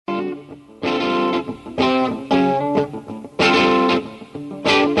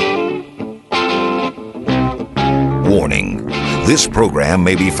This program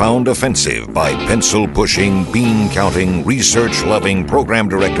may be found offensive by pencil-pushing, bean-counting, research-loving program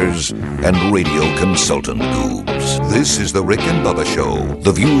directors and radio consultant goobs. This is the Rick and Bubba Show.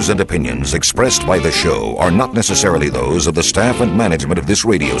 The views and opinions expressed by the show are not necessarily those of the staff and management of this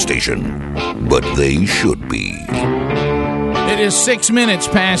radio station, but they should be. It is 6 minutes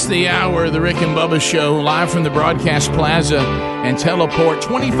past the hour of the Rick and Bubba Show, live from the Broadcast Plaza and Teleport.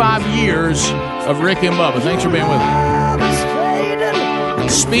 25 years of Rick and Bubba. Thanks for being with us.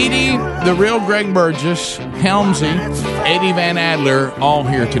 Speedy, the real Greg Burgess, Helmsy, Eddie Van Adler, all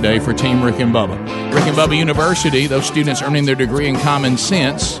here today for Team Rick and Bubba. Rick and Bubba University, those students earning their degree in common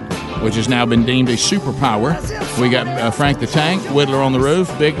sense, which has now been deemed a superpower. We got Frank the Tank, Whittler on the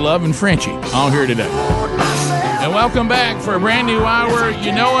Roof, Big Love, and Frenchie, all here today. And welcome back for a brand new hour.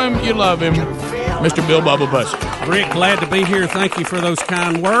 You know him, you love him, Mr. Bill Bubba Bussey. Rick, glad to be here. Thank you for those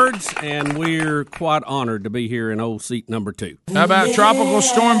kind words, and we're quite honored to be here in old seat number 2. How about Tropical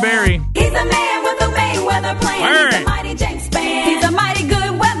Storm Barry? He's a man with a Mayweather plan. He's a mighty James fan. He's a mighty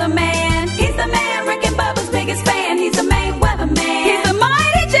good weather man. He's the man, Rick and Bubba's biggest fan. He's a Mayweather man. He's a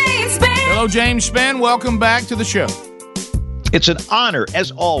mighty James fan. Hello, James Spann. Welcome back to the show. It's an honor,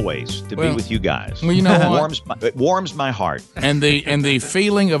 as always, to be with you guys. Well, you know what? It warms my heart. And the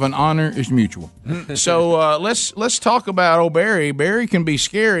feeling of an honor is mutual. So let's talk about old Barry. Barry can be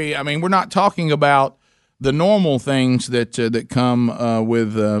scary. I mean, we're not talking about the normal things that come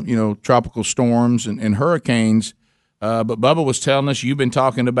with tropical storms and hurricanes. But Bubba was telling us, you've been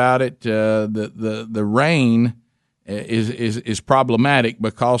talking about it. The rain is problematic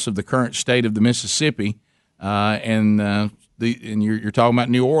because of the current state of the Mississippi, and you're talking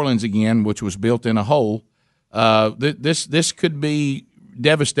about New Orleans again, which was built in a hole. This could be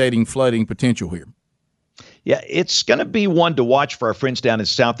devastating flooding potential here. Yeah, it's going to be one to watch for our friends down in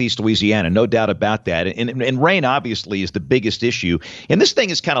southeast Louisiana, no doubt about that. And rain, obviously, is the biggest issue. And this thing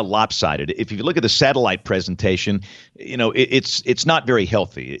is kind of lopsided. If you look at the satellite presentation, it's not very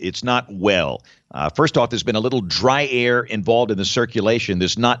healthy. It's not well. First off, there's been a little dry air involved in the circulation.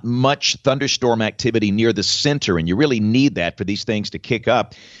 There's not much thunderstorm activity near the center, and you really need that for these things to kick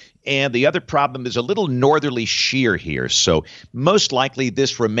up. And the other problem is a little northerly shear here. So most likely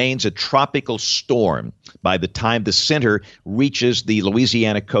this remains a tropical storm by the time the center reaches the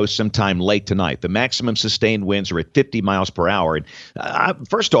Louisiana coast sometime late tonight. The maximum sustained winds are at 50 miles per hour. And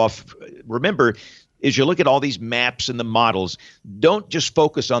first off, remember, as you look at all these maps and the models, don't just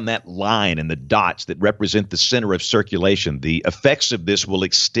focus on that line and the dots that represent the center of circulation. The effects of this will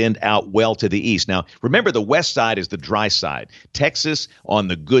extend out well to the east. Now, remember, the west side is the dry side. Texas on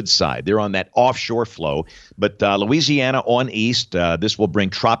the good side. They're on that offshore flow. But Louisiana on east, this will bring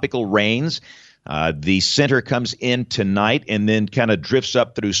tropical rains. The center comes in tonight and then kind of drifts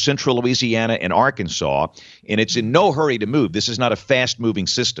up through central Louisiana and Arkansas, and it's in no hurry to move. This is not a fast-moving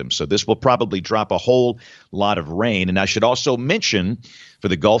system, so this will probably drop a whole lot of rain. And I should also mention, for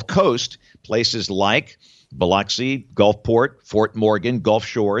the Gulf Coast, places like Biloxi, Gulfport, Fort Morgan, Gulf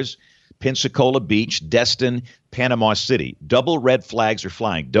Shores, Pensacola Beach, Destin, Panama City. Double red flags are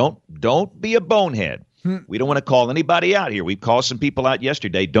flying. Don't be a bonehead. We don't want to call anybody out here. We called some people out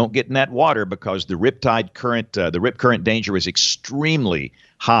yesterday. Don't get in that water because the rip current danger is extremely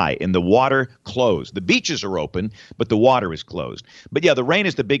high, and the water closed. The beaches are open, but the water is closed. But yeah, the rain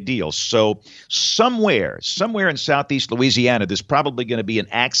is the big deal. So somewhere in southeast Louisiana, there's probably going to be an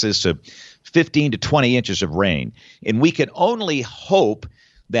axis of 15 to 20 inches of rain, and we can only hope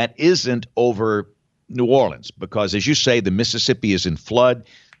that isn't over New Orleans because, as you say, the Mississippi is in flood.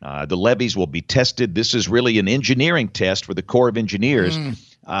 The levees will be tested. This is really an engineering test for the Corps of Engineers.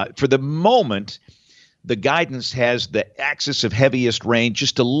 For the moment, the guidance has the axis of heaviest rain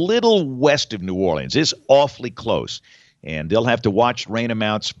just a little west of New Orleans. It's awfully close. And they'll have to watch rain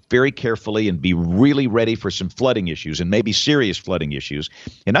amounts very carefully and be really ready for some flooding issues and maybe serious flooding issues.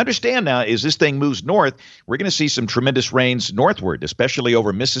 And understand now, as this thing moves north, we're going to see some tremendous rains northward, especially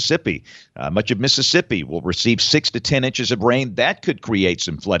over Mississippi. Much of Mississippi will receive 6 to 10 inches of rain. That could create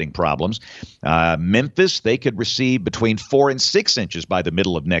some flooding problems. Memphis, they could receive between 4 and 6 inches by the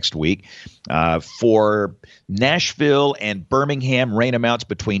middle of next week. For Nashville and Birmingham, rain amounts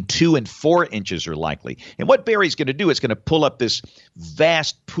between 2 and 4 inches are likely. And what Barry's going to do is going to pull up this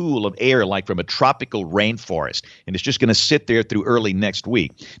vast pool of air like from a tropical rainforest, and it's just going to sit there through early next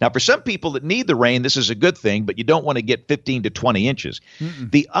week. Now, for some people that need the rain, this is a good thing, but you don't want to get 15 to 20 inches.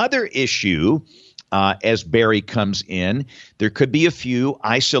 The other issue, as Barry comes in, there could be a few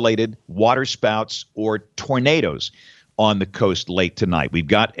isolated water spouts or tornadoes. on the coast late tonight. We've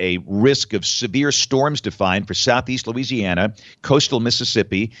got a risk of severe storms defined for southeast Louisiana, coastal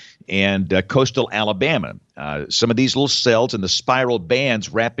Mississippi, and coastal Alabama. Some of these little cells and the spiral bands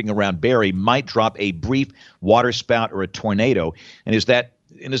wrapping around Barry might drop a brief waterspout or a tornado. And as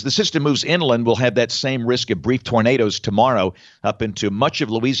the system moves inland, we'll have that same risk of brief tornadoes tomorrow up into much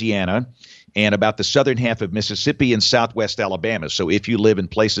of Louisiana and about the southern half of Mississippi and southwest Alabama. So if you live in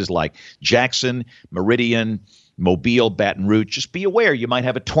places like Jackson, Meridian, Mobile, Baton Rouge, just be aware you might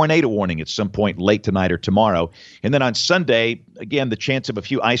have a tornado warning at some point late tonight or tomorrow. And then on Sunday, again, the chance of a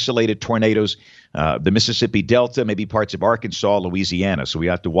few isolated tornadoes, the Mississippi Delta, maybe parts of Arkansas, Louisiana. So we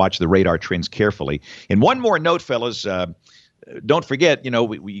have to watch the radar trends carefully. And one more note, fellas, don't forget,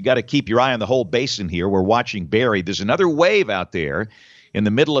 you got to keep your eye on the whole basin here. We're watching Barry. There's another wave out there in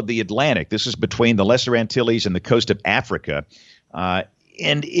the middle of the Atlantic. This is between the Lesser Antilles and the coast of Africa.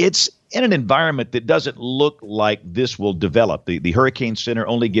 And it's in an environment that doesn't look like this will develop. The Hurricane Center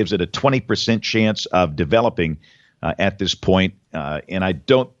only gives it a 20% chance of developing at this point. And I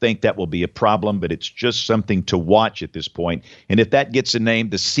don't think that will be a problem, but it's just something to watch at this point. And if that gets a name,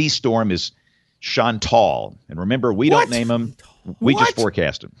 the sea storm is Chantal. And remember, we don't name them. We just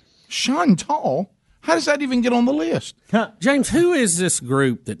forecast them. Chantal? How does that even get on the list? James, who is this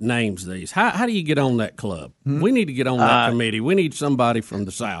group that names these? How do you get on that club? We need to get on that committee. We need somebody from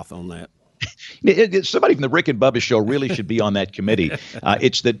the South on that. Somebody from the Rick and Bubba Show really should be on that committee.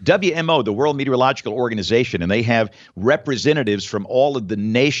 It's the WMO, the World Meteorological Organization, and they have representatives from all of the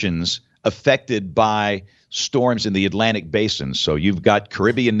nations affected by storms in the Atlantic Basin. So you've got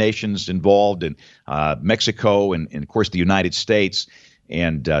Caribbean nations involved, and Mexico, and of course the United States.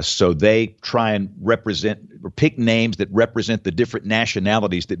 And so they try and represent or pick names that represent the different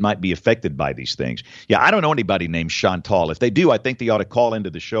nationalities that might be affected by these things. Yeah, I don't know anybody named Chantal. If they do, I think they ought to call into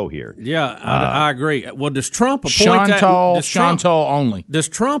the show here. Yeah, I agree. Well, does Trump appoint Chantal only? Does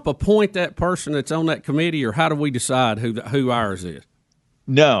Trump appoint that person that's on that committee, or how do we decide who ours is?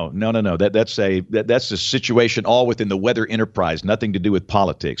 No. That's a situation all within the weather enterprise, nothing to do with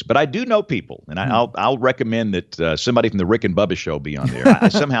politics. But I do know people, and I'll recommend that somebody from the Rick and Bubba Show be on there. I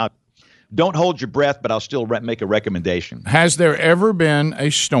somehow don't hold your breath, but I'll still make a recommendation. Has there ever been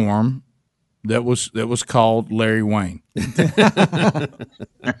a storm that was called Larry Wayne?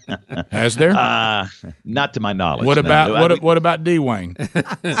 Has there? Not to my knowledge. What about what about D. Wayne?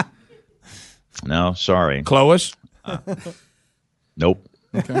 No, sorry. Clovis? Nope.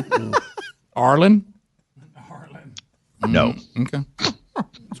 Okay. Arlen? No. Okay.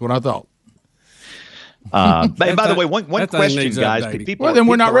 That's what I thought. By the way, one question, guys. Then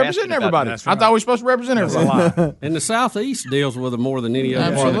we're not representing everybody. Right. I thought we were supposed to represent everybody. And the Southeast deals with it more than any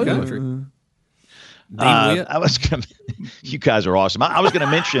other part of the country. You guys are awesome. I was going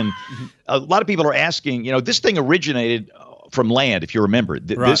to mention, a lot of people are asking, this thing originated from land, if you remember.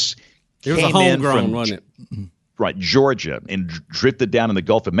 This it was a homegrown, wasn't it? Right, Georgia, and drifted down in the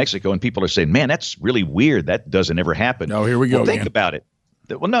Gulf of Mexico, and people are saying, man, that's really weird. That doesn't ever happen. No, here we go. Think about it.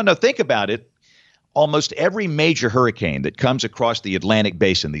 Think about it. Almost every major hurricane that comes across the Atlantic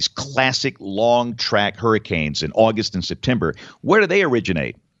Basin, these classic long-track hurricanes in August and September, where do they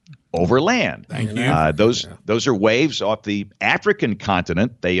originate? Over land. Thank you. Those are waves off the African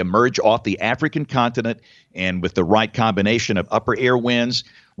continent. They emerge off the African continent, and with the right combination of upper air winds,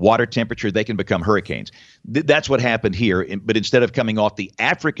 water temperature, they can become hurricanes. That's what happened here. But instead of coming off the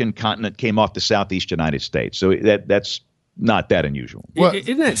African continent, came off the southeast United States. So that's not that unusual.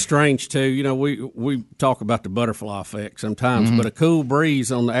 Isn't that strange, too? We talk about the butterfly effect sometimes, but a cool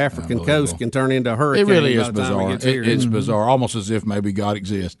breeze on the African coast can turn into a hurricane. It really is bizarre. It's bizarre, almost as if maybe God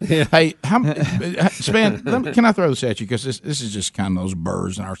exists. Yeah. Hey, Span, can I throw this at you? Because this is just kind of those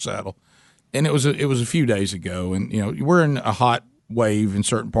burrs in our saddle. And it was a few days ago, and we're in a hot wave in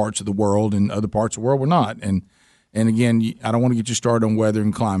certain parts of the world, and other parts of the world we're not. And again, I don't want to get you started on weather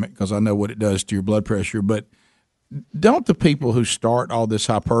and climate because I know what it does to your blood pressure, but don't the people who start all this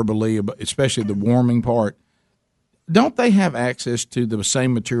hyperbole, especially the warming part, don't they have access to the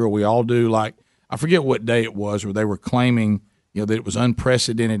same material we all do? Like, I forget what day it was where they were claiming, that it was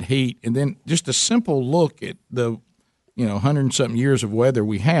unprecedented heat, and then just a simple look at the, 100-something years of weather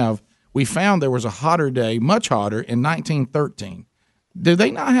we have, we found there was a hotter day, much hotter, in 1913. Do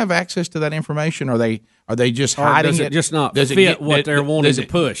they not have access to that information? Are they just hiding it? Does it just not fit what they're wanting to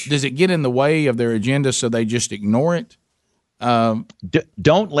push? Does it get in the way of their agenda so they just ignore it?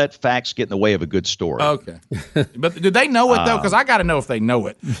 Don't let facts get in the way of a good story. Okay. But do they know it, though? Because I got to know if they know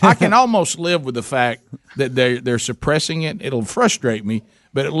it. I can almost live with the fact that they're suppressing it. It'll frustrate me,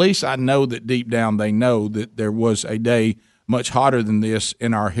 but at least I know that deep down they know that there was a day much hotter than this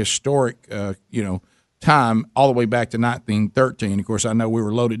in our historic, time all the way back to 1913. Of course, I know we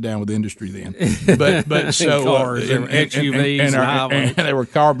were loaded down with industry then, but so cars and SUVs and there were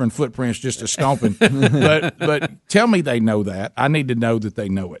carbon footprints just a stomping. but tell me they know that. I need to know that they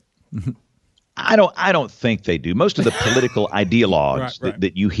know it. I don't think they do. Most of the political ideologues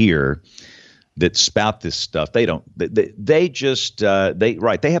that you hear that spout this stuff, they don't. They just they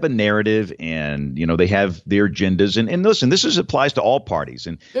have a narrative, and they have their agendas. And listen, this applies to all parties,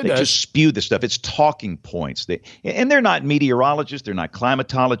 and they just spew this stuff. It's talking points. And they're not meteorologists, they're not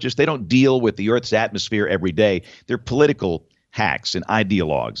climatologists. They don't deal with the Earth's atmosphere every day. They're political hacks and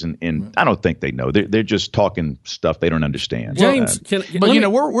ideologues, and I don't think they know. They're just talking stuff they don't understand. James,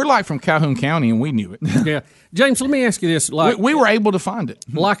 we're like from Calhoun County, and we knew it. Yeah, James, let me ask you this: like we were able to find it,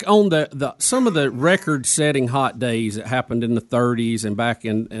 like on the some of the record-setting hot days that happened in the 30s and back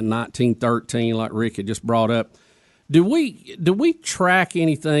in 1913, like Rick had just brought up. Do we track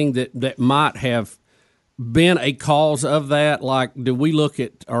anything that might have been a cause of that? Like, do we look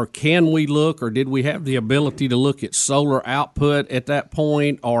at, or can we look, or did we have the ability to look at solar output at that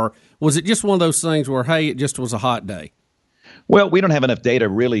point, or was it just one of those things where, hey, it just was a hot day? Well, we don't have enough data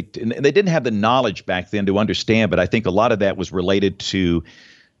really, and they didn't have the knowledge back then to understand, but I think a lot of that was related to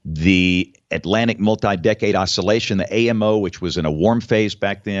the Atlantic Multi-Decade Oscillation, the AMO, which was in a warm phase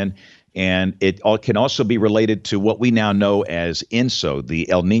back then. And it can also be related to what we now know as ENSO, the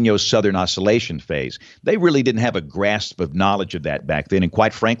El Nino Southern Oscillation phase. They really didn't have a grasp of knowledge of that back then, and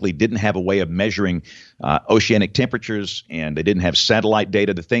quite frankly, didn't have a way of measuring oceanic temperatures, and they didn't have satellite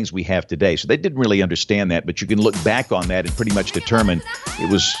data, the things we have today. So they didn't really understand that, but you can look back on that and pretty much determine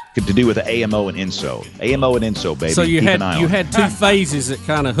it was to do with the AMO and ENSO. AMO and ENSO, baby. So you had two phases that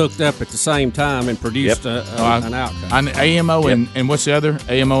kind of hooked up at the same time and produced an outcome. AMO and what's the other?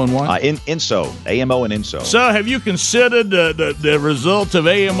 AMO and what? ENSO, AMO and ENSO. So have you considered the results of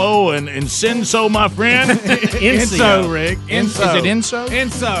AMO and CENSO, my friend? ENSO, Rick. Is it ENSO?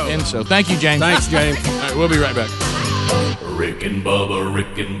 ENSO. Thank you, James. Thanks, James. All right, we'll be right back. Rick and Bubba,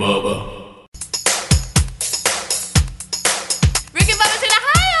 Rick and Bubba. Rick and Bubba's in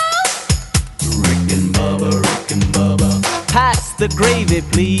Ohio. Rick and Bubba, Rick and Bubba. Pass the gravy,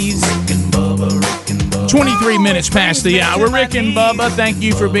 please. Rick and Bubba, Rick and Bubba. 23 minutes past the hour. Rick and Bubba, thank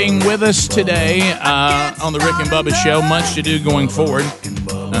you for being with us today on the Rick and Bubba Show. Much to do going forward.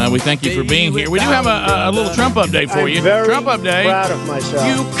 We thank you for being here. We do have a little Trump update for you. Trump update. Proud of myself.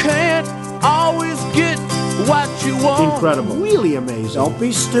 You can't always get what you want. Incredible. Really amazing. Don't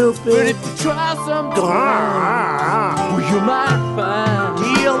be stupid. But if you try something, you might find.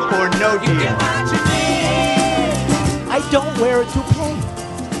 Deal or no You get deal? what you need. I don't wear a toupee.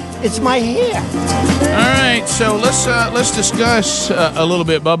 It's my hair. All right, so let's discuss a little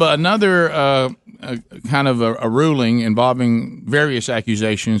bit, Bubba. Another kind of a ruling involving various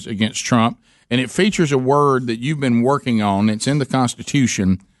accusations against Trump, and it features a word that you've been working on. It's in the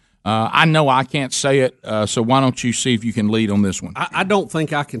Constitution. I know I can't say it, so why don't you see if you can lead on this one? I don't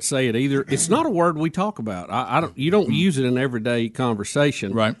think I can say it either. It's not a word we talk about. You don't use it in everyday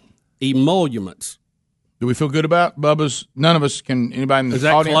conversation. Right. Emoluments. Do we feel good about Bubba's? None of us can. Anybody in the Is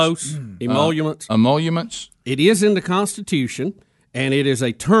that audience? close? Emoluments. Emoluments. It is in the Constitution, and it is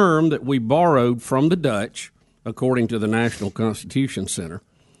a term that we borrowed from the Dutch, according to the National Constitution Center.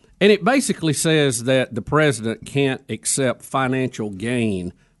 And it basically says that the president can't accept financial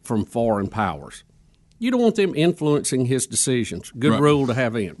gain from foreign powers. You don't want them influencing his decisions. Good rule to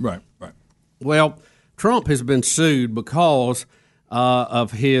have in. Right. Well, Trump has been sued because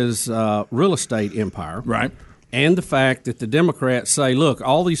of his real estate empire. Right. And the fact that the Democrats say, look,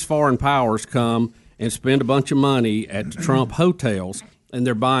 all these foreign powers come and spend a bunch of money at the Trump hotels, and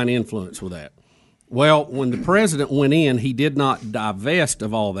they're buying influence with that. Well, when the president went in, he did not divest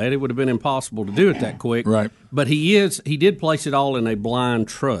of all that. It would have been impossible to do it that quick. Right. But he did place it all in a blind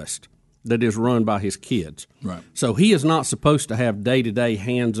trust that is run by his kids. Right. So he is not supposed to have day-to-day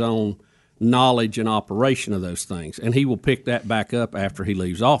hands-on knowledge and operation of those things, and he will pick that back up after he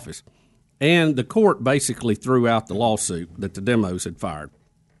leaves office. And the court basically threw out the lawsuit that the demos had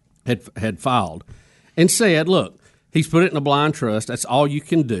filed, and said, look, he's put it in a blind trust. That's all you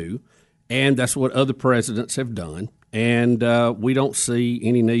can do, and that's what other presidents have done. And we don't see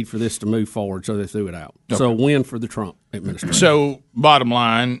any need for this to move forward, so they threw it out. Okay. So a win for the Trump administration. So bottom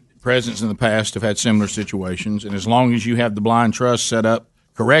line, presidents in the past have had similar situations, and as long as you have the blind trust set up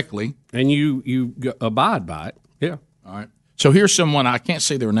correctly, and you abide by it, yeah. All right. So here's someone, I can't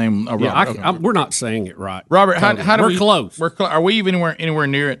say their name. Robert. Yeah, we're not saying it right. Robert, how do we're close. Are we even anywhere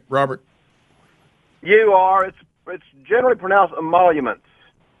near it, Robert? You are. It's generally pronounced emoluments.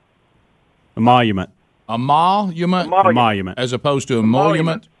 Emolument. Emolument? Emolument. As opposed to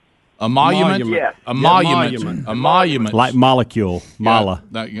emolument? Emolument? Yes. Emolument. Emolument. Like molecule, mala.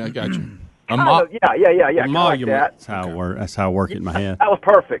 I got you. Yeah. Emolument. That. That's how I work it in my head. That was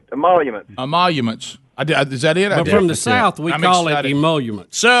perfect. Emoluments. Emoluments. Is that it? But from the South, we call it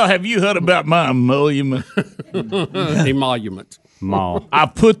emoluments. So, have you heard about my emolument? Emoluments. Mall. I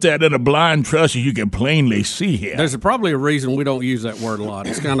put that in a blind trust, as you can plainly see here. There's probably a reason we don't use that word a lot.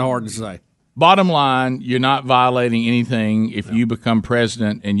 It's kind of hard to say. Bottom line, you're not violating anything if you become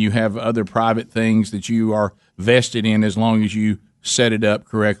president and you have other private things that you are vested in as long as you set it up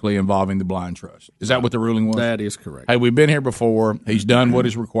correctly involving the blind trust. Is that what the ruling was? That is correct. Hey, we've been here before. He's done what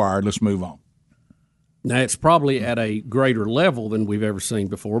is required. Let's move on. Now, it's probably at a greater level than we've ever seen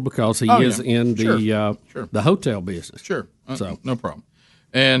before because he is in the hotel business. Sure. So no problem.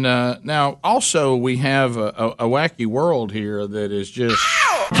 And now, also, we have a wacky world here that is just...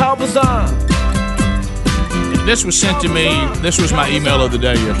 This was sent to me. This was my email of the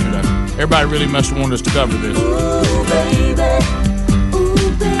day yesterday. Everybody really must have wanted us to cover this. Ooh, baby.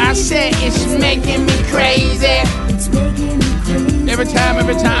 Ooh, baby. I said it's making me crazy. It's making me crazy. Every time.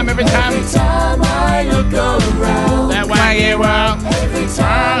 Every time I look around. That wacky world. Every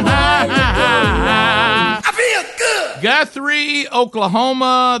time I look around. I feel good. Guthrie,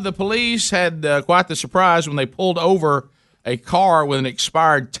 Oklahoma. The police had quite the surprise when they pulled over a car with an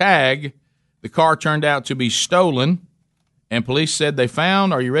expired tag. The car turned out to be stolen, and police said they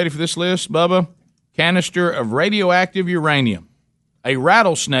found, are you ready for this list, Bubba? Canister of radioactive uranium, a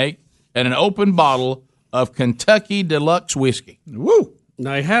rattlesnake, and an open bottle of Kentucky Deluxe whiskey. Woo!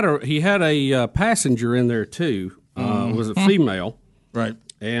 Now, he had a passenger in there, too. Was a female. Right.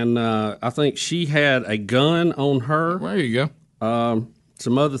 And I think she had a gun on her. There you go.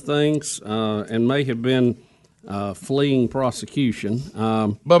 Some other things, and may have been fleeing prosecution.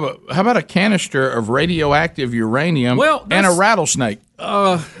 Bubba, how about a canister of radioactive uranium and a rattlesnake?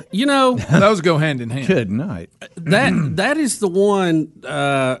 Those go hand in hand. Good night. That is the one.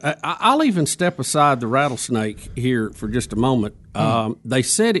 I'll even step aside the rattlesnake here for just a moment. They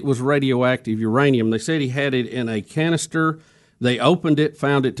said it was radioactive uranium. They said he had it in a canister. They opened it,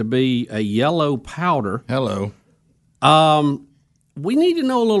 found it to be a yellow powder. Hello. We need to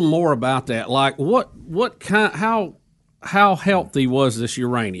know a little more about that. Like what kind, how healthy was this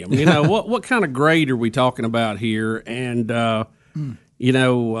uranium? You know, what kind of grade are we talking about here? And why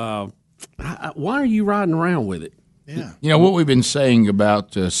are you riding around with it? Yeah. You know what we've been saying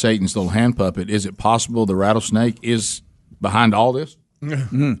about Satan's little hand puppet. Is it possible the rattlesnake is behind all this?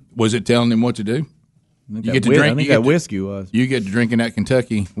 Was it telling him what to do? You get to drink. I think that whiskey was. You get to drinking that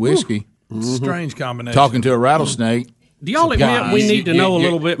Kentucky whiskey. Strange combination. Talking to a rattlesnake. Do y'all admit we need to know a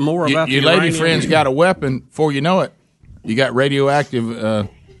little bit more about the your uranium? lady friend's got a weapon. Before you know it, you got radioactive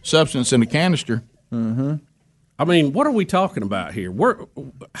substance in a canister. Mm-hmm. I mean, what are we talking about here?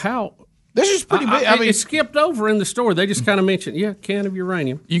 This is pretty big. I mean, it skipped over in the story. They just kind of mentioned, can of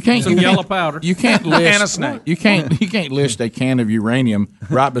uranium. You can't some yellow powder. You can't list and a snake. You can't list a can of uranium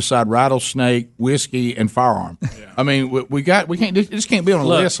right beside rattlesnake, whiskey, and firearm. Yeah. I mean, we can't. This can't be on a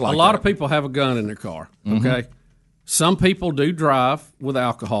list like that. A lot of people have a gun in their car. Okay. Some people do drive with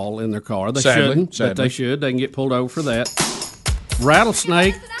alcohol in their car. They shouldn't, but they should. They can get pulled over for that.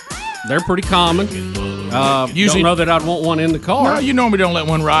 Rattlesnake, they're pretty common. Usually, don't know that I'd want one in the car. No, you normally don't let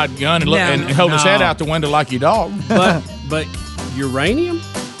one ride gun and hold his head out the window like your dog. But uranium?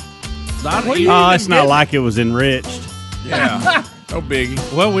 It's not like it was enriched. Yeah. No biggie.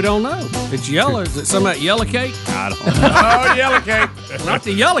 Well, we don't know. It's yellow. Is it some of that yellow cake? I don't know. Oh, yellow cake. Not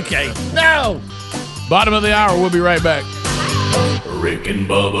the yellow cake. No. Bottom of the hour. We'll be right back. Rick and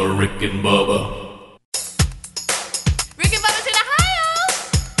Bubba, Rick and Bubba. Rick and Bubba's in Ohio.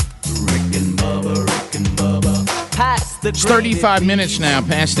 Rick and Bubba, Rick and Bubba. Pass the It's 35 minutes now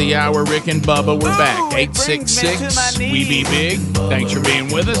past the hour. Rick and Bubba, we're back. 866 We Be Big. Thanks for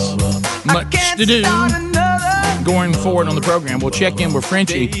being with us. Much to do. Going forward on the program, we'll check in with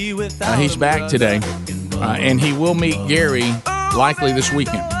Frenchie. He's back today. And he will meet Gary likely this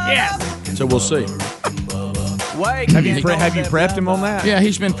weekend. Yes. So we'll see. Have you prepped him on that? Yeah,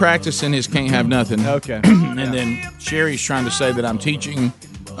 he's been practicing his Can't Have Nothing. Okay. And then Sherry's trying to say that I'm teaching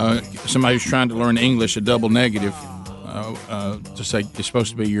somebody who's trying to learn English a double negative to say it's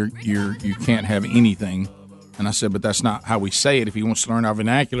supposed to be you can't have anything. And I said, but that's not how we say it. If he wants to learn our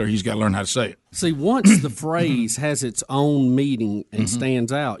vernacular, he's got to learn how to say it. See, once the phrase has its own meaning and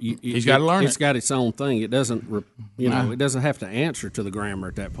stands out, he's got to learn It's got its own thing. It doesn't, it doesn't have to answer to the grammar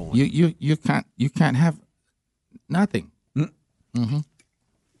at that point. You can't have nothing. Mm-hmm.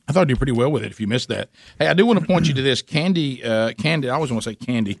 I thought I did pretty well with it if you missed that. Hey, I do want to point you to this. Candid, I always want to say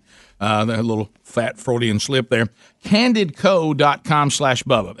Candy, that little fat Freudian slip there.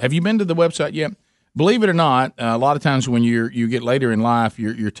 CandidCo.com/Bubba. Have you been to the website yet? Believe it or not, a lot of times when you get later in life,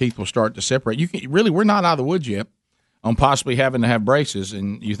 your teeth will start to separate. We're not out of the woods yet on possibly having to have braces,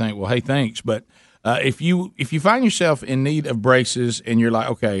 and you think, well, hey, thanks. But if you find yourself in need of braces and you're like,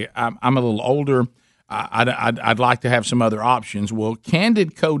 okay, I'm a little older, I'd like to have some other options. Well,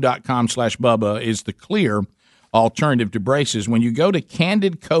 CandidCo.com/Bubba is the clear alternative to braces. When you go to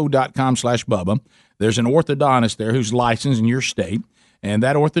CandidCo.com/Bubba, there's an orthodontist there who's licensed in your state, and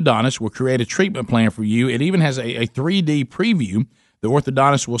that orthodontist will create a treatment plan for you. It even has a 3D preview. The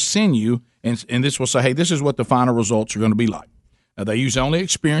orthodontist will send you, and this will say, hey, this is what the final results are going to be like. They use only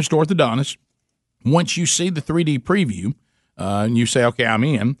experienced orthodontists. Once you see the 3D preview and you say, okay, I'm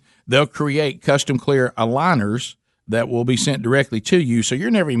in, they'll create custom clear aligners that will be sent directly to you, so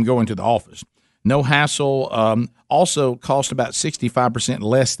you're never even going to the office. No hassle. Also cost about 65%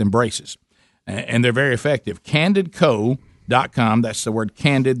 less than braces, and they're very effective. CandidCo.com, that's the word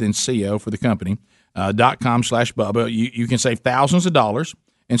candid, then CO for the company, .com/Bubba. You can save thousands of dollars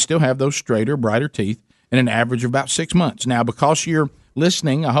and still have those straighter, brighter teeth in an average of about 6 months. Now, because you're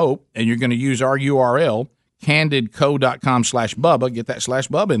listening, I hope, and you're going to use our URL, CandidCo.com/Bubba, get that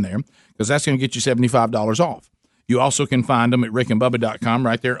 /Bubba in there, because that's going to get you $75 off. You also can find them at rickandbubba.com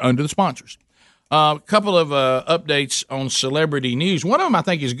right there under the sponsors. A couple of updates on celebrity news. One of them I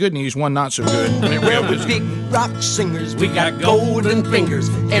think is good news, one not so good. We're big rock singers, we got golden fingers,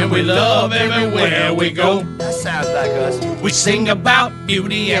 and we love everywhere we go. That sounds like us. We sing about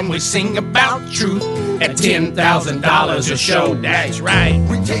beauty and we sing about truth at $10,000 a show, that's right.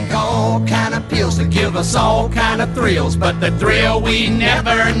 We take all kind of pills to give us all kind of thrills, but the thrill we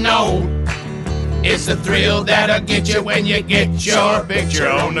never know it's the thrill that'll get you when you get your picture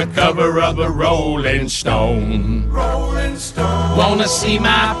on the cover of a Rolling Stone. Rolling Stone. Wanna see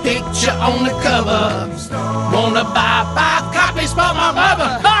my picture on the cover? Wanna buy 5 copies for my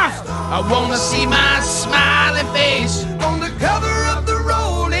mother? I wanna see my smiling face on the cover of the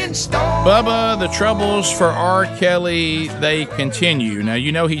Rolling Stone. Bubba, the troubles for R. Kelly, they continue. Now,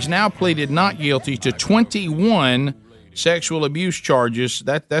 you know he's now pleaded not guilty to 21 sexual abuse charges.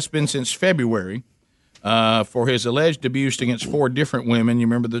 That's been since February. For his alleged abuse against 4 different women. You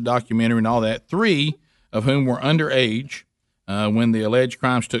remember the documentary and all that. 3 of whom were underage when the alleged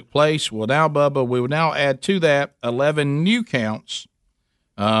crimes took place. Well, now, Bubba, we will now add to that 11 new counts,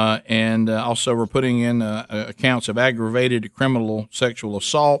 and also we're putting in counts of aggravated criminal sexual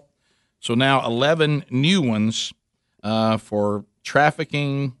assault. So now 11 new ones for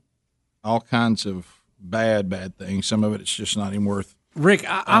trafficking, all kinds of bad things. Some of it's just not even worth. Rick,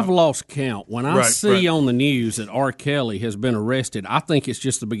 I've lost count. When I see on the news that R. Kelly has been arrested, I think it's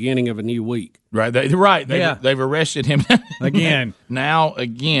just the beginning of a new week. Right, they've arrested him again. Now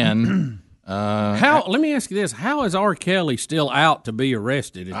again. How? Let me ask you this: how is R. Kelly still out to be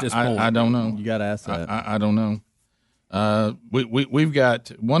arrested at this point? I don't know. You got to ask that. I don't know. We've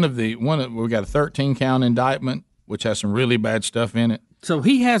got we've got a 13 count indictment, which has some really bad stuff in it. So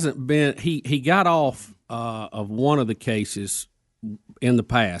he hasn't been. He got off of one of the cases in the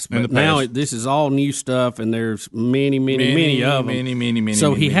past, but now this is all new stuff, and there's many of them.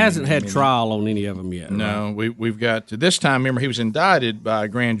 So he hasn't had trial on any of them yet. No, right? we've got to this time. Remember, he was indicted by a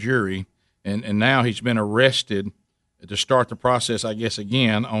grand jury, and now he's been arrested to start the process, I guess,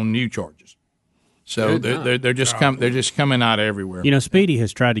 again on new charges. So they're just coming out everywhere. You know, Speedy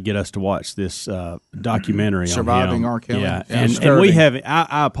has tried to get us to watch this documentary Surviving on him. R. Kelly. Yeah, and we have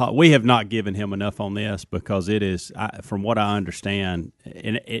we have not given him enough on this because it is, from what I understand,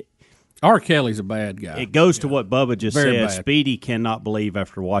 and R. Kelly's a bad guy. It goes to what Bubba just Very said. bad. Speedy cannot believe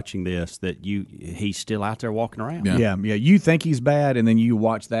after watching this that he's still out there walking around. Yeah. You think he's bad, and then you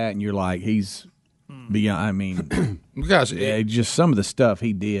watch that, and you're like, he's beyond. I mean, guys, just some of the stuff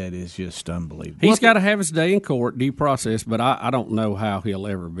he did is just unbelievable. He's got to have his day in court, due process, but I don't know how he'll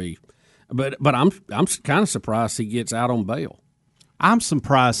ever be. But I'm kind of surprised he gets out on bail. I'm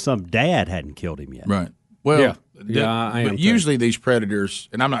surprised some dad hadn't killed him yet. Right. Well, I am. But usually these predators,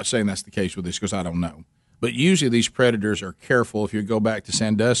 and I'm not saying that's the case with this because I don't know, but usually these predators are careful. If you go back to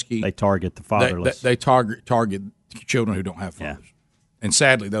Sandusky, they target the fatherless. They target children who don't have fathers. And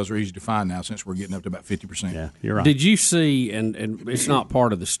sadly, those are easy to find now since we're getting up to about 50%. Yeah, you're right. Did you see? And it's not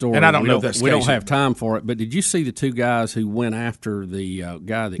part of the story. And I don't know if that's the we don't case. have time for it. But did you see the two guys who went after the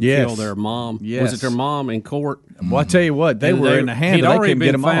guy that Yes. killed their mom? Yes. Was it their mom in court? Well, I tell you what, they And were in the hand. He'd They already couldn't get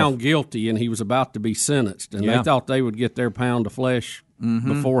been him found off. guilty, and he was about to be sentenced. And Yeah. they thought they would get their pound of flesh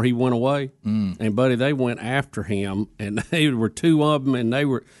before he went away. And buddy, they went after him, and they were two of them, and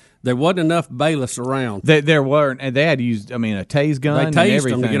there wasn't enough bailiffs around. There weren't, and they had used, a tase gun. They and tased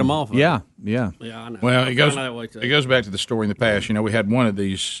everything. them to get 'em off of Yeah, yeah. Yeah, I know. Well, I it goes found that way, too. it goes back to the story in the past. You know, we had one of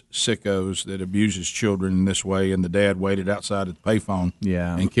these sickos that abuses children in this way, and the dad waited outside at the payphone,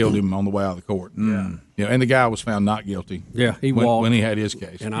 and killed him on the way out of the court. Yeah, and the guy was found not guilty. Yeah, he when, walked when he had his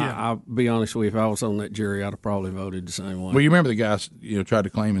case. And I'll be honest with you, if I was on that jury, I'd have probably voted the same way. Well, you remember the guy, tried to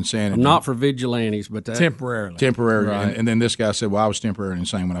claim insanity. I'm not for vigilantes, but that, temporary, Right. and then this guy said, "Well, I was temporarily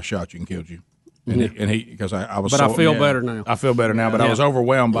insane when I shot you and killed you." And he because I was. But so, I feel better now. I feel better now, but I was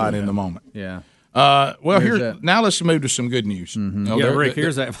overwhelmed by it in the moment. Yeah. Well, Here's here that. now let's move to some good news. Yeah, Rick,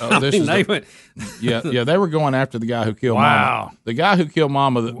 here's that. This is they the- went. yeah, they were going after the guy who killed Wow. Mama. The guy who killed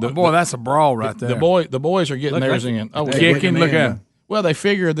Mama. Boy, that's a brawl right there. The boys are getting Look, theirs they- in. Oh, Kicking, look at him. Well, they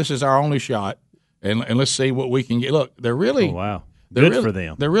figure this is our only shot, and let's see what we can get. Look, they're really Oh, wow. they're Good really- for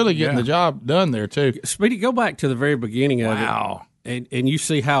them. They're really getting the job done there too. Speedy, go back to the very beginning of Wow. it, and you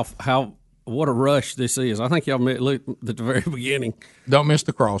see how what a rush this is. I think y'all looked at the very beginning. Don't miss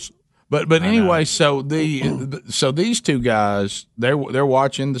the cross. But anyway, so these two guys they're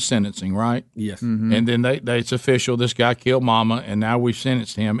watching the sentencing, right? Yes. And then it's official. This guy killed Mama, and now we've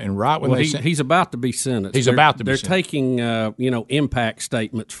sentenced him. And right when Well, they he's about to be sentenced. He's about to be They're sentenced. taking impact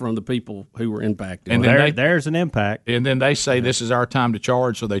statements from the people who were impacted. And Well, then there's an impact. and then they say this is our time to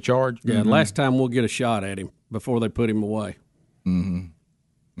charge, so they charge. yeah, last time we'll get a shot at him before they put him away.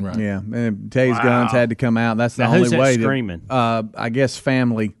 Right. Yeah, and tase guns had to come out. That's the Now, only who's that way. screaming? I guess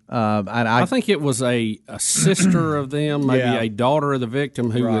family. I think it was a sister of them, maybe Yeah. a daughter of the victim,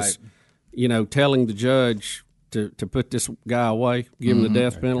 who was, telling the judge to put this guy away, give him the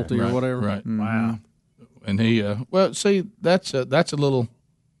death penalty or whatever. Right. Wow. And he well, see, that's a little.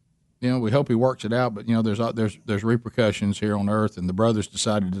 We hope he works it out, but there's repercussions here on Earth, and the brothers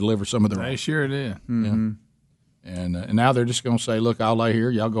decided to deliver some of their They own. sure did. And now they're just going to say, "Look, I'll lay here.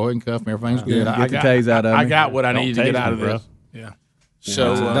 Y'all go ahead and cuff me. Everything's good. Get the tase out of I me. got what I Don't needed to get tase out me, of bro. this." Yeah.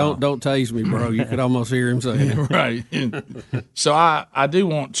 So Don't tase me, bro. You could almost hear him saying it. right. So I do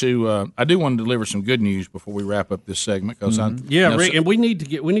want to deliver some good news before we wrap up this segment because Yeah, Rick, and we need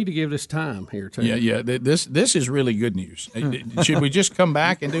to give this time here too. yeah. This is really good news. Should we just come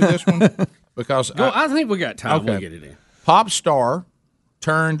back and do this one? Because I think we got time. Okay. We'll get it in. pop star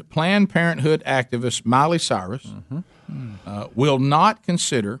turned Planned Parenthood activist Miley Cyrus will not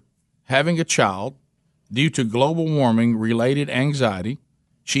consider having a child due to global warming related anxiety.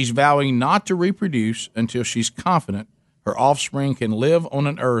 She's vowing not to reproduce until she's confident her offspring can live on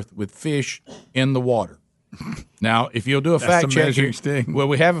an earth with fish in the water. Now, if you'll do a That's fact the check measuring here, stick. well,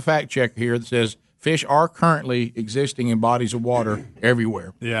 we have a fact checker here that says fish are currently existing in bodies of water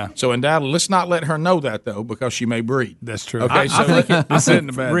everywhere. Yeah. So undoubtedly, let's not let her know that though, because she may breed. That's true. Okay, I think This isn't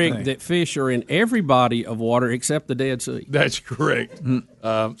a bad Rick, thing. that fish are in every body of water except the Dead Sea. That's correct.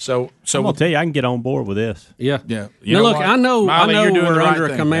 So I'm gonna tell you, I can get on board with this. Yeah, Yeah. You Now know look, what? I know Miley, you're doing we're the right under a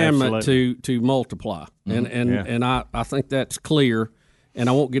thing. commandment Absolutely. to multiply, and Yeah. and I think that's clear, and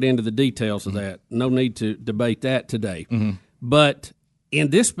I won't get into the details of that. No need to debate that today. But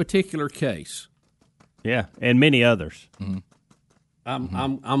in this particular case, Yeah, and many others.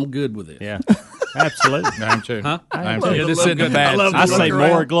 I'm good with this. Yeah, absolutely. I'm too. I'm too. Yeah, this isn't a bad. I say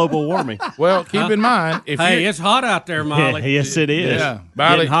more global warming. Well, keep in mind if Hey, you it's hot out there, Molly. Yes, it is. Yeah.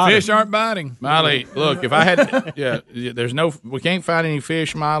 Miley, Getting hotter. Fish aren't biting. Miley, look, if I had, we can't find any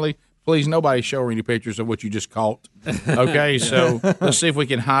fish, Miley. Please, nobody show her any pictures of what you just caught. Okay, so let's see if we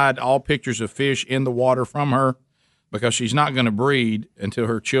can hide all pictures of fish in the water from her, because she's not going to breed until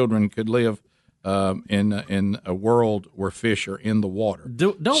her children could live in a world where fish are in the water.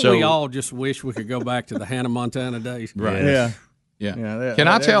 Don't So- we all just wish we could go back to the Hannah Montana days? Right. Yeah. Yeah. Yeah, Can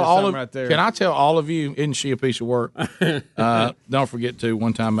I there's tell all something of right there. Can I tell all of you? Isn't she a piece of work? Don't forget to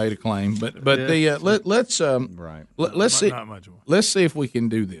one time made a claim, but let's Right. let's see Not much more. let's see if we can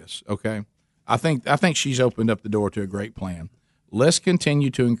do this. Okay, I think she's opened up the door to a great plan. Let's continue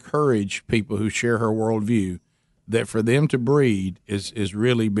to encourage people who share her worldview that for them to breed is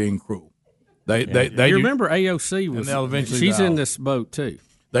really being cruel. They You do, remember AOC was? they'll eventually She's die in off. this boat too.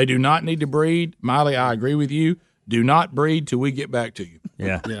 they do not need to breed. Miley, I agree with you. Do not breed till we get back to you.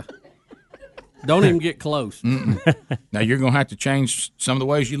 Yeah. Yeah. Don't even get close. Now you're going to have to change some of the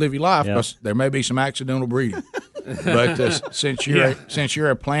ways you live your life Yeah. because there may be some accidental breeding. But since you're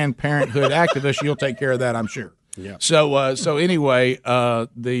a Planned Parenthood activist, you'll take care of that, I'm sure. Yeah. So anyway,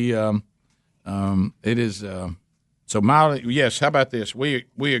 it is. So Miley, yes. How about this? We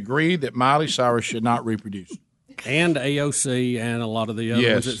agree that Miley Cyrus should not reproduce. And AOC and a lot of the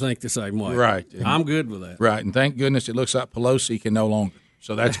other ones that think the same way. Right. I'm good with that. Right, and thank goodness it looks like Pelosi can no longer.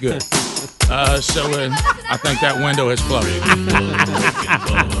 So that's good. I think that window has closed.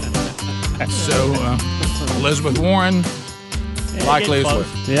 So Elizabeth Warren, likely as well.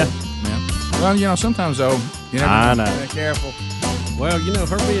 Yeah. Well, sometimes though, you never I know. Be careful. Well,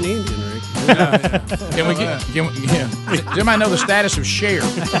 her being Indian, Rick. Can we does anybody know the status of Cher?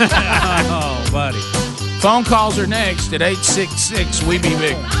 Oh, buddy. Phone calls are next at 866 We Be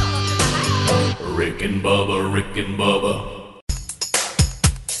Big. Rick and Bubba, Rick and Bubba.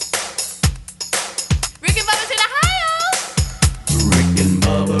 Rick and Bubba's in Ohio. Rick and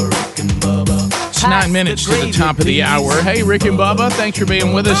Bubba, Rick and Bubba. It's 9 minutes to the top of the hour. Hey, Rick and Bubba, thanks for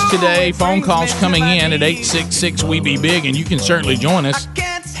being with us today. Phone calls coming in at 866 We Be Big, and you can certainly join us.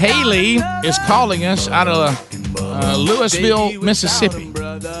 Haley is calling us out of Louisville, Mississippi.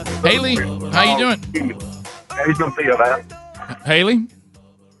 Haley, how you doing? How you gonna feel that? Haley?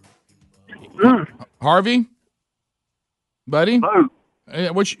 Harvey? Buddy? Who?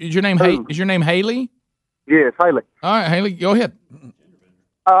 Is your name Is your name Haley? Yes, Haley. All right, Haley, go ahead.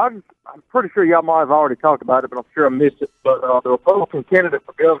 I'm pretty sure y'all might have already talked about it, but I'm sure I missed it. But the Republican candidate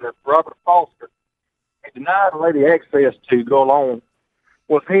for governor, Robert Foster, he denied a lady access to go along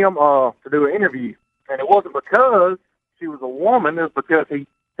with him to do an interview. And it wasn't because she was a woman, it was because he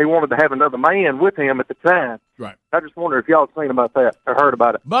wanted to have another man with him at the time. Right. I just wonder if y'all seen about that or heard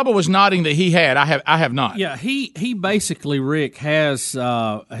about it. Bubba was nodding that he had. I have not. Yeah, he basically, Rick, has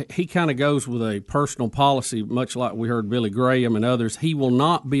he kind of goes with a personal policy, much like we heard Billy Graham and others. He will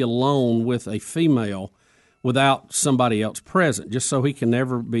not be alone with a female without somebody else present, just so he can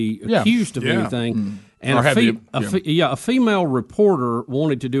never be accused of anything. Mm-hmm. And a female reporter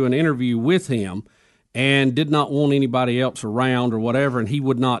wanted to do an interview with him and did not want anybody else around or whatever, and he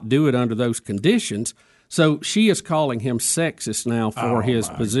would not do it under those conditions. So she is calling him sexist now for his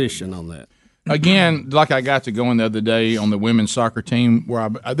position on that. Again, like I got to go in the other day on the women's soccer team, where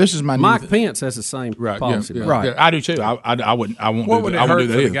this is my Mike Pence has the same policy. Yeah, right? Yeah, I do too. I wouldn't. I won't. What would it I won't hurt do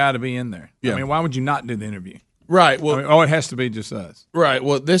for that the either. guy to be in there? Yeah. I mean, why would you not do the interview? Right. Well, it has to be just us. Right.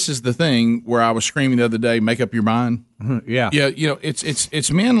 Well, this is the thing where I was screaming the other day, make up your mind. Yeah. Yeah.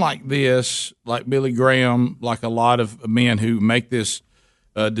 It's men like this, like Billy Graham, like a lot of men who make this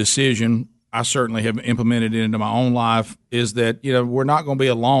decision. I certainly have implemented it into my own life. Is that we're not going to be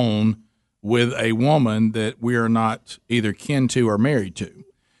alone with a woman that we are not either kin to or married to,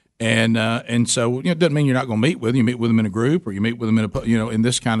 and so it doesn't mean you're not going to meet with them. You meet with them in a group, or you meet with them in in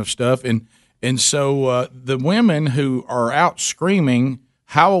this kind of stuff, And so the women who are out screaming,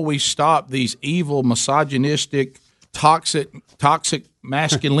 how will we stop these evil, misogynistic, toxic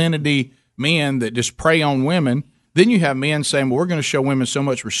masculinity men that just prey on women? Then you have men saying, well, we're going to show women so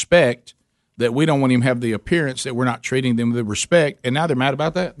much respect that we don't want them to have the appearance that we're not treating them with respect. And now they're mad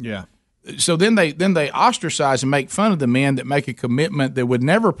about that? Yeah. So then they ostracize and make fun of the men that make a commitment that would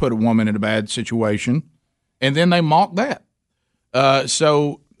never put a woman in a bad situation, and then they mock that.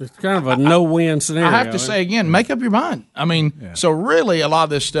 It's kind of a no-win scenario. I have to say again, make up your mind. I mean, so really a lot of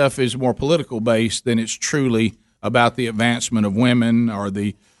this stuff is more political based than it's truly about the advancement of women or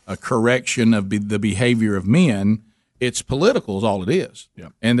the correction of the behavior of men. It's political is all it is. Yeah.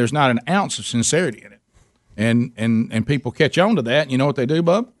 And there's not an ounce of sincerity in it. And people catch on to that. And you know what they do,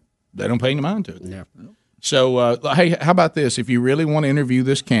 Bub? They don't pay any mind to it. Yeah. So, hey, how about this? If you really want to interview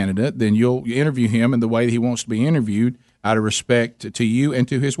this candidate, then you'll interview him in the way that he wants to be interviewed, out of respect to you and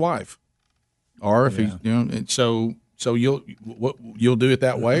to his wife. Or if he's, so you'll do it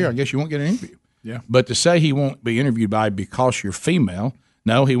that way, or I guess you won't get an interview. Yeah. But to say he won't be interviewed by because you're female,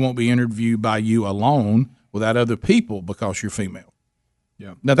 no, he won't be interviewed by you alone without other people because you're female.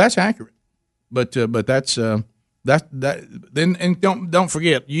 Yeah. Now that's accurate, but that's that. Then and don't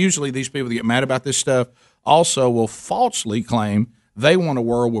forget. Usually these people that get mad about this stuff also will falsely claim they want a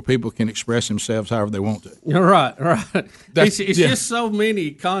world where people can express themselves however they want to. Right. It's just so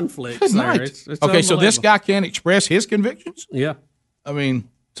many conflicts there. Right. It's okay, so this guy can't express his convictions? Yeah. I mean,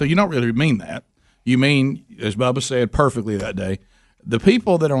 so you don't really mean that. You mean, as Bubba said perfectly that day, the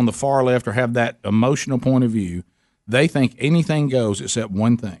people that are on the far left or have that emotional point of view, they think anything goes except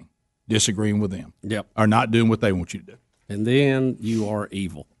one thing, disagreeing with them. Yep. Or not doing what they want you to do. And then you are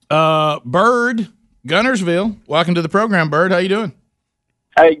evil. Bird, Gunnersville, welcome to the program, Bird. How you doing?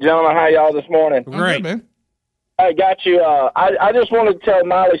 Hey, gentlemen, how y'all this morning? Great, man. I got you. I just wanted to tell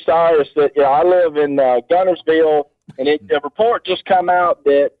Miley Cyrus that I live in Gunnersville, and a report just come out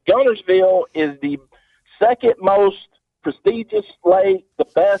that Gunnersville is the second most prestigious lake, the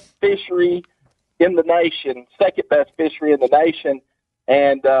best fishery in the nation, second best fishery in the nation,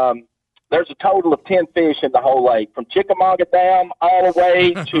 and there's a total of 10 fish in the whole lake, from Chickamauga Dam all the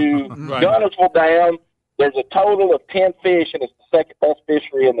way to Gunnersville Dam. There's a total of 10 fish, and it's the second best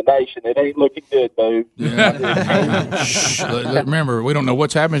fishery in the nation. It ain't looking good, boo. Shh. Remember, we don't know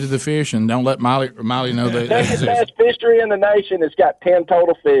what's happening to the fish, and don't let Miley know that. Second best fishery in the nation. It's got 10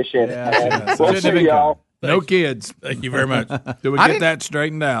 total fish in it. We'll see y'all. No kids. Thank you very much. Do we get that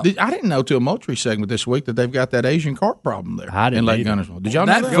straightened out? I didn't know till a Moultrie segment this week that they've got that Asian carp problem there in Lake Gunnersville. Did y'all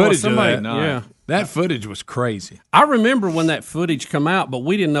know that? Footage of that? Yeah. That footage was crazy. I remember when that footage come out, but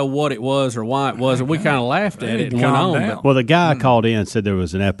we didn't know what it was or why it was, and we kind of laughed at it and went on. But, well, the guy called in and said there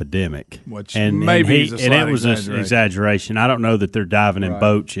was an epidemic, which maybe it was an exaggeration. I don't know that they're diving in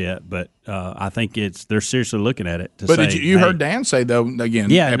boats yet, but I think they're seriously looking at it. But did you heard Dan say, though,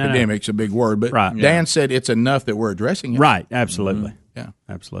 again, epidemic's a big word, but Dan said it's enough that we're addressing it. Right, absolutely. Mm-hmm. Yeah,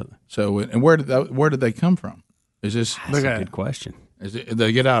 absolutely. So, and where did they come from? Is this that's a good question? Did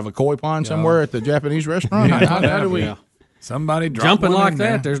they get out of a koi pond somewhere at the Japanese restaurant? How do we? Yeah. Somebody jumping like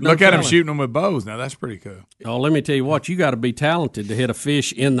that. There's no look at them telling. shooting them with bows. Now that's pretty cool. Oh, let me tell you what, you got to be talented to hit a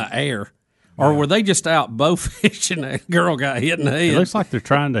fish in the air. Or were they just out bow fishing? That girl got hit in the head. It looks like they're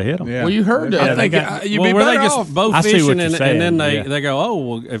trying to hit them. Yeah. Well, you heard that. You'd be better off bow fishing, and then they go, oh,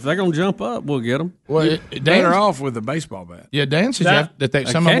 well, if they're going to jump up, we'll get them. Well, better off with a baseball bat. Yeah, Dan says that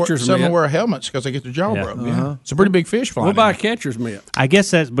some of them wear helmets because they get their jaw broke. Yeah. It's a pretty big fish flying. What about a catcher's mitt? I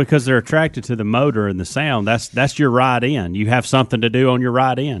guess that's because they're attracted to the motor and the sound. That's your ride in. You have something to do on your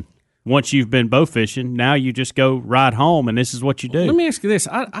ride in. Once you've been bow fishing, now you just go ride home, and this is what you do. Let me ask you this: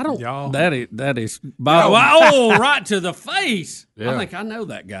 I don't. That is. Right to the face. Yeah. I think I know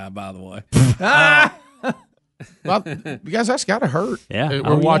that guy. By the way. Well, because that's got to hurt. Yeah,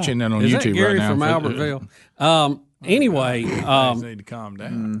 we're watching that on is YouTube that Gary right now. From Albertville. Anyway, they need to calm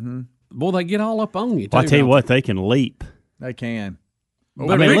down. Well, they get all up on you. Well, I tell you what, they can leap. They can.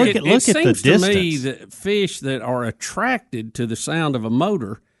 But I mean, Rick, look at the distance. It seems to me that fish that are attracted to the sound of a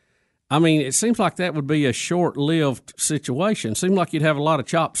motor. I mean, it seems like that would be a short-lived situation. Seems like you'd have a lot of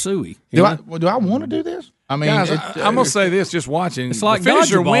chop suey. Do I want to do this? I mean, guys, I'm gonna say this: just watching, it's like the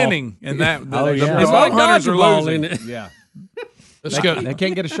fish are dodgeball. winning, and that It's like hunters are losing. losing. Yeah. Let's go. They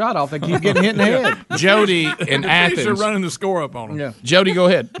can't get a shot off. They keep getting hit in the head. Jody in Athens. Fish are running the score up on them. Yeah. Jody, go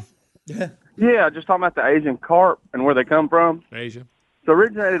ahead. Yeah, just talking about the Asian carp and where they come from. Asia. So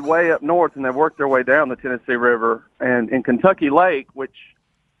originated way up north, and they worked their way down the Tennessee River. And in Kentucky Lake, which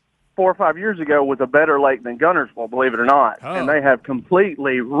 4 or 5 years ago was a better lake than Gunnersville, believe it or not. Oh. And they have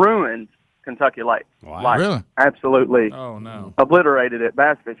completely ruined Kentucky Lake. Wow. Like, Really? absolutely Oh no. obliterated it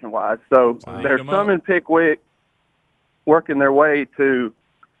bass fishing wise. So there's Eat 'em some up. in Pickwick working their way to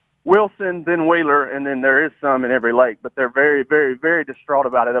Wilson, then Wheeler, and then there is some in every lake. But they're very, very, very distraught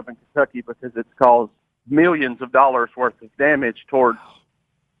about it up in Kentucky because it's caused millions of dollars worth of damage towards,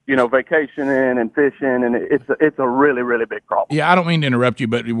 vacationing and fishing, and it's a really, really big problem. Yeah, I don't mean to interrupt you,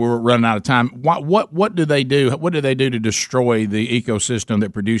 but we're running out of time. What do they do? What do they do to destroy the ecosystem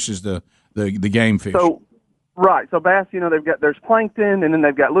that produces the game fish? So bass, there's plankton, and then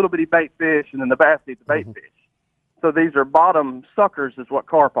they've got little bitty bait fish, and then the bass eat the bait fish. So these are bottom suckers, is what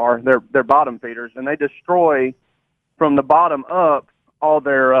carp are. They're bottom feeders, and they destroy from the bottom up all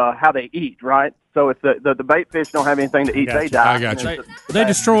their how they eat. Right. So if the bait fish don't have anything to eat, they die. I got you. They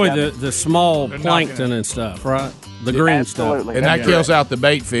destroy the small plankton and stuff, right? The green stuff. And that kills out the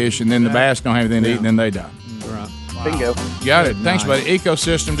bait fish, and then the bass don't have anything to eat, and then they die. Right. Bingo. Got it. Thanks, buddy.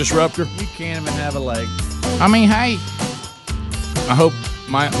 Ecosystem disruptor. You can't even have a leg. I mean, hey, I hope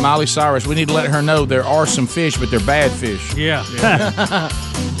Miley Cyrus, we need to let her know there are some fish, but they're bad fish. Yeah.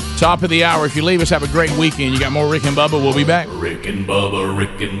 Top of the hour. If you leave us, have a great weekend. You got more Rick and Bubba. We'll be back. Rick and Bubba,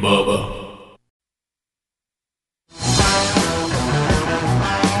 Rick and Bubba.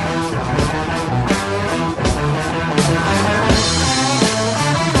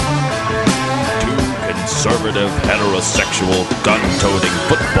 Conservative, heterosexual, gun-toting,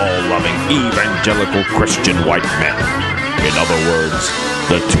 football-loving, evangelical Christian white men. In other words,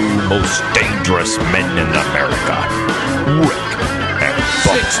 the two most dangerous men in America, Rick and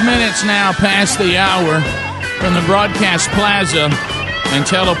Bubba. 6 minutes now past the hour from the Broadcast Plaza and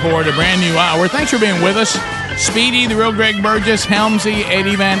Teleport, a brand new hour. Thanks for being with us. Speedy, the real Greg Burgess, Helmsy,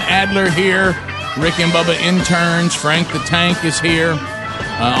 Eddie Van Adler here. Rick and Bubba interns. Frank the Tank is here.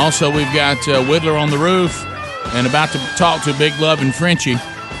 Also, we've got Whittler on the roof and about to talk to Big Love and Frenchie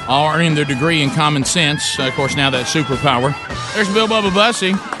earning their degree in common sense. Of course, now that's superpower. There's Bill Bubba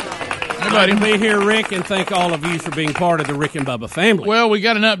Bussey. Glad to be here, Rick, and thank all of you for being part of the Rick and Bubba family. Well, we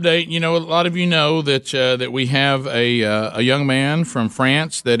got an update. You know, a lot of you know that that we have a young man from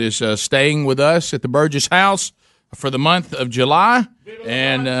France that is staying with us at the Burgess house for the month of July,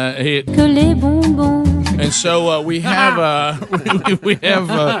 and so we have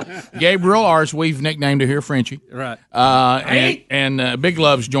Gabriel, we've nicknamed her here Frenchie, right? And Big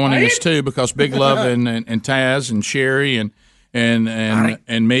Love's joining us too, because Big Love and Taz and Sherry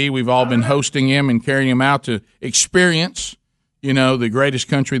and me, we've all been hosting him and carrying him out to experience, you know, the greatest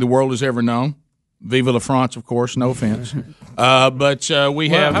country the world has ever known. Vive la France, of course, no offense. But we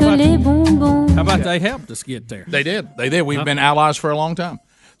have... How about they helped us get there? They did. We've been allies for a long time.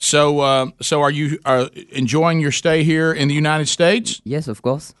 So are you enjoying your stay here in the United States? Yes, of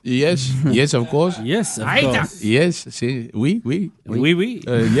course. Yes, yes, of course. Yes, of course. Yes, oui.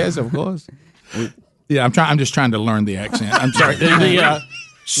 Yes, of course. Yeah, I'm just trying to learn the accent. I'm sorry.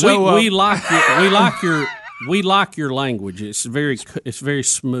 We like your language. It's very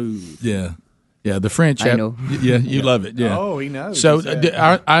smooth. Yeah. Yeah, the French. I know. Yeah, you love it. Yeah. Oh, he knows. So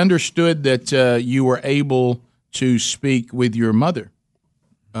I understood that you were able to speak with your mother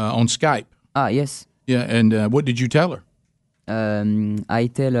on Skype. Yes. Yeah, and what did you tell her? I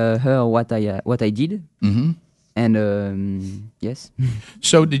tell her what I did. Mm-hmm. And yes.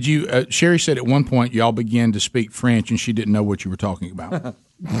 So did you? Sherry said at one point y'all began to speak French, and she didn't know what you were talking about.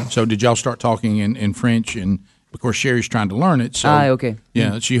 So did y'all start talking in French? And of course, Sherry's trying to learn it. So, okay.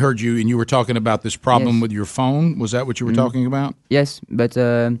 Yeah, she heard you, and you were talking about this problem with your phone. Was that what you were talking about? Yes, but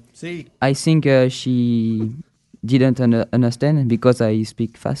I think she didn't understand because I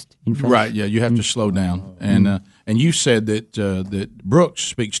speak fast in French. Right. Yeah, you have to slow down. And you said that Brooks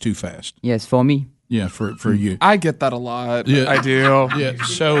speaks too fast. Yes, for me. Yeah, for you. I get that a lot. Yeah. I do. Yeah.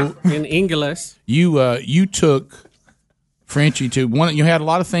 So in English, you took Frenchie to one. You had a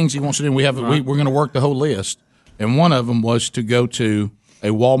lot of things he wants to do. We're going to work the whole list, and one of them was to go to a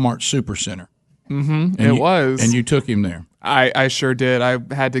Walmart Supercenter. Mm-hmm. And it was, and you took him there. I sure did. I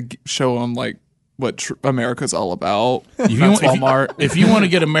had to show him like what America's all about. Walmart. If you want to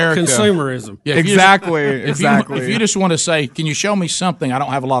get America consumerism, yeah, exactly. If you just want to say, can you show me something? I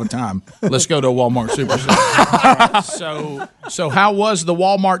don't have a lot of time. Let's go to a Walmart Supercenter. So how was the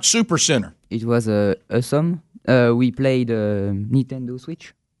Walmart Supercenter? It was awesome. We played Nintendo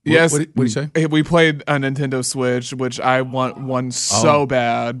Switch. Yes. What do you say? We played a Nintendo Switch, which I won so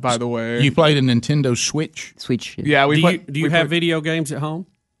bad. By the way, you played a Nintendo Switch. Switch. Yeah. Do you have video games at home?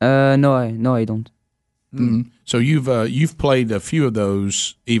 No, I don't. Mm-hmm. So you've played a few of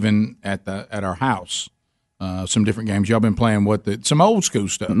those even at our house. Some different games. Y'all been playing some old school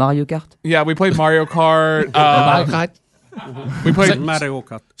stuff. Mario Kart. Yeah, we played Mario Kart. Mario Kart. We played Mario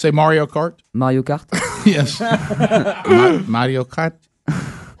Kart. Say Mario Kart. Mario Kart. Yes. Mario Kart.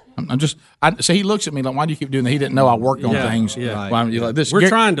 So he looks at me like, why do you keep doing that? He didn't know I worked on things. Yeah. Why, like this? We're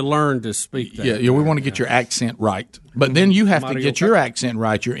trying to learn to speak that. Yeah, we want to get your accent right. But then you have to get your accent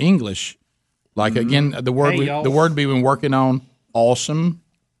right, your English. Like, again, the word we've been working on, awesome.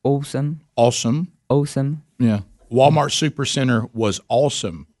 Awesome. Awesome. Awesome. Yeah. Walmart Supercenter was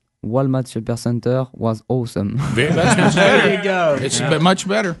awesome. Walmart Supercenter was awesome. That's there you go. It's much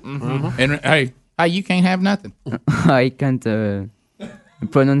better. Mm-hmm. And hey, you can't have nothing. I can't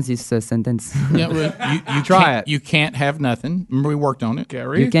pronounce this sentence. Yeah, well, you try it. You can't have nothing. Remember, we worked on it,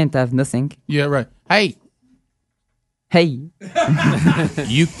 Gary. You can't have nothing. Yeah, right. Hey.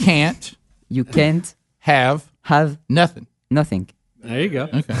 You can't. You can't have nothing. Nothing. There you go.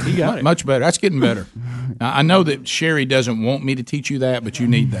 Okay, you got it. Much better. That's getting better. Now, I know that Sherry doesn't want me to teach you that, but you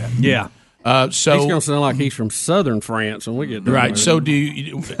need that. Yeah. So he's going to sound like he's from southern France when we get done. Right. So do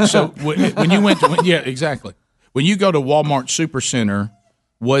you? So when you went to exactly. When you go to Walmart Supercenter,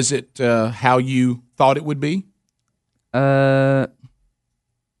 was it how you thought it would be? I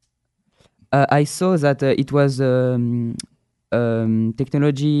saw that it was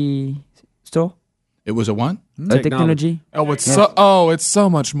technology store. It was a what? Technology. Oh, it's so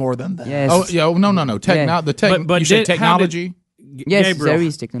much more than that. Yes. Oh, yeah. No. But you said technology. Yes, Gabriel, there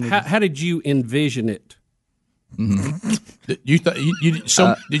is technology. How did you envision it? Mm-hmm.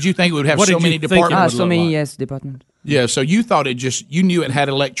 Did you think it would have so many departments? So many, yes, departments. Yeah, so you thought you knew it had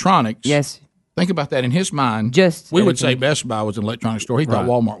electronics. Yes. Think about that in his mind. We would say Best Buy was an electronics store. He thought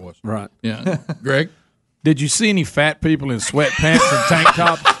Walmart was. Right. Yeah. Greg? Did you see any fat people in sweatpants and tank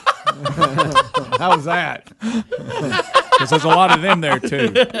tops? How was that? Because there's a lot of them there,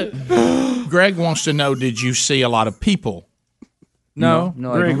 too. Greg wants to know, did you see a lot of people No,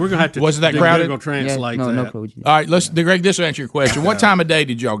 No, I Greg, don't. we're gonna have to. Was that do crowded? Google Translate Yeah, no that. crowded. All right, Greg, this will answer your question. What time of day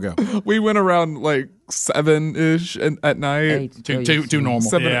did y'all go? We went around like 7-ish at night. Too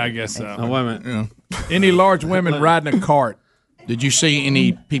normal. Yeah, I guess so. Oh, wait a minute. Any large women riding a cart? Did you see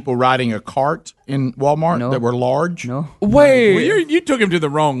any people riding a cart in Walmart that were large? No. Wait. Well, you took him to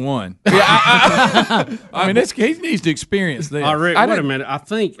the wrong one. I mean, he needs to experience this. All right, wait a minute. I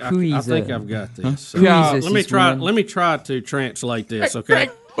think I've got this. Yeah. Let me try. Let me try to translate this. Okay.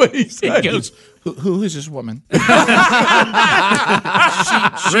 Please. He goes, who is this woman? Rick,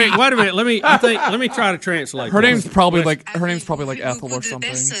 wait a minute. Let me try to translate. Her this. name's probably like Ethel or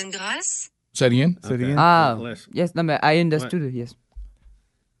something. Say it again. Yes, no, but I understood it, yes.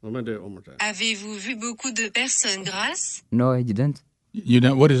 I'm going to do it one more time. Avez-vous vu beaucoup de personnes grasses? No, I didn't. You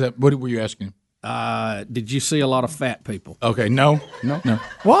know, what is that? What were you asking? Did you see a lot of fat people? Okay, no.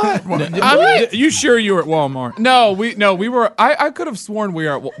 What? You sure you were at Walmart? No, we were. I could have sworn we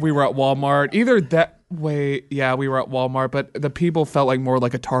were at Walmart. Either that way, yeah, we were at Walmart, but the people felt like more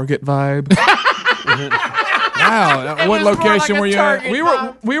like a Target vibe. Wow. What location were you at?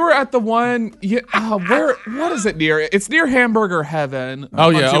 We were at the one. Yeah, what is it near? It's near Hamburger Heaven. Oh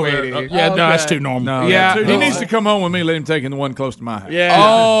on yeah, 280. no, that's too normal. No, Yeah. he needs to come home with me. Let him take in the one close to my house.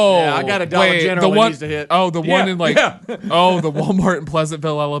 Oh, Yeah, I got a Dollar General the that one, needs to hit. Oh, the one Yeah, in like. yeah. Oh, the Walmart in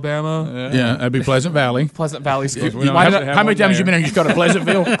Pleasantville, Alabama. Yeah, that'd be Pleasant Valley. Pleasant Valley. Excuse me. don't have to have How many one times you there. been there? You just go to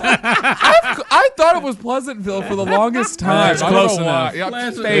Pleasantville? I thought it was Pleasantville for the longest time. It's I don't close know why. enough. Yeah,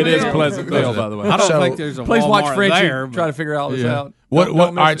 It is Pleasantville. Pleasantville, by the way. I don't So, think there's a Please watch Walmart Frenchie. there. Try to figure all this out. What? Don't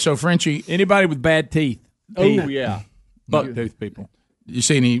All miss right, it. so Frenchie, Anybody with bad teeth. Oh yeah. Buck tooth people. you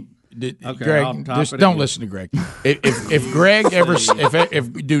see any? Okay, I'll Greg, type just it don't in. listen to Greg. If Greg ever,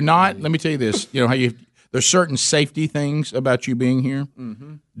 if do not, let me tell you this. You know how there's certain safety things about you being here.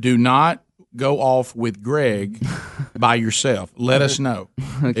 Mm-hmm. Do not go off with Greg by yourself. Let us know.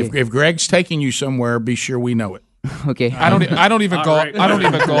 Okay. If Greg's taking you somewhere, be sure we know it. Okay. I don't even go. Rick. I don't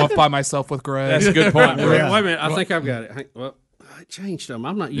even go off by myself with Greg. That's a good point. Wait, wait a minute. I think I've got it. Well, I changed them.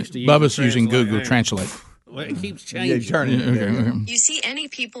 I'm not used to using Bubba's using Translate. Google Hang on. Translate. Well, it keeps Yeah, changing. turn it. Okay. You see any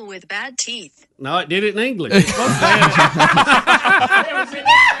people with bad teeth? No, it did it in English. It's supposed to have it. It was in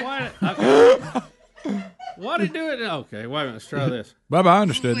English. Okay. Why did it do it? Okay, wait a minute. Let's try this. Bubba, I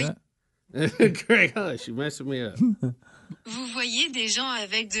understood that. Greg, hush. You're messing me up. Vous voyez des gens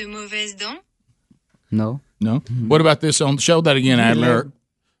avec de mauvaises dents? No. No. What about this? Show that again, Adler.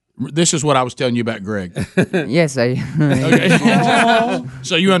 This is what I was telling you about Greg. Yes, I. Okay.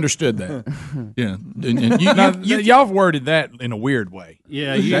 So you understood that. Yeah. And Now, y'all have worded that in a weird way.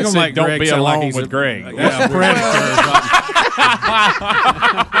 Yeah, you're That going to said, make don't Greg be sound like alone he's with a- Greg. Yeah, That's a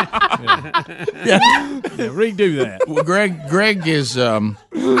Yeah, redo that. Well, Greg is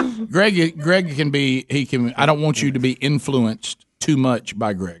Greg can be I don't want you to be influenced too much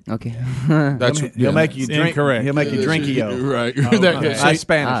by Greg. Okay. That's He'll make you drink. Incorrect. He'll make you drinky-o. Right. Oh, That- okay. see- That's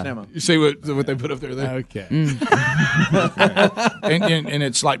Spanish. Never mind. You see what they put up there? Okay. And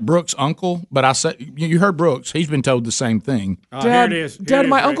it's like Brooks' uncle, but I said you heard Brooks. He's been told the same thing. Dad, Dad,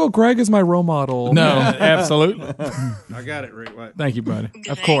 my Uncle Greg is my role model. No, absolutely. I got it, Rick. Wait. Thank you, buddy. Of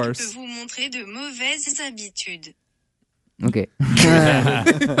Greg course. peut vous montrer de mauvaises habitudes. Okay.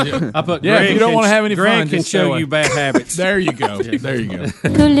 I put Yeah, if Greg you don't can- want to have any Greg fun, can just show show you it. bad habits. There you go. There you go.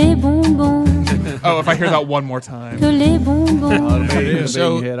 Que les bonbons, Oh, if I hear that one more time. que les bonbons.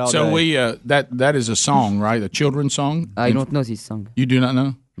 So we that is a song, right? A children's song. I don't know this song. You do not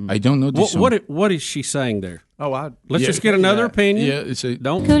know? I don't know this song. What is she saying there? Oh, Let's Yeah. just get another opinion. Yeah, it's a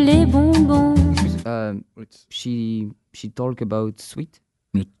Don't. Que les bonbons. She talk about sweet.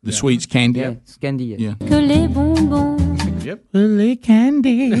 the sweets candy. Yeah, it's candy. Yeah. Que les bonbons. Yep. Lily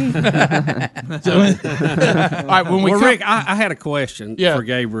candy. All right, when we Well, come, Rick, I had a question Yeah. for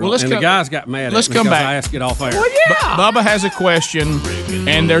Gabriel, Well, let's and the come- guys got mad let's at me come because back. I asked it off air. Bubba has a question,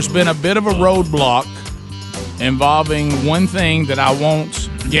 and there's been a bit of a roadblock involving one thing that I want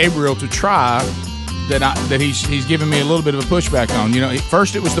Gabriel to try. That he's giving me a little bit of a pushback on. You know,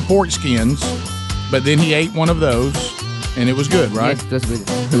 first it was the pork skins, but then he ate one of those, and it was good, right? Yes, that's good.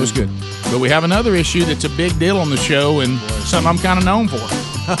 It was good. But we have another issue that's a big deal on the show and something I'm kind of known for.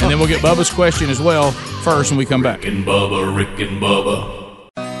 And then we'll get Bubba's question as well first when we come back. Rick and Bubba.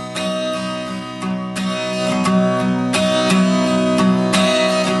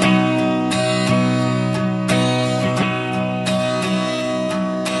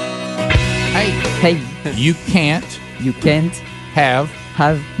 Hey, you can't have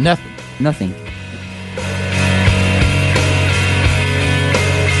nothing. Nothing.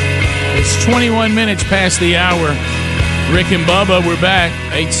 It's 21 minutes past the hour. Rick and Bubba, we're back.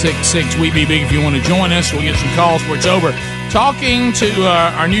 866 We Be Big if you want to join us. We'll get some calls before it's over. Talking to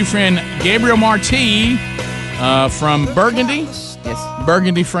our new friend Gabriel Marty from Burgundy. Yes.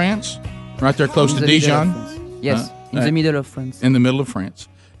 Burgundy, France. Right there close to Dijon. Yes, in the middle of France. In the middle of France.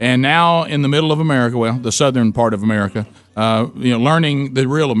 And now in the middle of America, well, the southern part of America, learning the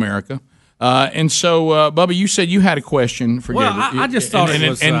real America. And so, Bubba, you said you had a question for Well, Gabriel. I just thought and, it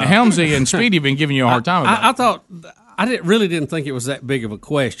was... And Helmsy and Speedy have been giving you a hard time about it. I thought... I really didn't think it was that big of a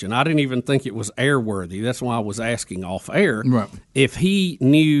question. I didn't even think it was airworthy. That's why I was asking off air if he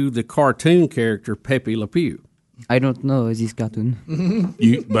knew the cartoon character Pepe Le Pew. I don't know this cartoon.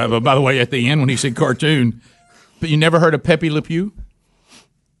 By the way, at the end when he said cartoon, but you never heard of Pepe Le Pew?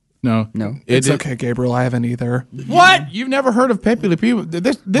 No. It's okay, Gabriel. I haven't either. What? You've never heard of Pepe Le Pew?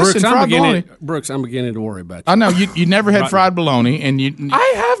 This Brooks, and fried bologna. Brooks, I'm beginning to worry about you. I know you never had fried bologna, and you.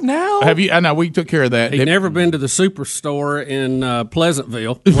 I have now. Have you? I know we took care of that. He's never been to the superstore in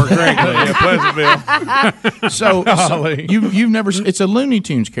Pleasantville, where Greg lives. Pleasantville. so you've never. It's a Looney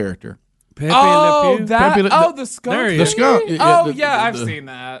Tunes character. Pepe Oh, Le Pew? that! Pepe Le- Oh, the skunk. There he The is. skunk. Oh, yeah, I've seen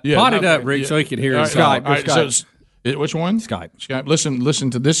that. Pot it up, Rick, so he can hear his All Skype. right, so which one? Skype. Listen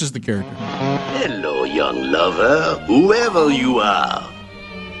to this. Is the character. Hello, young lover, whoever you are.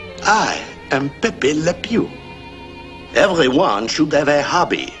 I am Pepe Le Pew. Everyone should have a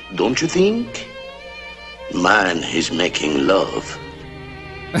hobby, don't you think? Mine is making love.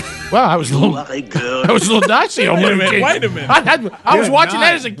 Wow, I was a little dicey on Wait a Looney minute, Tunes. wait a minute. I was Good watching night.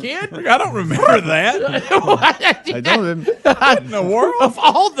 that as a kid. I don't remember that. I don't. In the world of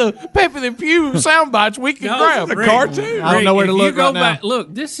all the Pepe Le Pew sound bites we could grab, Rick, cartoon. Rick, know where to if look you go right now. back,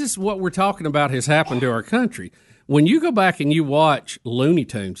 look, this is what we're talking about has happened to our country. When you go back and you watch Looney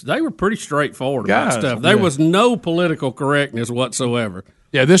Tunes, they were pretty straightforward about Guys, stuff. There yeah. was no political correctness whatsoever.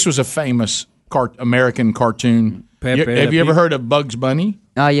 Yeah, this was a famous American cartoon. Pepe Have Le you ever Pew? heard of Bugs Bunny?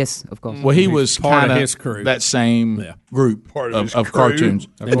 Yes, of course. Well, he He's was part of kind his crew. that same group of cartoons.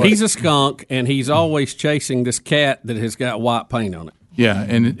 And he's a skunk, and he's always chasing this cat that has got white paint on it. Yeah,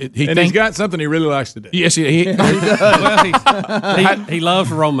 and he's got something he really likes to do. Yes, he Well, he loves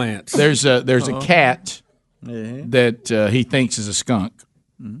romance. There's a cat that he thinks is a skunk,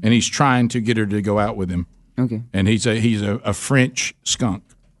 and he's trying to get her to go out with him. Okay. And he's a French skunk.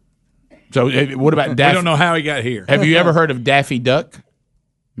 So what about We Daffy? don't know how he got here. Have you ever heard of Daffy Duck?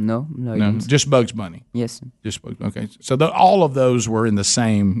 No, I didn't. Just Bugs Bunny. Yes. Just Bugs. Okay, so all of those were in the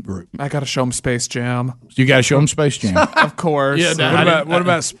same group. I got to show him Space Jam. You got to show them Space Jam. Of course. Yeah. What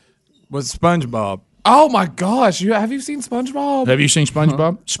about SpongeBob? Oh my gosh! Have you seen SpongeBob? Have you seen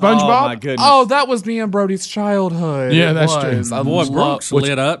SpongeBob? SpongeBob? Oh my goodness! Oh, that was me and Brody's childhood. Yeah, It that's was. true. I Boy, love- Brooks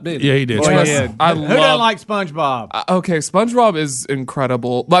lit up, didn't he? Yeah, he did. Boy, Yes. he did. I Who love- doesn't like SpongeBob? Okay, SpongeBob is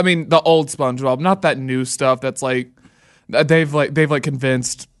incredible. I mean, the old SpongeBob, not that new stuff. That's like they've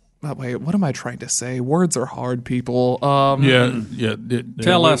convinced. Oh, wait, what am I trying to say? Words are hard, people. Yeah.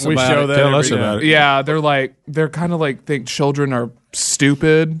 Tell us we about show it. that Tell every us day. about it. Yeah, they're kind of like think children are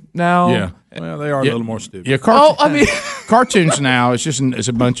stupid now. Yeah. Well, they are a little more stupid. Yeah, cartoons now it's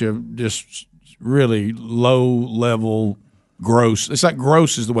a bunch of just really low level gross. It's like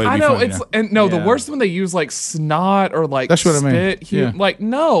gross is the way to I be know funny it's now. and no, the Yeah. worst when they use like snot or like That's what I mean. spit. Yeah. Like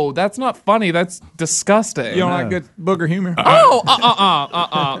no, that's not funny. That's disgusting. You don't like good booger humor? No.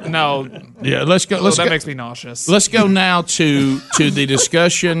 Yeah, let's go. That makes me nauseous. Let's go now to the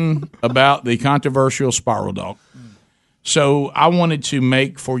discussion about the controversial Spiral Dog. So I wanted to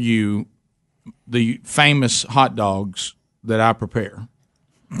make for you the famous hot dogs that I prepare,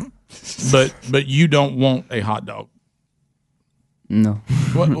 but you don't want a hot dog. No.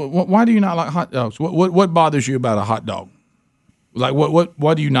 Why do you not like hot dogs? What bothers you about a hot dog? Like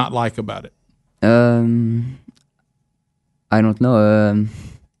what do you not like about it? I don't know.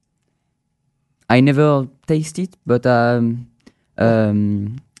 I never taste it, but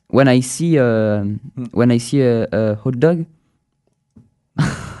when I see a hot dog,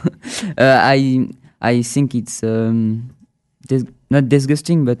 I think it's not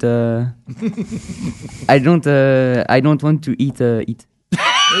disgusting, but I don't want to eat it.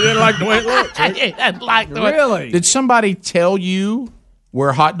 You didn't like the way it looks. I didn't like the way. Really? Did somebody tell you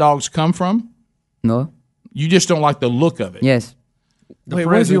where hot dogs come from? No. You just don't like the look of it. Yes. The Wait,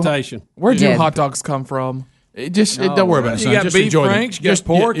 presentation. Where do Yeah. hot dogs come from? Don't worry about it. You Son. got Just beef enjoy them. franks, you got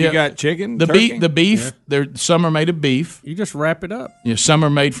pork, you got chicken, The turkey. beef. Some are made of beef. You just wrap it up. Yeah, some are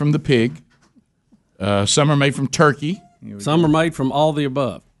made from the pig. Some are made from turkey. Some are made from all the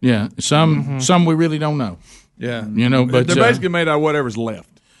above. Yeah, some we really don't know. Yeah, but they're basically made out of whatever's left.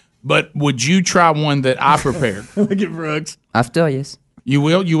 But would you try one that I prepared? Look at Brooks. After, yes. You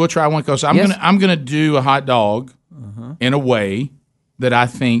will try one because I'm Yes. gonna do a hot dog in a way that I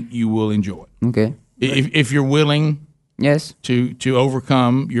think you will enjoy. Okay. If you're willing, yes, to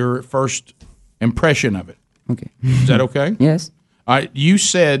overcome your first impression of it. Okay. Is that okay? Yes. All right. You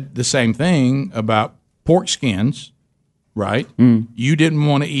said the same thing about pork skins, right? You didn't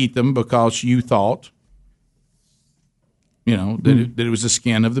want to eat them because you thought, that it was the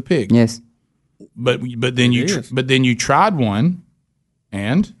skin of the pig. Yes. But then you tried one,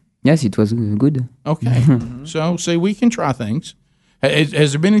 and yes, it was good. Okay. So see, we can try things. Has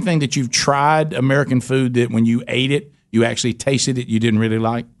there been anything that you've tried American food that when you ate it, you actually tasted it, you didn't really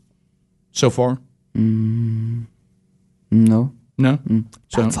like so far? No. No.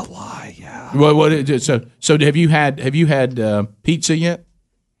 So, That's a lie. Yeah. So have you had pizza yet?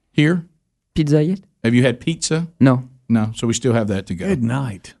 Here? Pizza yet? Have you had pizza? No. No. So we still have that to go. Good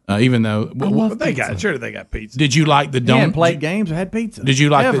night. Even though They got pizza. Did you like the Yeah, donut? and played games. I had pizza. Did you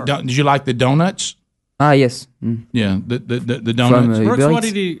like Ever. Did you like the donuts? Ah, yes. Yeah, the donuts. Brooks,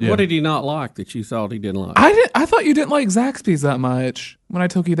 what did he not like that you thought he didn't like? I thought you didn't like Zaxby's that much when I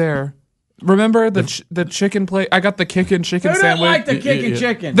took you there. Remember the chicken plate? I got the kickin' chicken Who didn't sandwich. like the kickin'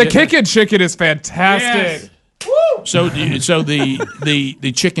 chicken? The kickin' chicken is fantastic. So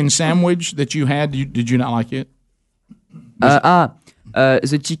the chicken sandwich that you had, did you not like it?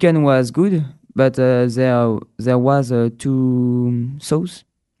 The chicken was good, but there was too sauce.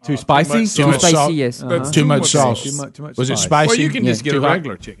 Too spicy? Too much spicy, salt? yes. Too much sauce. Too much Was it spice. spicy? Well, you can just get Too a hot?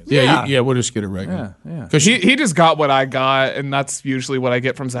 regular chicken. Yeah, we'll just get a regular. Yeah. Because He just got what I got, and that's usually what I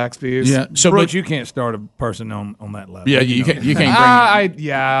get from Zaxby's. Yeah. So, Brooks, but you can't start a person on that level. yeah, you can't bring. If you're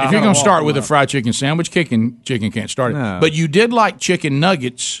gotta going to start walk with a them fried chicken sandwich, chicken can't start it. No. But you did like chicken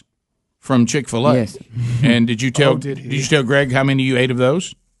nuggets from Chick-fil-A. Yes. And did you tell? did he? Did you tell Greg how many you ate of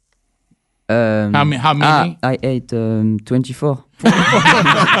those? How many? I ate 24.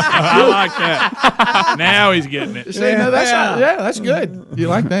 I like that. Now he's getting it. See, no, that's good. You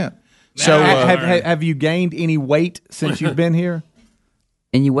like that? So have you gained any weight since you've been here?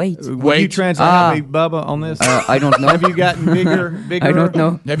 Any weight? Will you translate me, Bubba, on this? I don't know. Have you gotten bigger? I don't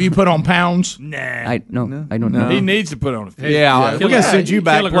know. Have you put on pounds? Nah. I don't know. He needs to put on a few. Yeah, we're going to send you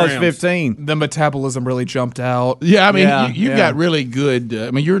back plus 15. The metabolism really jumped out. Yeah, I mean, Yeah, you yeah. got really good.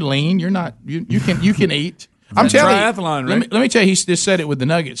 I mean, you're lean. You're not. You can eat. I'm That's telling you. triathlon, right? Let me tell you. He just said it with the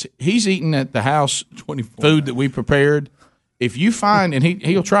nuggets. He's eating at the house food that we prepared. If you find, and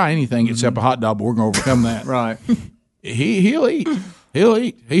he'll try anything except a hot dog, but we're going to overcome that. Right. He'll eat. He'll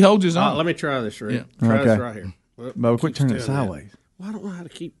eat. He holds his own. Let me try this, Rick. Yeah. Try Okay. this right here. Well, Bubba, quit turning it doing that. sideways. Well, I don't know how to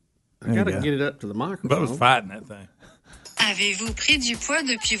keep. I There you got to go. get it up to the microphone. Bubba's fighting that thing. Avez-vous pris du poids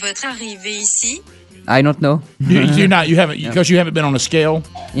depuis votre arrivée ici? I don't know. You're not. You haven't because you haven't been on a scale.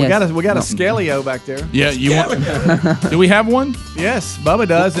 Yes. We got a Scalio back there. Yeah. You want? Do we have one? Yes, Bubba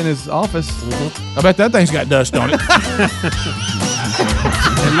does in his office. I bet that thing's got dust on it.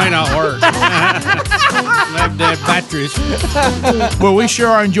 It may not work. Have dead batteries. Well, we sure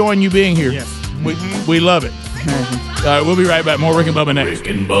are enjoying you being here. Yes. We love it. All right, we'll be right back. More Rick and Bubba next. Rick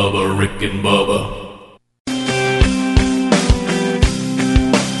and Bubba.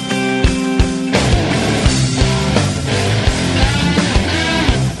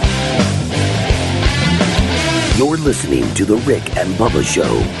 You're listening to The Rick and Bubba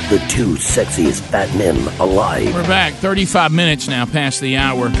Show, the two sexiest fat men alive. We're back. 35 minutes now past the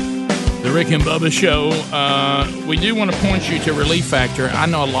hour. The Rick and Bubba Show. We do want to point you to Relief Factor. I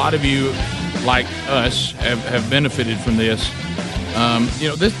know a lot of you, like us, have benefited from this.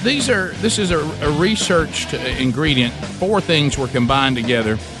 This is a researched ingredient. 4 things were combined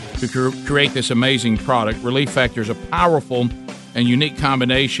together to create this amazing product. Relief Factor is a powerful and unique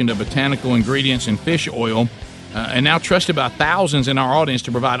combination of botanical ingredients and fish oil, and now trusted by thousands in our audience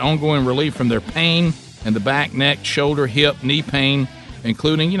to provide ongoing relief from their pain in the back, neck, shoulder, hip, knee pain,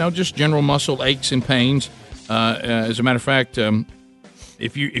 including, just general muscle aches and pains. As a matter of fact,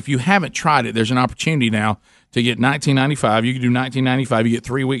 if you haven't tried it, there's an opportunity now to get $19.95. You can do $19.95. You get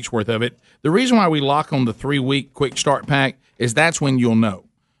 3 weeks worth of it. The reason why we lock on the 3-week quick start pack is that's when you'll know.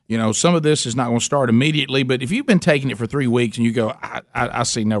 Some of this is not going to start immediately, but if you've been taking it for 3 weeks and you go, I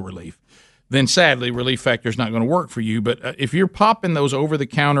see no relief, then sadly, Relief Factor is not going to work for you. But if you're popping those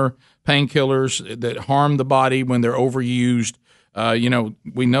over-the-counter painkillers that harm the body when they're overused,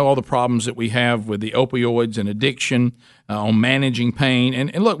 we know all the problems that we have with the opioids and addiction on managing pain.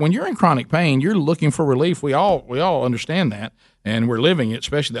 And look, when you're in chronic pain, you're looking for relief. We all understand that, and we're living it,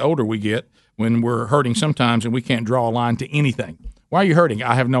 especially the older we get, when we're hurting sometimes and we can't draw a line to anything. Why are you hurting?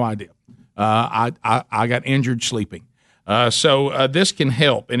 I have no idea. I got injured sleeping. So this can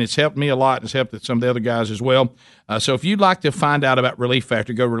help, and it's helped me a lot. It's helped some of the other guys as well. So if you'd like to find out about Relief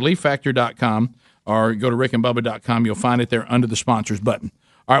Factor, go to ReliefFactor.com. or go to rickandbubba.com. You'll find it there under the sponsors button.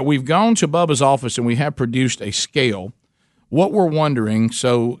 All right, we've gone to Bubba's office and we have produced a scale. What we're wondering,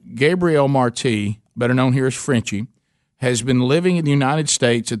 so Gabriel Marti, better known here as Frenchie, has been living in the United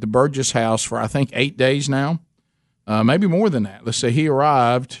States at the Burgess house for, I think, 8 days now. Maybe more than that. Let's say he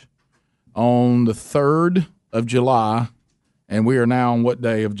arrived on the 3rd of July, and we are now on what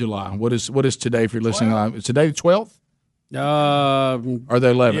day of July? What is today if you're listening live? Is today the 12th? Or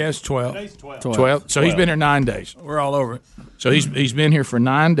the 11th? Yes, 12. Today's 12. So he's been here 9 days. We're all over it. So he's been here for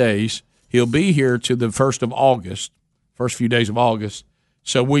 9 days. He'll be here to the 1st of August, first few days of August.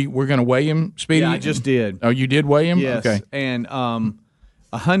 So we're going to weigh him, Speedy? Yeah, I just did. Oh, you did weigh him? Yes. Okay. And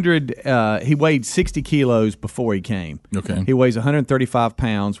 100. He weighed 60 kilos before he came. Okay. He weighs 135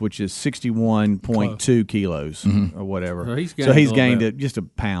 pounds, which is 61.2 kilos or whatever. So he's gained just a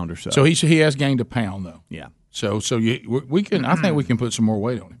pound or so. So he has gained a pound though. Yeah. So we can. I think we can put some more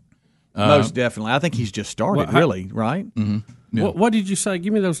weight on him. Most definitely. I think he's just started. Really, right? Mm-hmm. Yeah. What did you say?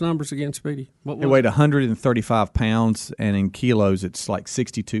 Give me those numbers again, Speedy. He weighed 135 pounds, and in kilos, it's like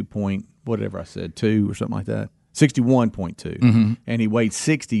 62 point whatever I said, 2 or something like that. 61.2, and he weighed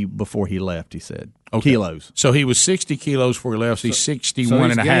 60 before he left. He said kilos. So he was 60 kilos before he left. So he's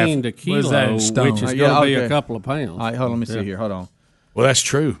 61 and a half. Gained a kilo, which is going to be a couple of pounds. All right, hold on. Let me see here. Hold on. Well, that's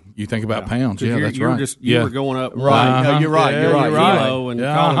true. You think about pounds. Yeah, that's right. You were going up. Right. No, you're right. You're right. Kilo and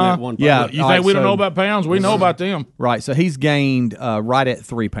calling it 1 pound. Yeah. You think we don't know about pounds? We know about them. Right. So he's gained right at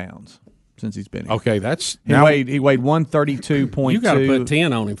 3 pounds since he's been here. Okay, that's he weighed 132.2. You got to put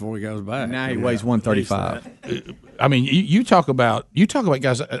 10 on him before he goes back. Now he weighs 135. I mean, you talk about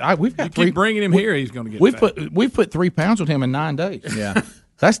guys. We've got keep bringing him here. He's going to get. We've put 3 pounds on him in 9 days. Yeah,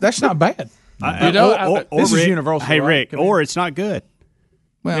 that's not bad. This is universal. Hey, Rick, or it's not good.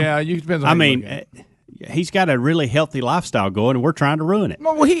 Well, yeah, you depends on. I mean, he's got a really healthy lifestyle going, and we're trying to ruin it.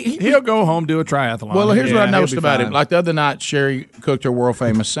 Well, he'll go home, do a triathlon. Well, here's what I noticed about him. Like the other night, Sherry cooked her world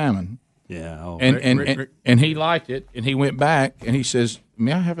famous salmon. Yeah, and he liked it, and he went back and he says,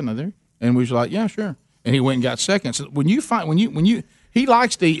 "May I have another?" And we was like, "Yeah, sure." And he went and got second. So when you he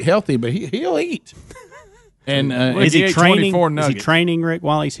likes to eat healthy, but he'll eat. And is he training, Rick,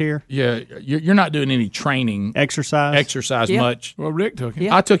 while he's here? Yeah, you're not doing any training exercise much. Well, Rick took him.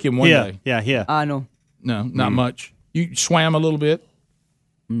 Yeah. I took him one day. Yeah. No. No, not much. You swam a little bit.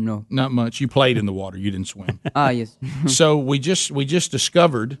 No, not much. You played in the water. You didn't swim. Yes. So we just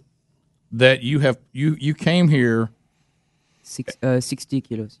discovered that you came here 60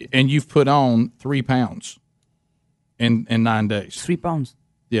 kilos, and you've put on 3 pounds in 9 days. 3 pounds.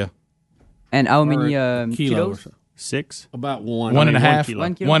 Yeah. And how many kilos? 6. About 1. 1.5.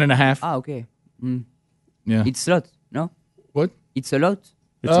 1 kilo. 1.5. Ah, okay. Yeah. It's a lot. No. What? It's a lot.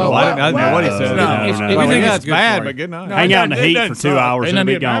 I don't know what he said. We think it's bad, but good night. Hang out in the heat for 2 hours and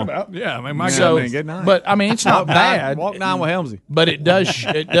be gone. Yeah, I mean, my God, good night. But I mean, it's not bad. Walk down with Helmsy. But it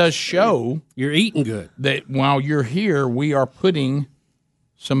does show you're eating good. That while you're here, we are putting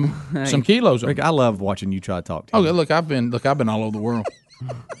some kilos on. Rick, I love watching you try to talk to him. Okay, look, I've been all over the world.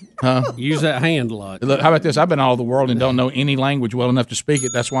 Use that hand a lot. Look, how about this? I've been all over the world and don't know any language well enough to speak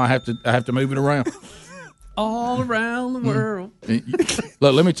it. That's why I have to move it around. All around the world.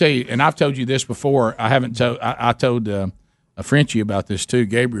 Look, let me tell you, and I've told you this before. I told a Frenchie about this too,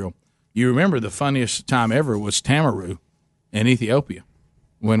 Gabriel. You remember the funniest time ever was Tamaru in Ethiopia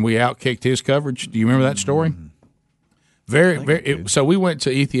when we outkicked his coverage. Do you remember that story? So we went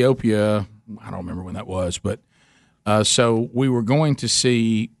to Ethiopia. I don't remember when that was, but so we were going to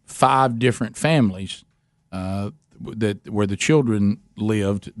see 5 different families where the children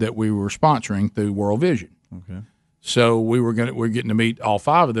lived that we were sponsoring through World Vision. Okay. So we're getting to meet all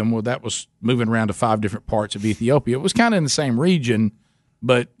 5 of them. Well, that was moving around to 5 different parts of Ethiopia. It was kind of in the same region,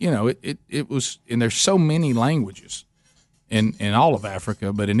 but it was. And there's so many languages in all of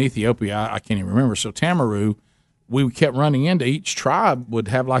Africa, but in Ethiopia I can't even remember. So Tamaru, we kept running into each tribe would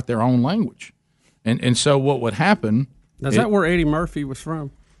have like their own language, and so what would happen? Is that where Eddie Murphy was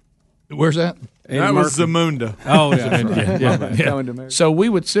from? Where's that? That was Zamunda. Oh, yeah. Yeah. So we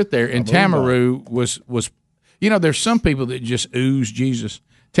would sit there, and Tamaru was. There's some people that just ooze Jesus.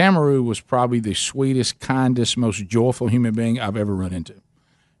 Tamaru was probably the sweetest, kindest, most joyful human being I've ever run into,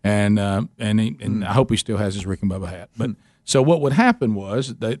 and I hope he still has his Rick and Bubba hat. But so what would happen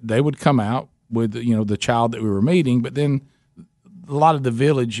was that they would come out with the child that we were meeting, but then a lot of the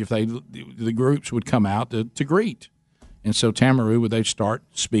village, the groups would come out to greet. And so Tamaru, they'd start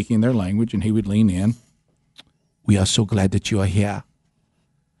speaking their language, and he would lean in. We are so glad that you are here.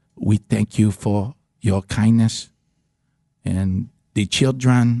 We thank you for your kindness, and the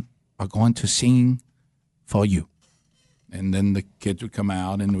children are going to sing for you. And then the kids would come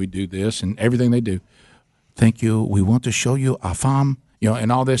out, and we do this and everything they do. Thank you. We want to show you our farm,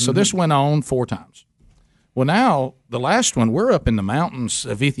 and all this. So this went on 4 times. Well, now the last one, we're up in the mountains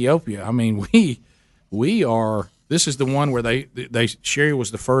of Ethiopia. I mean, we are. This is the one where they Sherry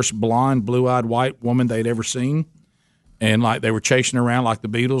was the first blonde, blue-eyed white woman they'd ever seen, and like they were chasing around like the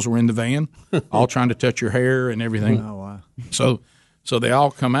Beatles were in the van, all trying to touch her hair and everything. Oh wow! So they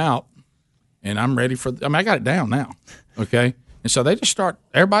all come out, and I'm ready for. I mean, I got it down now. Okay. And so they just start,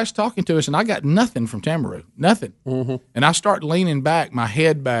 everybody's talking to us, and I got nothing from Tamaru, nothing. Mm-hmm. And I start leaning back, my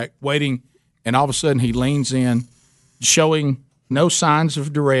head back, waiting, and all of a sudden he leans in, showing no signs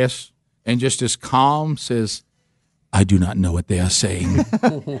of duress, and just as calm says, I do not know what they are saying.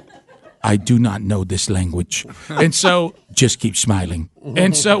 I do not know this language. And so just keep smiling.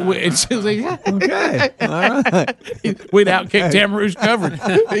 And so it's like, okay, all right. We'd outkick Tamaru's coverage.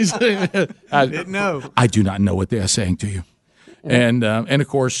 I didn't know. I do not know what they are saying to you. And of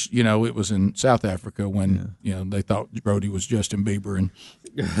course, it was in South Africa when they thought Brody was Justin Bieber,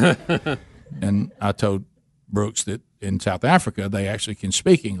 and I told Brooks that in South Africa they actually can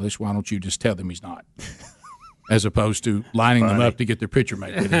speak English. Why don't you just tell them he's not, as opposed to lining them up to get their picture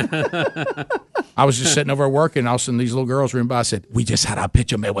made with him. I was just sitting over working, and all of a sudden these little girls ran by. I said, "We just had our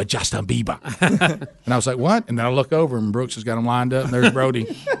picture made with Justin Bieber," and I was like, "What?" And then I look over, and Brooks has got them lined up, and there's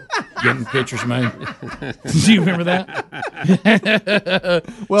Brody. Getting pictures made. Do you remember that?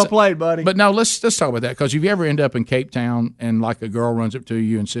 Well played, buddy. But no, let's talk about that, because if you ever end up in Cape Town and like a girl runs up to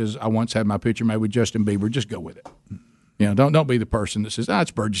you and says, "I once had my picture made with Justin Bieber," just go with it. Don't be the person that says,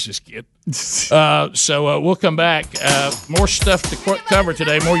 "It's Burgess's kid." So we'll come back. More stuff to cover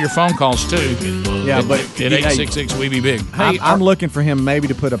today. More of your phone calls too. Yeah, but at 866 we be big. Hey, I'm looking for him maybe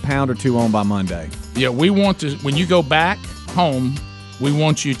to put a pound or 2 on by Monday. Yeah, we want to. When you go back home, we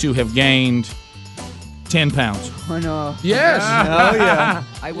want you to have gained 10 pounds. Oh, no. Yes. Oh, yeah.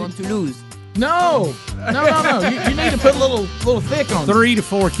 I want to lose. No. You need to put a little thick on 3 to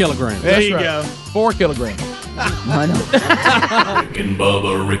 4 kilograms. There you go. 4 kilograms. I know. Rick and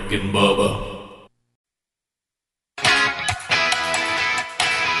Bubba, Rick and Bubba.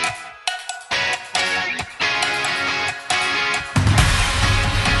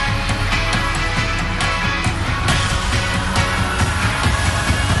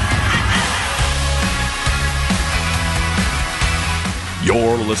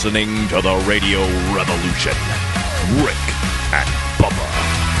 You're listening to the Radio Revolution. Rick and Bubba.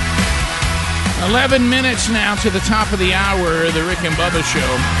 11 minutes now to the top of the hour, the Rick and Bubba Show.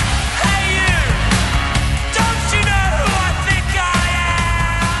 Hey you! Don't you know who I think I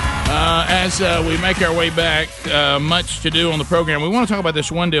am? As we make our way back, much to do on the program. We want to talk about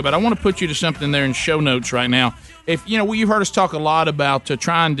this one deal, but I want to put you to something there in show notes right now. If you've heard us talk a lot about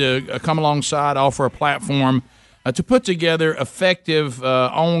trying to come alongside, offer a platform to put together effective,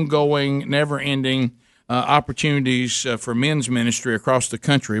 ongoing, never-ending opportunities for men's ministry across the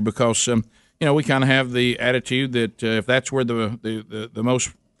country, because we kind of have the attitude that if that's where the most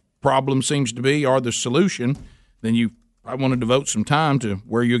problem seems to be, or the solution, then I want to devote some time to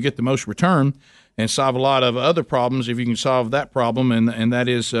where you'll get the most return and solve a lot of other problems if you can solve that problem, and that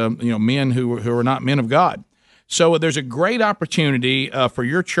is men who are not men of God. So there's a great opportunity for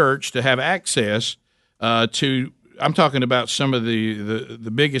your church to have access to. I'm talking about some of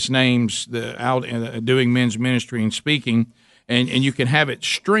the biggest names out doing men's ministry and speaking, and you can have it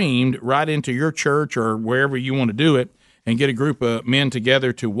streamed right into your church or wherever you want to do it, and get a group of men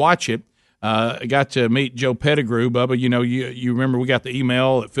together to watch it. I got to meet Joe Pettigrew, Bubba. You remember we got the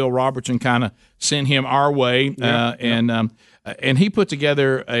email that Phil Robertson kind of sent him our way, and he put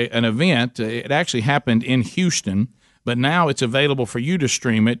together an event. It actually happened in Houston, but now it's available for you to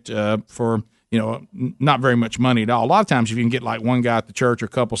stream it for not very much money at all. A lot of times if you can get like one guy at the church or a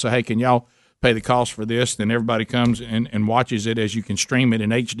couple say, "Hey, can y'all pay the cost for this?" Then everybody comes and watches it as you can stream it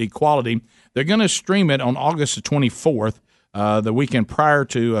in HD quality. They're going to stream it on August the 24th, the weekend prior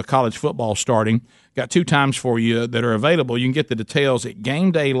to college football starting. Got 2 times for you that are available. You can get the details at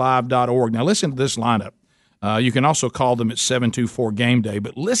GameDayLive.org. Now listen to this lineup. You can also call them at 724-GAME-DAY,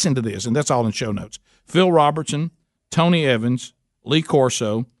 but listen to this, and that's all in show notes. Phil Robertson, Tony Evans, Lee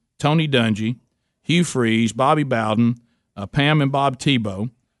Corso, Tony Dungy, Hugh Freeze, Bobby Bowden, Pam and Bob Tebow,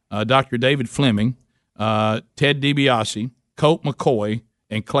 Dr. David Fleming, Ted DiBiase, Colt McCoy,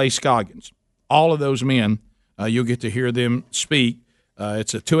 and Clay Scoggins. All of those men, you'll get to hear them speak.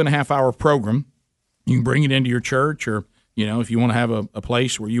 It's a 2.5-hour program. You can bring it into your church, or if you want to have a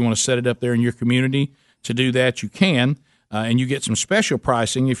place where you want to set it up there in your community to do that, you can. And you get some special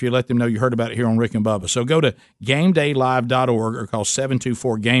pricing if you let them know you heard about it here on Rick and Bubba. So go to GameDayLive.org or call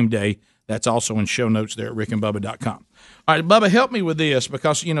 724-GAME-DAY. That's also in show notes there at rickandbubba.com. All right, Bubba, help me with this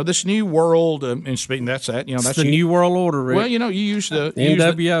because, this new world, and speaking that's that, that's the new world order, Rick. Well, you use the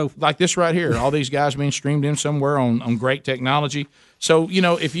NWO. like this right here, all these guys being streamed in somewhere on great technology. So,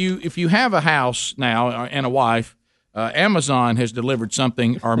 if you have a house now and a wife, Amazon has delivered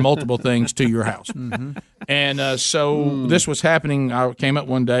something or multiple things to your house. And so this was happening. I came up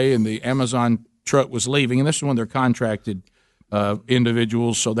one day and the Amazon truck was leaving, and this is when they're contracted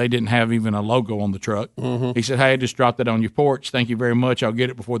individuals, so they didn't have even a logo on the truck. He said, "Hey, I just dropped that on your porch. Thank you very much. I'll get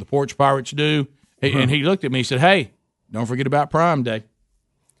it before the porch pirates do." And he looked at me and said, "Hey, don't forget about Prime Day."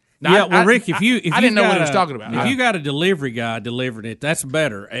 Now, Rick, if you I didn't know what he was talking about. If you got a delivery guy delivering it, that's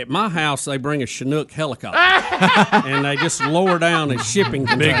better. At my house, they bring a Chinook helicopter and they just lower down a shipping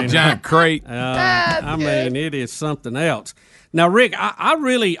container. Big giant crate. I mean, it is something else. Now, Rick,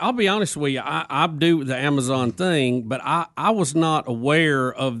 I'll be honest with you. I do the Amazon thing, but I was not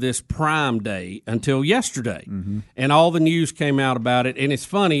aware of this Prime Day until yesterday, and all the news came out about it. And it's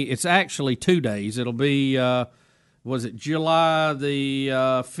funny; it's actually 2 days. It'll be. Was it July the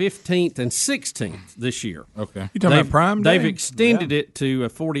 15th and 16th this year? Okay. You talking about Prime Day? They've extended it to a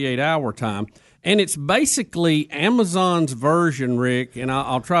 48-hour time. And it's basically Amazon's version, Rick, and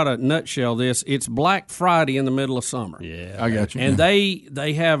I'll try to nutshell this. It's Black Friday in the middle of summer. Yeah, I got you. And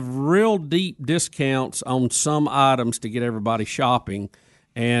they have real deep discounts on some items to get everybody shopping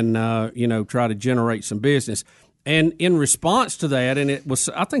and, try to generate some business. And in response to that, and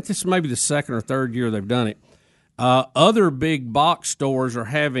I think this is maybe the second or third year they've done it, other big box stores are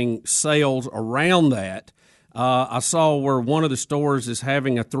having sales around that. I saw where one of the stores is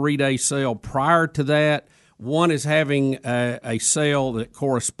having a 3-day sale prior to that. One is having a sale that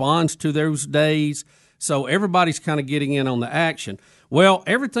corresponds to those days. So everybody's kind of getting in on the action. Well,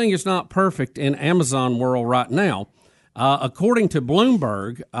 everything is not perfect in Amazon world right now. According to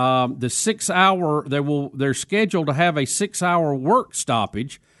Bloomberg, the 6-hour they're scheduled to have a 6-hour work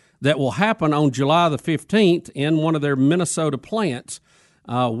stoppage that will happen on July the 15th in one of their Minnesota plants.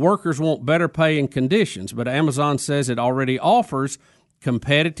 Workers want better pay and conditions, but Amazon says it already offers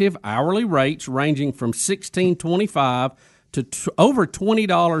competitive hourly rates ranging from $16.25 to over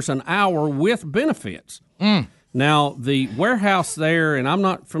 $20 an hour with benefits. Now, the warehouse there, and I'm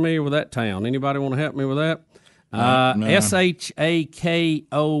not familiar with that town. Anybody want to help me with that? No. Shakope.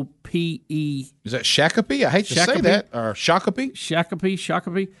 Is that Shakopee? I hate to say that. Or Shakopee?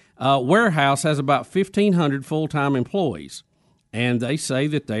 Shakopee. Warehouse has about 1,500 full-time employees, and they say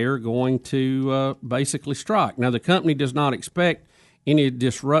that they are going to basically strike. Now, the company does not expect any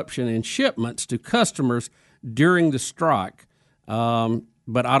disruption in shipments to customers during the strike,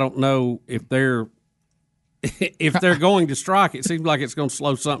 but I don't know if they're going to strike. It seems like it's going to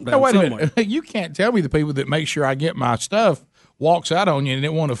slow something down. Now, wait a somewhere. minute. You can't tell me the people that make sure I get my stuff walks out on you and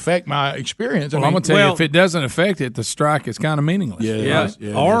it won't affect my experience. Well, I'm going to tell you, if it doesn't affect it, the strike is kind of meaningless. Yeah. That's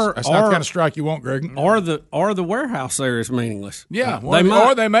not the kind of strike you want, Greg. Or the warehouse there is meaningless. Yeah,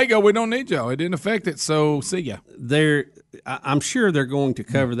 they may go, we don't need y'all. It didn't affect it, so see ya. I'm sure they're going to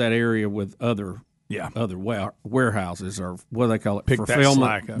cover that area with other warehouses or what do they call it? Pick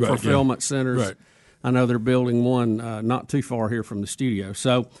fulfillment centers. Right. I know they're building one not too far here from the studio.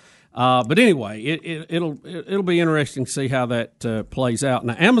 So, but anyway, it'll be interesting to see how that plays out.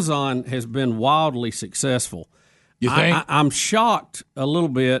 Now, Amazon has been wildly successful. You think? I'm shocked a little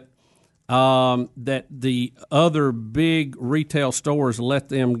bit that the other big retail stores let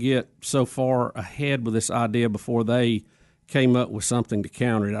them get so far ahead with this idea before they came up with something to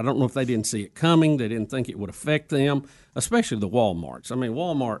counter it. I don't know if they didn't see it coming. They didn't think it would affect them, especially the Walmarts. I mean,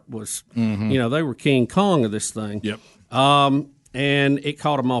 Walmart was, they were King Kong of this thing. Yep. And it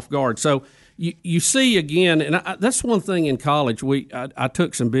caught them off guard. So you see again, and that's one thing in college. I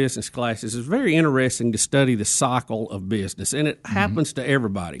took some business classes. It's very interesting to study the cycle of business, and it happens to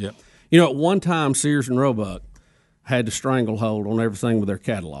everybody. Yep. At one time, Sears and Roebuck had the stranglehold on everything with their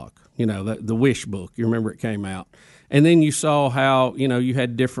catalog. The Wish book. You remember it came out. And then you saw how, you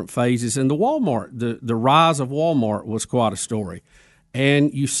had different phases. And the Walmart, the rise of Walmart was quite a story.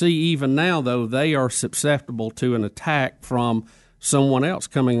 And you see even now, though, they are susceptible to an attack from someone else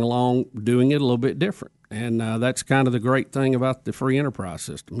coming along doing it a little bit different. And that's kind of the great thing about the free enterprise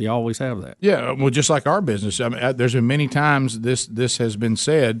system. You always have that. Yeah, well, just like our business. I mean, there's been many times this has been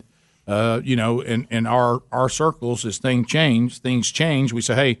said, in our circles, as things change, we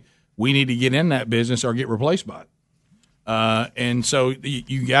say, hey, we need to get in that business or get replaced by it. And so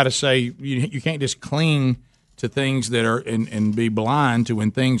you got to say you can't just cling to things that are and be blind to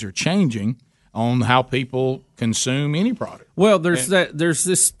when things are changing. on how people consume any product. Well, there's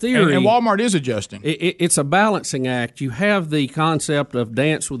this theory, and Walmart is adjusting. It's a balancing act. You have the concept of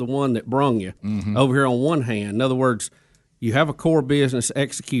dance with the one that brung you over here on one hand. In other words, you have a core business,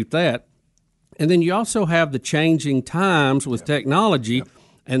 execute that, and then you also have the changing times with technology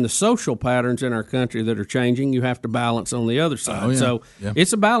and the social patterns in our country that are changing. You have to balance on the other side. So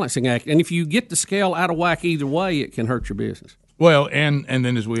it's a balancing act, and if you get the scale out of whack either way, it can hurt your business. Well, and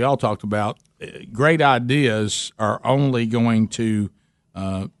then as we all talked about, great ideas are only going to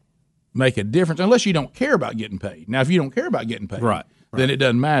make a difference unless you don't care about getting paid. Now, if you don't care about getting paid, then it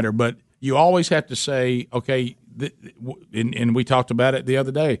doesn't matter. But you always have to say, okay, and we talked about it the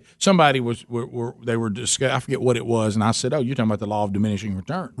other day. Somebody they were discussing, I forget what it was, and I said, "Oh, you're talking about the law of diminishing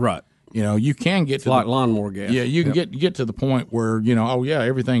return." Right. You know, you can get it's to like lawnmower gas. Yeah, you can get to the point where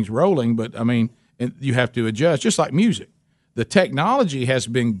everything's rolling, but I mean, you have to adjust, just like music. The technology has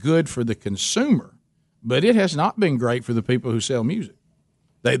been good for the consumer, but it has not been great for the people who sell music.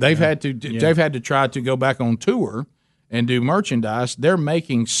 They've had to try to go back on tour and do merchandise. They're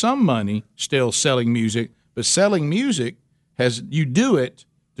making some money still selling music, but selling music you do it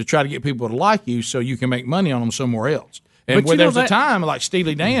to try to get people to like you so you can make money on them somewhere else. And when there's a time like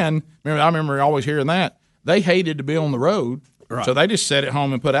Steely Dan, I remember always hearing that, they hated to be on the road, so they just sat at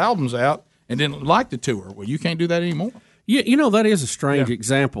home and put albums out and didn't like the tour. Well, you can't do that anymore. You know, that is a strange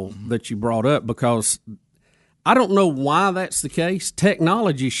example that you brought up, because I don't know why that's the case.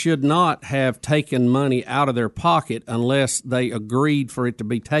 Technology should not have taken money out of their pocket unless they agreed for it to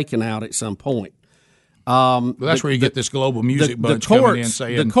be taken out at some point. Well, that's where you get this global music bunch coming in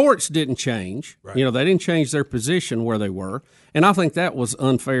saying... The courts didn't change. Right. You know, they didn't change their position where they were. And I think that was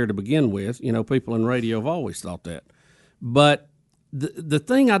unfair to begin with. You know, people in radio have always thought that. But the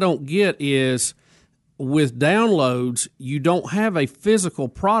thing I don't get is... with downloads, you don't have a physical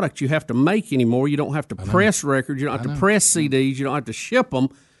product you have to make anymore. You don't have to press records. You don't have to press CDs. You don't have to ship them.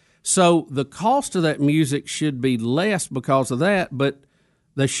 So the cost of that music should be less because of that, but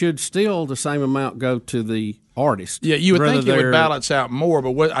they should still, the same amount, go to the artist. Yeah, you would think it would balance out more,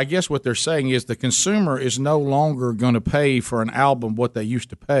 but I guess what they're saying is the consumer is no longer going to pay for an album what they used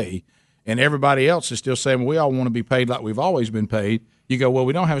to pay, and everybody else is still saying, well, we all want to be paid like we've always been paid. You go, well,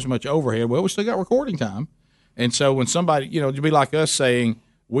 we don't have as much overhead. Well, we still got recording time. And so when somebody, it'd be like us saying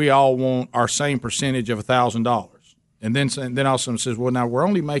we all want our same percentage of $1,000. And then all of a sudden says, well, now we're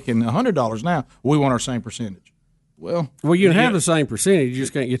only making $100 now. We want our same percentage. Well, you can have the same percentage. You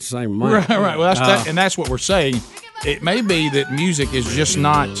just can't get the same amount. Right. Well, that's what we're saying. It may be that music is just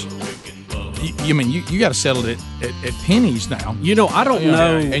not... You got to settle it at pennies now. I don't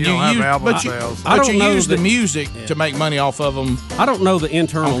know. And you use the music to make money off of them. I don't know the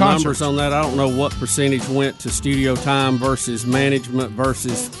internal numbers on that. I don't know what percentage went to studio time versus management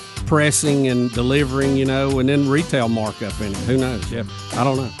versus pressing and delivering, and then retail markup in it. Who knows? Yeah, I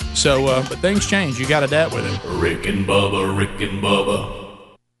don't know. So, but things change. You got to adapt with it. Rick and Bubba, Rick and Bubba.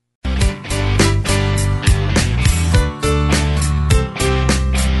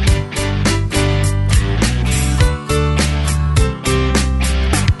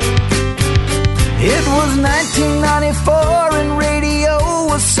 It was 1994 and radio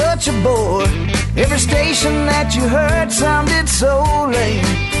was such a bore. Every station that you heard sounded so lame.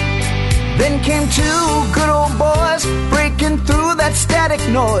 Then came two good old boys breaking through that static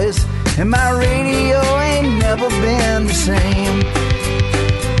noise, and my radio ain't never been the same.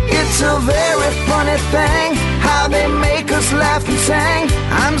 It's a very funny thing how they make us laugh and sing.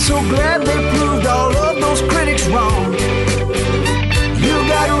 I'm so glad they proved all of those critics wrong. You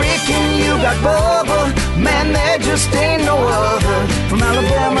got Rick and you got Bubba, man, there just ain't no other. From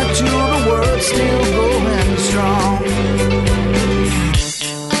Alabama to the world, still going strong.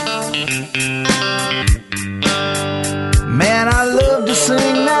 Man, I love to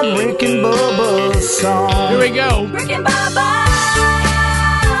sing that Rick and Bubba song. Here we go. Rick and Bubba.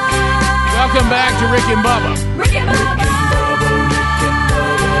 Welcome back to Rick and Bubba. Rick and Bubba.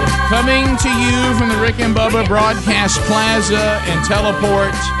 Coming to you from the Rick and Bubba Broadcast Plaza and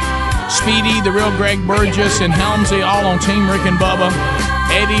Teleport. Speedy, the real Greg Burgess, and Helmsy, all on Team Rick and Bubba.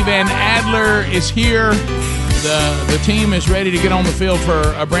 Eddie Van Adler is here. The team is ready to get on the field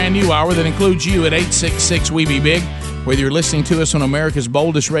for a brand new hour that includes you at 866-WE-BE-BIG. Whether you're listening to us on America's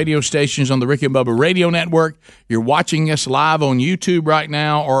boldest radio stations on the Rick and Bubba Radio Network, you're watching us live on YouTube right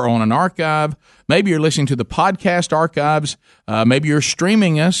now or on an archive, maybe you're listening to the podcast archives, maybe you're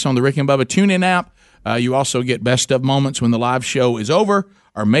streaming us on the Rick and Bubba TuneIn app. You also get best of moments when the live show is over,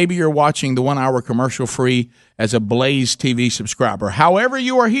 or maybe you're watching the 1 hour commercial free as a Blaze TV subscriber. However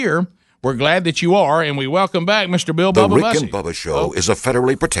you are here, we're glad that you are, and we welcome back Mr. Bill The Bubba Rick Bussey. and Bubba Show is a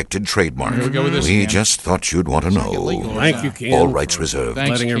federally protected trademark. Here we go with this We again. just thought you'd want to know. Thank you, Ken. All rights reserved.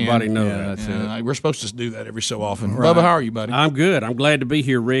 Thanks, letting Ken. everybody know Yeah, that. we're supposed to do that every so often. Right. Bubba, how are you, buddy? I'm good. I'm glad to be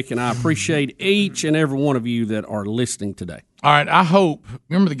here, Rick, and I appreciate each and every one of you that are listening today. All right, I hope.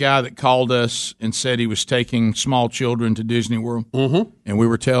 Remember the guy that called us and said he was taking small children to Disney World? Mm-hmm. And we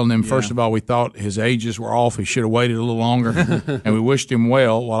were telling him, first of all, we thought his ages were off. He should have waited a little longer. And we wished him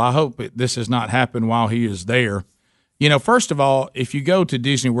well. Well, I hope this has not happened while he is there. You know, first of all, if you go to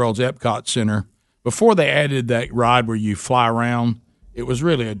Disney World's Epcot Center, before they added that ride where you fly around, it was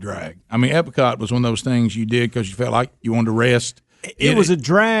really a drag. I mean, Epcot was one of those things you did because you felt like you wanted to rest. It was a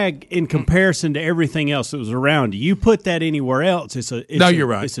drag in comparison to everything else that was around you. You put that anywhere else, you're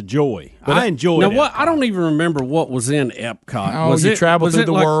right. It's a joy. I enjoyed now, it. what I don't even remember what was in Epcot. Oh, was you it, travel was through it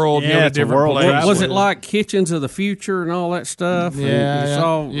the like, world, yeah, go to it's a different world places. Was it like Kitchens of the Future and all that stuff? Yeah, and you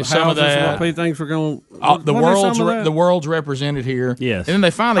saw yeah, some of houses that. where things were going. The world's represented here. Yes, and then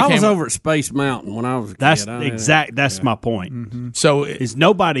they finally I came was over at Space Mountain when I was a That's kid. That's my point. Mm-hmm. So is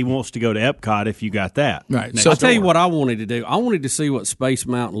nobody wants to go to Epcot if you got that right. So I'll tell you what I wanted to do. I wanted to see what Space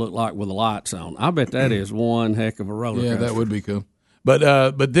Mountain looked like with the lights on. I bet that is one heck of a roller coaster. Yeah, that would be cool.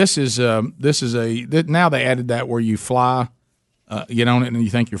 But this is now they added that where you fly, get on it and you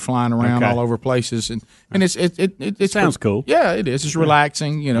think you're flying around all over places and it sounds cool. Yeah, it is. It's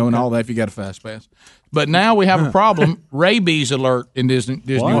relaxing, and all that if you got a fast pass. But now we have a problem. Rabies alert in Disney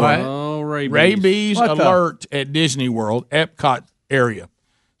What? World. Oh, rabies. Rabies What the- alert at Disney World, Epcot area.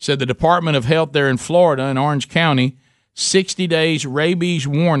 Said the Department of Health there in Florida in Orange County, 60 days rabies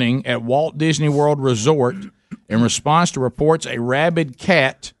warning at Walt Disney World Resort in response to reports a rabid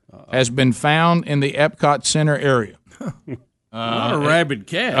cat has been found in the Epcot Center area. Not a rabid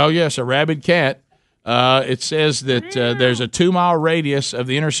cat. Oh, yes, a rabid cat. It says that there's a 2-mile radius of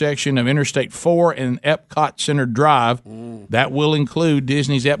the intersection of Interstate 4 and Epcot Center Drive. That will include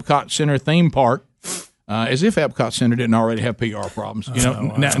Disney's Epcot Center theme park. As if Epcot Center didn't already have PR problems.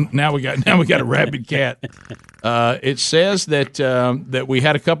 Now we got a rabid cat. It says that we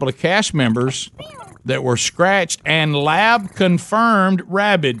had a couple of cast members that were scratched and lab confirmed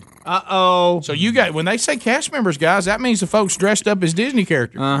rabid. So when they say cast members, guys, that means the folks dressed up as Disney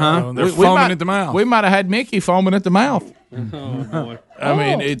characters. They're foaming at the mouth. We might have had Mickey foaming at the mouth. Oh boy!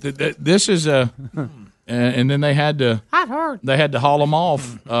 I mean, this is a. And then they had to haul them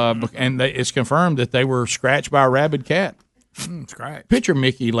off, and it's confirmed that they were scratched by a rabid cat. Scratch. Picture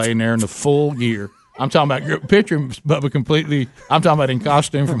Mickey laying there in the full gear. I'm talking about picture Bubba completely. I'm talking about in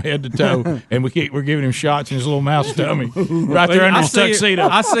costume from head to toe, and we're giving him shots in his little mouse tummy, right there under his tuxedo.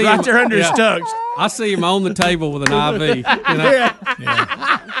 I see right him, there under his tux. I see him on the table with an IV.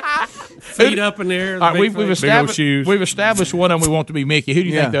 Feet up in the air. All right, we've established one of them we want to be Mickey. Who do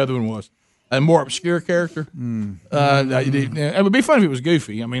you think the other one was? A more obscure character? It would be fun if it was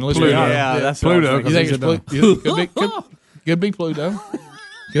Goofy. I mean, let's be honest. Yeah, that's Pluto. You think it's could be Pluto?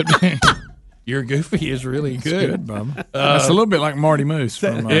 Could be. Your Goofy is really good. Bubba. It's a little bit like Marty Moose.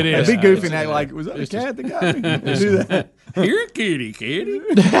 From, it is. Be Goofy and act like, was that a cat that got me? Do that. You're a kitty.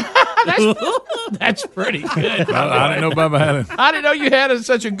 That's pretty good. I didn't know Bubba had it. I didn't know you had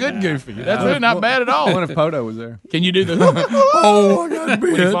such a good Goofy. That's really not bad at all. I wonder if Poto was there. Can you do the Oh, I got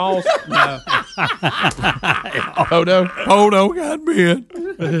bit. when he falls? No. Poto got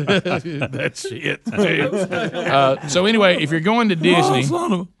bit. That's it. So anyway, if you're going to Disney,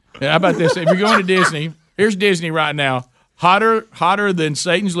 how about this? If you're going to Disney, here's Disney right now. Hotter than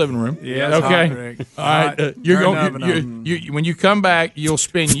Satan's living room. Yeah. Okay. Hot, Rick. All right. When you come back, you'll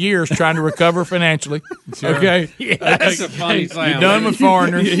spend years trying to recover financially. Sure. Okay. Yeah, that's a funny sound. You're done with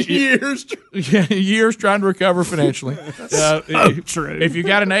foreigners. years trying to recover financially. True. If you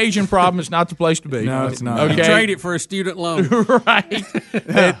got an Asian problem, it's not the place to be. No, it's not. Okay. You trade it for a student loan. Right.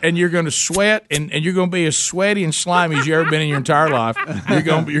 And you're going to sweat, and you're going to be as sweaty and slimy as you ever been in your entire life. You're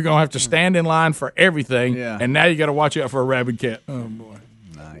going to have to stand in line for everything, and now you got to watch out for a rabid cat. Oh boy.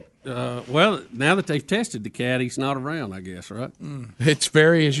 Well, now that they've tested the cat, he's not around, I guess, right? It's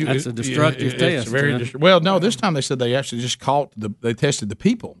very That's a destructive test. It's very well, no. This time they said they actually just they tested the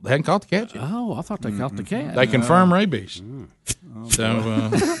people. They hadn't caught the cat yet. Oh, I thought they caught the cat. They confirmed rabies. So.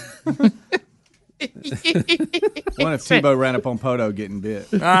 What if Tebow ran up on Poto getting bit?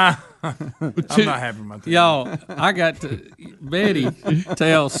 I'm not happy about that. Y'all, I got to Betty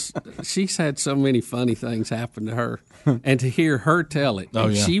tells she's had so many funny things happen to her, and to hear her tell it,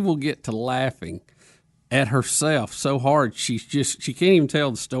 she will get to laughing at herself so hard she can't even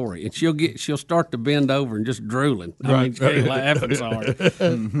tell the story, and she'll start to bend over and just drooling. I mean, she can't laugh so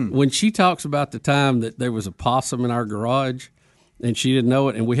hard. When she talks about the time that there was a possum in our garage. and she didn't know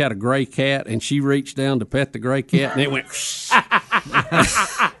it. And we had a gray cat, and she reached down to pet the gray cat, and it went.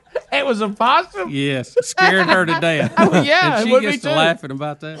 It was a possum? Yes, scared her to death. Oh, yeah, and it she would gets be to too. laughing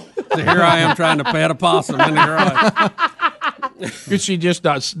about that. So here I am trying to pet a possum in the garage. Because she just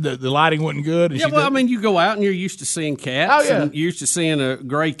not the lighting wasn't good. And Yeah, she well, I didn't- mean, you go out and you're used to seeing cats. Oh, yeah. And you're used to seeing a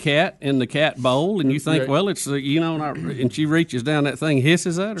gray cat in the cat bowl, and you think, Right. well, it's and she reaches down that thing,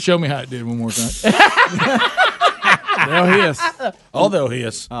 hisses at her. Show me how it did one more time. They'll hiss. Oh, they'll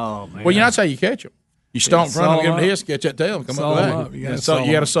hiss. Oh, man. Well, that's how you catch them. You stomp in front of them, Sew give them 'em the up. hiss, catch that tail, and come Sew up 'em back. up. You gotta Yeah, sew 'em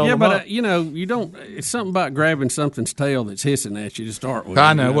you got to sew Yeah, them but up. you don't. It's something about grabbing something's tail that's hissing at you to start with.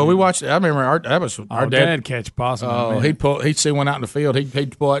 I know. Well, we watched. I remember our Our dad catch possum. Oh, man. he'd see one out in the field.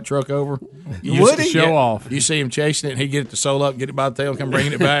 He'd pull that truck over. Would he? Show off. You see him chasing it, and he'd get it to sew up, get it by the tail, and come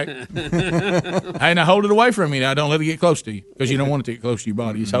bringing it back. Hey, now hold it away from me. Now don't let it get close to you because you don't want it to get close to your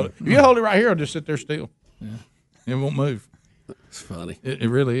body. You just hold it. If you hold it right here, it'll just sit there still. Yeah, it won't move. It's funny. It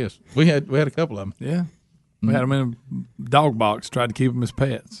really is. We had a couple of them. Yeah. We had them in a dog box, tried to keep them as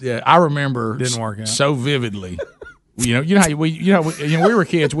pets. Yeah, I remember Didn't work out. so vividly. You know how we were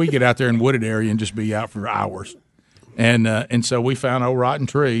kids. We get out there in wooded area and just be out for hours, and so we found an old rotten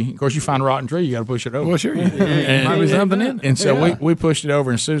tree. Of course, you find a rotten tree, you got to push it over. Well, sure you do. And, Might be something in it. And so Yeah. we pushed it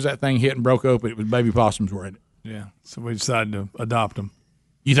over, and as soon as that thing hit and broke open, it was baby possums were in it. Yeah. So we decided to adopt them.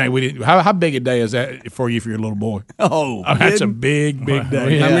 You think we didn't? How big a day is that for you if you're a little boy? Oh, that's a big day. We How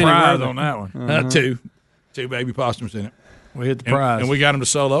had many prize were there? on that one. Two baby possums in it. We hit the And- prize. and we got them to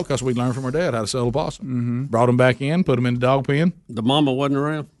solo because we learned from our dad how to solo possum. Brought them back in, put them in the dog pen. The mama wasn't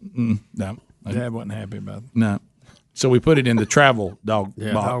around. No, Dad wasn't happy about it. no. So we put it in the travel dog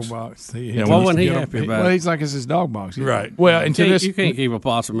Yeah, box. dog box. Yeah, Why we wasn't he used to get happy 'em- about Well, it? he's like it's his dog box. Right. Well, and to this, You can't keep a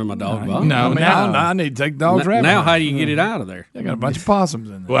possum in my dog box. No, I mean, now- I need to take the dog's rabbit. Now, how do you get it out of there? They got a bunch of possums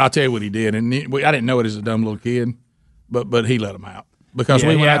in there. Well, I'll tell you what he did, and I didn't know it as a dumb little kid, but he let them out because Yeah,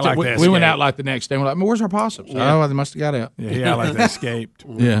 we he went act out. like we they went out escaped. like the next day. We're like, "Where's our possums?" Yeah. Oh, they must have got out. Yeah, he act like they escaped.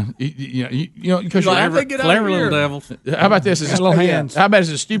 Yeah, you know, because Clever little devils. How about this? It's little hands. How about it's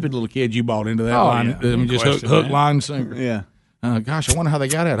a stupid little kid you bought into that Oh, line? yeah. Just Question hook, that. line, sinker. Yeah. Gosh, I wonder how they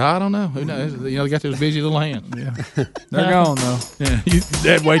got out. I don't know. Who knows? You know, they got those busy little hands. Yeah. They're gone, though. Yeah,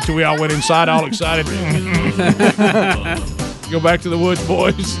 Dad, wait till we all went inside, all excited. Go back to the woods,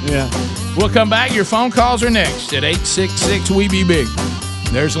 boys. Yeah. We'll come back. Your phone calls are next at 866-WE-BE-BIG.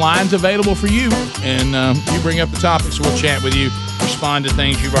 There's lines available for you, and you bring up the topics. We'll chat with you, respond to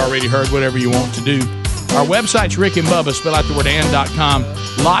things you've already heard, whatever you want to do. Our website's Rick and Bubba, spell out the word and.com.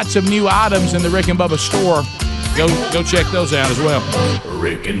 Lots of new items in the Rick and Bubba store. Go check those out as well.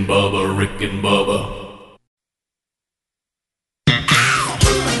 Rick and Bubba, Rick and Bubba.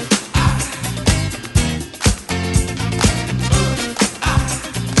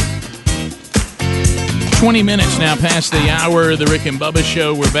 20 minutes now past the hour of the Rick and Bubba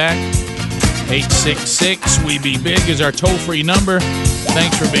Show. We're back. 866-WE-BE-BIG is our toll-free number.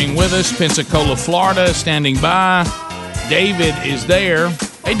 Thanks for being with us. Pensacola, Florida, standing by. David is there.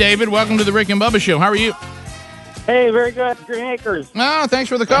 Hey, David, welcome to the Rick and Bubba Show. How are you? Hey, very good. Green Acres. Oh, thanks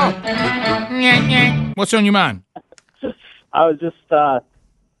for the call. What's on your mind? I was just going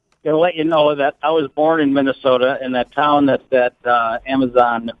to let you know that I was born in Minnesota, and that town that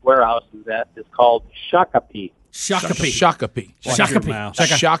Amazon warehouse is at is called Shakopee. Shakopee.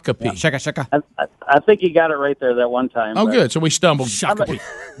 I think you got it right there that one time. Oh, but- good. So we stumbled.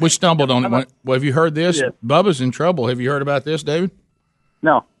 We stumbled on it. Well, have you heard this? Yeah. Bubba's in trouble. Have you heard about this, David?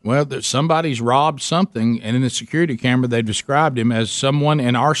 No. Well, somebody's robbed something, and in the security camera, they've described him as someone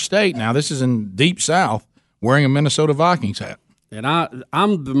in our state. Now, this is in Deep South, wearing a Minnesota Vikings hat. And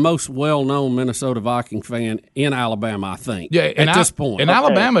I'm the most well-known Minnesota Viking fan in Alabama, I think. Yeah, at this point. in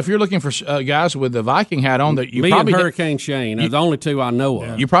Alabama, if you're looking for guys with the Viking hat on, that you Me probably and Hurricane Shane are the only two I know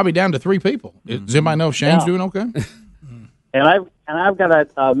of. You're probably down to 3 people. Does anybody know if Shane's Yeah. doing okay? And I've got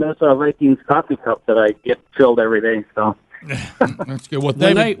a Minnesota Vikings coffee cup that I get filled every day. So That's good. Well,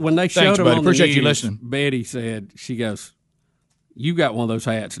 When David, they showed thanks, him buddy. on the Appreciate news, you listening. Betty said, she goes, "You got one of those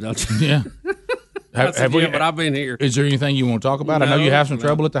hats, don't you?" Yeah. I said, yeah, but I've been here. Is there anything you want to talk about? I know you have some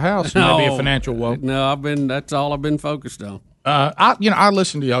trouble at the house. Maybe a financial woe. No, that's all I've been focused on. I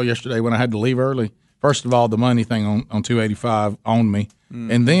listened to y'all yesterday when I had to leave early. First of all, the money thing on 285 owned me.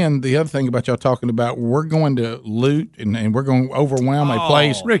 And then the other thing about y'all talking about, we're going to loot and we're going to overwhelm a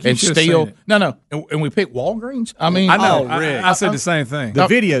place Rick, you and should've steal. seen it. No. And we pick Walgreens? I mean, I know. I said the same thing. The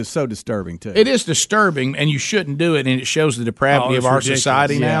video is so disturbing, too. It is disturbing, and you shouldn't do it, and it shows the depravity it's of our ridiculous.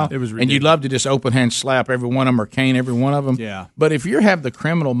 society now. Yeah, it was and you'd love to just open hand slap every one of them or cane every one of them. Yeah. But if you have the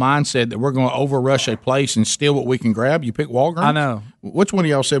criminal mindset that we're going to overrush a place and steal what we can grab, you pick Walgreens. I know. Which one of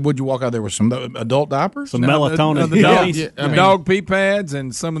y'all said, would you walk out there with some adult diapers? Some melatonin The gummies. dog pee pads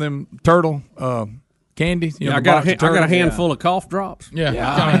and some of them turtle candies. You know, I got a handful of cough drops. Yeah.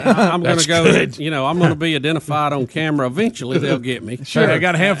 I'm going That's to go. good. You know, I'm going to be identified on camera. Eventually, they'll get me. Sure. I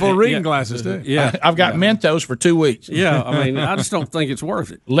got a handful of reading glasses too. Yeah, I've got Mentos for 2 weeks. Yeah, I mean, I just don't think it's worth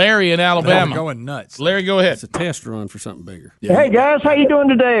it. Larry in Alabama. Going nuts. Larry, go ahead. It's a test run for something bigger. Hey guys, how you doing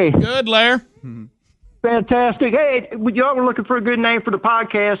today? Good, Larry. Fantastic. Hey, y'all were looking for a good name for the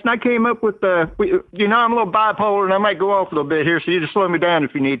podcast, and I came up with I'm a little bipolar, and I might go off a little bit here, so you just slow me down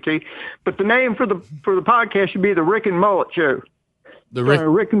if you need to. But the name for the podcast should be the Rick and Mullet Show.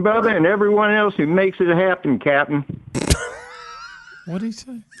 Rick and Bubba and everyone else who makes it happen, Captain. What did he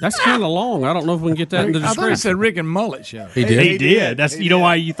say? That's kind of long. I don't know if we can get that in the I thought he description. said Rick and Mullet Show. He did. He did. That's you know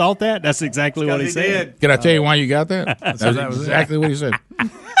why you thought that? That's exactly what he said. Can I tell you why you got that? That's that was exactly what he said.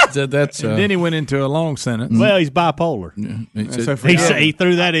 That's And then he went into a long sentence. Well, he's bipolar. He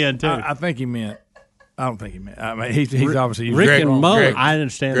threw that in too. I think he meant. I don't think he meant. I mean, he's obviously using Rick it and wrong. Mullet. I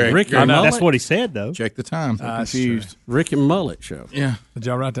understand. Greg, Rick Greg. and Mullet. Mullet? That's what he said though. check the time. Confused. Rick and Mullet Show. Yeah. Did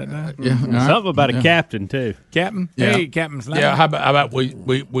y'all write that down? Yeah. All right. Something about a captain too. Captain. Yeah. Hey, Captain Slime. Yeah, how about we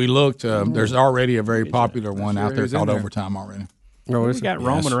looked? There's already a very popular one out there is in called there. Overtime already. Oh, We got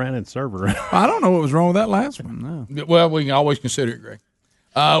roaming around in server. I don't know what was wrong with that last one. No. Well, we can always consider it, Greg.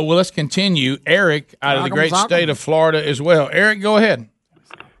 Well, let's continue. Eric out of the great state of Florida as well. Eric, go ahead.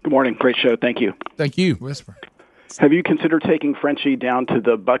 Good morning. Great show. Thank you. Thank you. Whisper. Have you considered taking Frenchie down to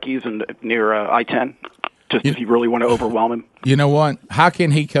the Buc-ee's and near I-10? Just if you really want to overwhelm him. You know what? How can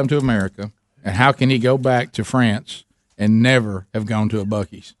he come to America, and how can he go back to France and never have gone to a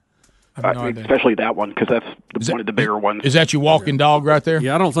Buc-ee's? Especially that one, because that's one of the bigger ones. Is that your walking dog right there?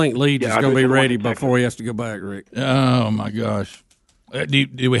 Yeah, I don't think Leeds Yeah, is going to be just ready wanted to check before he has to go back, Rick. Oh my gosh!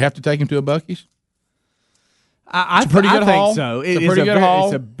 Do we have to take him to a Buc-ee's? I It's a pretty good think haul. so. It's a pretty good haul.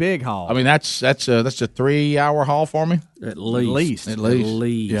 It's a big haul. I mean, that's a 3-hour haul for me. At least. At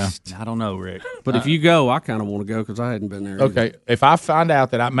least. Yeah. I don't know, Rick. But if you go, I kind of want to go because I hadn't been there. Okay, if I find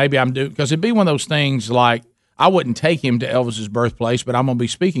out that maybe I'm due, because it'd be one of those things like I wouldn't take him to Elvis's birthplace, but I'm going to be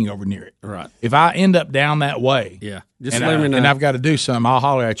speaking over near it. Right. If I end up down that way, Yeah. Just and, let me know. and I've got to do something, I'll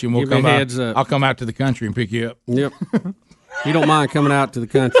holler at you and we'll Give me come out. heads up. I'll come out to the country and pick you up. Yep. You don't mind coming out to the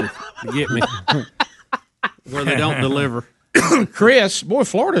country to get me where they don't deliver. Chris, boy,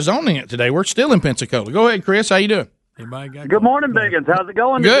 Florida's owning it today. We're still in Pensacola. Go ahead, Chris. How you doing? Good morning, Biggins. How's it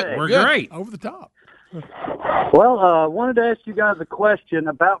going Good. today? We're great. Over the top. Well, wanted to ask you guys a question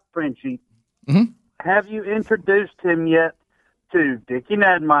about Frenchie. Mm-hmm. Have you introduced him yet to Dickie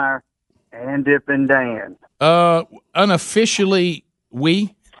Nedmeyer and Dip and Dan? Unofficially,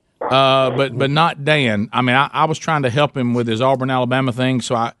 but not Dan. I mean, I was trying to help him with his Auburn, Alabama thing,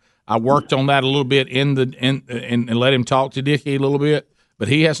 so I worked on that a little bit and let him talk to Dickie a little bit. But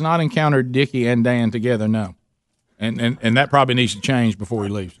he has not encountered Dickie and Dan together, no. And that probably needs to change before he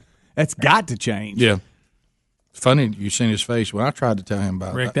leaves. That's got to change. Yeah. It's funny you seen his face when I tried to tell him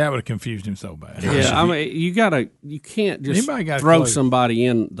about Rick, that would have confused him so bad. Yeah, I mean, you can't just Anybody got a throw clue? somebody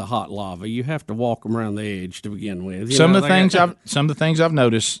in the hot lava. You have to walk them around the edge to begin with. Some of the things I've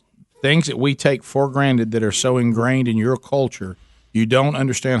noticed, things that we take for granted that are so ingrained in your culture, you don't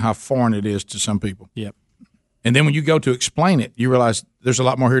understand how foreign it is to some people. Yep. And then when you go to explain it, you realize there's a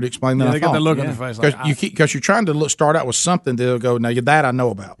lot more here to explain than I they thought. got the look on their face like, because you're trying to start out with something they'll go, now that I know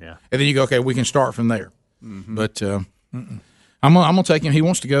about. Yeah. And then you go, okay, we can start from there. Mm-hmm. But I'm gonna take him. He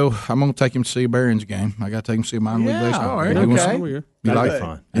wants to go. I'm gonna take him to see a Barons game. I got to take him to see a minor league baseball. all right. He wants- Okay. He likes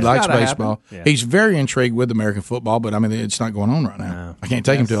fun. He likes gotta baseball. happen. Yeah. He's very intrigued with American football, but I mean, it's not going on right now. I can't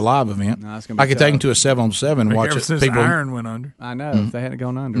take him to a live event. No, it's gonna be I could take him tough. to a 7-on-7 and watch ever it. since People, Iron went under. I know. If they hadn't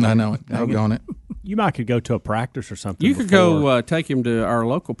gone under. I know it. I'll go on it. You might could go to a practice or something. You could go take him to our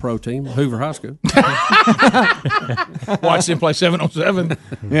local pro team, Hoover High School. Watch them play 7-on-7.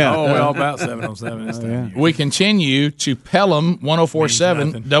 Yeah. Oh, well, about 7-on-7 this time. We continue to Pelham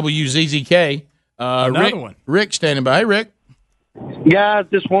 104.7 WZZK. Another one. Rick standing by. Hey, Rick. Guys,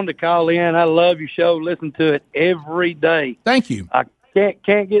 just wanted to call in. I love your show. Listen to it every day. Thank you. I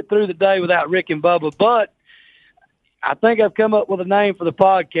can't get through the day without Rick and Bubba, but I think I've come up with a name for the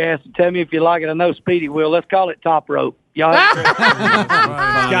podcast. Tell me if you like it. I know Speedy will. Let's call it Top Rope. Y'all have a great It's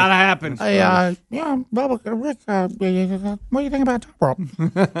got to happen. Hey, Bubba, Rick, what do you think about Top Rope?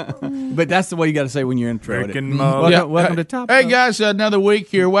 But that's the way you got to say when you're intro. Rick and Bubba. Welcome to Top Hey, Rope. guys, another week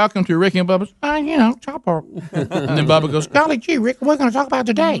here. Welcome to Rick and Bubba's, Top Rope. And then Bubba goes, golly gee, Rick, what are we going to talk about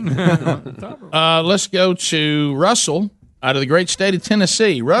today? Let's go to Russell out of the great state of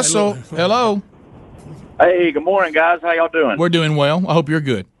Tennessee. Russell, hello. Hey, good morning, guys. How y'all doing? We're doing well. I hope you're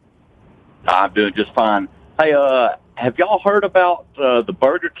good. I'm doing just fine. Hey, have y'all heard about the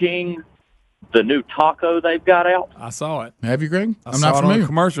Burger King, the new taco they've got out? I saw it. Have you, Greg? I I'm saw not it on familiar. the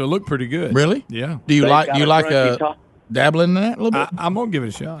commercial. It looked pretty good. Really? Yeah. Do you They've like got you a like crunchy taco. dabbling in that a little bit? I'm gonna give it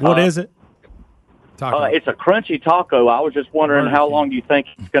a shot. What is it? Taco. It's a crunchy taco. I was just wondering how long do you think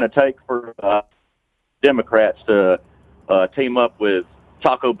it's going to take for Democrats to team up with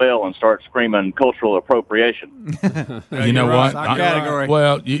Taco Bell and start screaming cultural appropriation? You know what?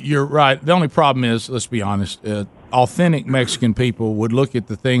 Well, you're right. The only problem is, let's be honest, authentic Mexican people would look at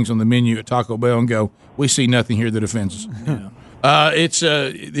the things on the menu at Taco Bell and go, "We see nothing here that offends us."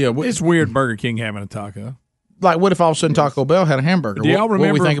 It's weird Burger King having a taco. Like, what if all of a sudden Taco Bell had a hamburger? Do y'all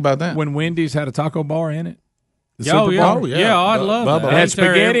remember what do we think about that? when Wendy's had a taco bar in it? The Oh, Super yeah. Bowl? Yeah, I love that. It I had eat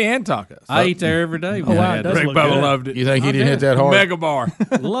there spaghetti every- and tacos. I eat there every day. Oh, wow, it does Rick look Bubba good. loved it. You think he I didn't hit did. that hard? Mega bar.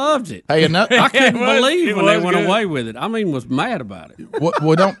 Loved it. Hey, I couldn't believe it when they was went good. away with it. I mean, was mad about it.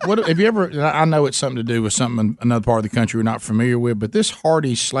 What have you ever? I know it's something to do with something in another part of the country we're not familiar with, but this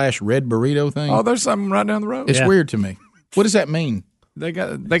Hardee's / Red Burrito thing. Oh, there's something right down the road. It's Yeah. weird to me. What does that mean? They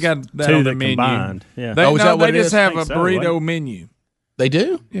got that Two on the that menu. combined, yeah. They, Oh, is no, that what they it just is? have I a think so, burrito right? menu. They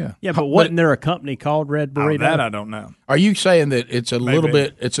do? Yeah. Yeah, but wasn't there a company called Red Burrito? That I don't know. Are you saying that it's a little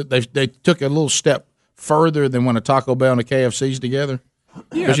bit? They took a little step further than when a Taco Bell and a KFC's together.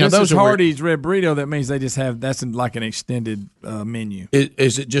 Yeah, 'Cause, this is are weird. Hardee's Red Burrito. That means they just have that's like an extended menu.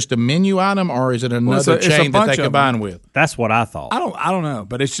 Is it just a menu item, or is it another it's a chain that bunch they of combine them. with? That's what I thought. I don't know,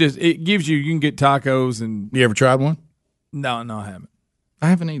 but it's just it gives you can get tacos and. You ever tried one? No, I haven't. I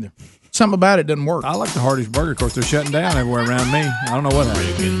haven't either. Something about it doesn't work. I like the Hardee's Burger. Of course, they're shutting down everywhere around me. I don't know what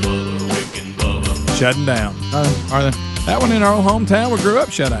happened. Shutting down. Are they? That one in our old hometown, we grew up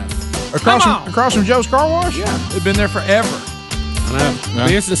shut down. Across from Joe's Car Wash? Yeah, they've been there forever. I know.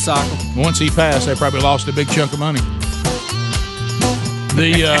 Business cycle. Once he passed, they probably lost a big chunk of money.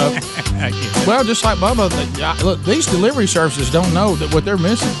 Well, just like Bubba, look, these delivery services don't know that what they're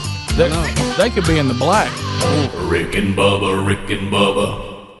missing. They could be in the black. Rick and Bubba, Rick and Bubba.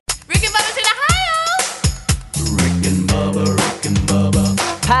 Rick and Bubba's in Ohio. Rick and Bubba, Rick and Bubba.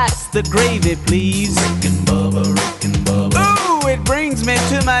 Pass the gravy, please. Rick and Bubba, Rick and Bubba. Ooh, it brings me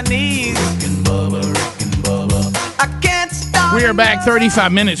to my knees. Rick and Bubba, Rick and Bubba. I can't stop. We are back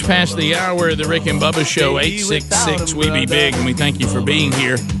 35 minutes past the hour of the Rick and Bubba Show, 866 We Be Big, and we thank you for being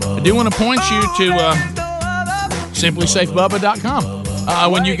here. I do want to point you to simplysafebubba.com.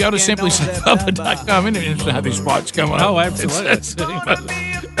 When you go to simplysafebubba.com, isn't it interesting how these spots come up? Oh, absolutely.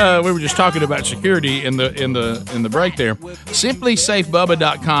 We were just talking about security in the break there.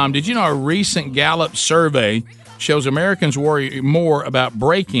 Simplysafebubba.com. Did you know a recent Gallup survey shows Americans worry more about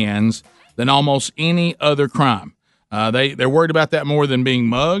break-ins than almost any other crime? They're worried about that more than being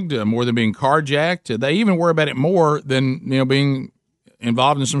mugged, more than being carjacked. They even worry about it more than being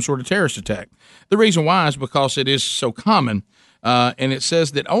involved in some sort of terrorist attack. The reason why is because it is so common, and it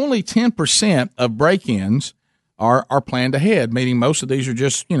says that only 10% of break-ins are planned ahead, meaning most of these are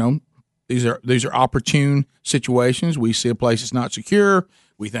just these are opportune situations. We see a place that's not secure,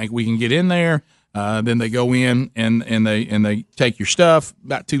 we think we can get in there, then they go in and they take your stuff.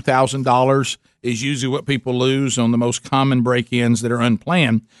 About $2,000 is usually what people lose on the most common break-ins that are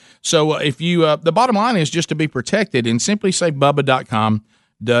unplanned. So if you the bottom line is just to be protected, and simplysafebubba.com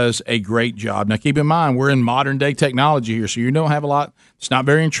does a great job. Now, keep in mind, we're in modern-day technology here, so you don't have a lot. It's not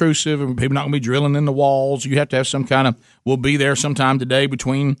very intrusive, and people are not going to be drilling in the walls. You have to have some kind of, we'll be there sometime today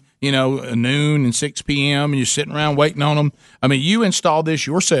between, noon and 6 p.m., and you're sitting around waiting on them. I mean, you install this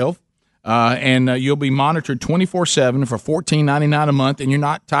yourself, and you'll be monitored 24/7 for $14.99 a month, and you're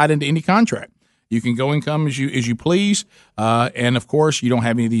not tied into any contract. You can go and come as you please, and, of course, you don't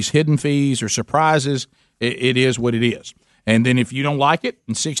have any of these hidden fees or surprises. It is what it is. And then if you don't like it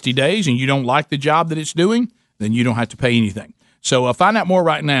in 60 days and you don't like the job that it's doing, then you don't have to pay anything. So find out more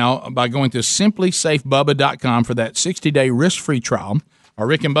right now by going to simplysafebubba.com for that 60-day risk-free trial, or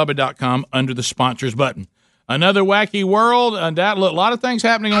rickandbubba.com under the sponsors button. Another wacky world. Look, a lot of things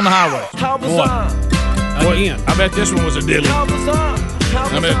happening on the highway. Again. I bet this one was a dilly.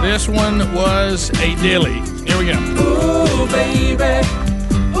 I bet this one was a dilly. Here we go. Ooh, baby.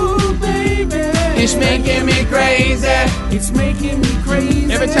 Ooh, baby. It's making me crazy. It's making me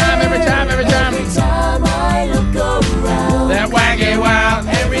crazy. Every time. Every time I look around. That wacky wild.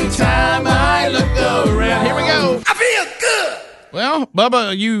 Every time I look around. Here we go. I feel good. Well,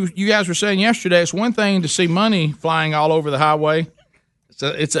 Bubba, you guys were saying yesterday, it's one thing to see money flying all over the highway.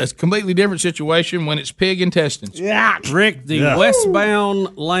 It's a completely different situation when it's pig intestines. Yeah, Rick, the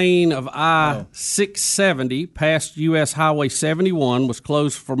westbound lane of I-670 past U.S. Highway 71 was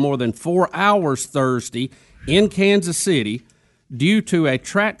closed for more than 4 hours Thursday in Kansas City due to a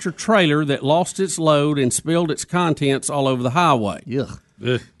tractor trailer that lost its load and spilled its contents all over the highway.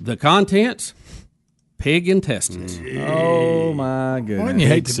 The contents? Pig intestines. Oh, my goodness. Wouldn't you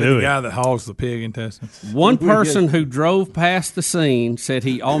hate to be the guy that hauls the pig intestines? One person who drove past the scene said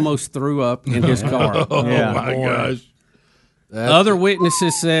he almost threw up in his car. Oh, my gosh. Other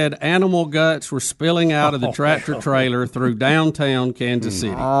witnesses said animal guts were spilling out of the tractor trailer through downtown Kansas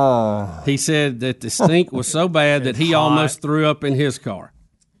City. He said that the stink was so bad that he almost threw up in his car.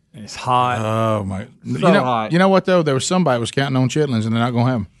 It's hot. Oh, my. hot. You know what, though? There was somebody was counting on chitlins, and they're not going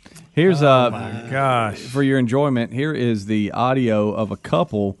to have them. Here's my gosh. For your enjoyment, here is the audio of a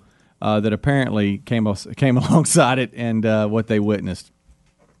couple that apparently came alongside it and what they witnessed.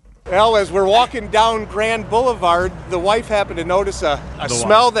 Well, as we're walking down Grand Boulevard, the wife happened to notice a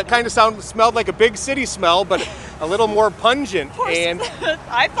smell that kind of smelled like a big city smell, but a little more pungent. And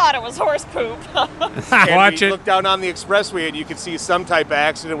I thought it was horse poop. we looked down on the expressway, and you could see some type of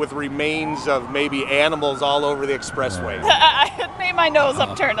accident with remains of maybe animals all over the expressway. It made my nose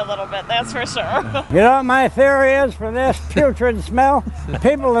upturn a little bit, that's for sure. You know what my theory is for this putrid smell?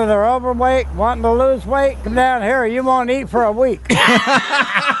 People that are overweight, wanting to lose weight, come down here, you won't eat for a week.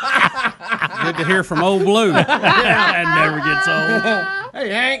 Good to hear from Old Blue. That never gets old. Hey,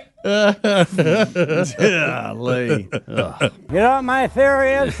 Hank. Golly. You know what my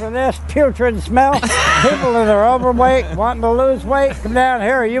theory is for this putrid smell? People that are overweight, wanting to lose weight, come down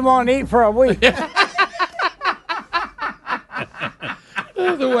here, you won't eat for a week.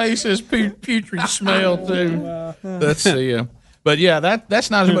 The way he says putrid smell, too. That's the... But yeah, that's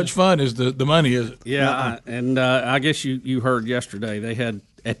not as much fun as the money, is it? Yeah, and I guess you heard yesterday they had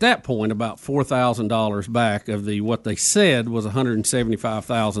at that point about $4,000 back of the what they said was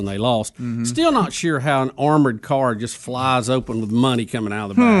 $175,000 they lost. Mm-hmm. Still not sure how an armored car just flies open with money coming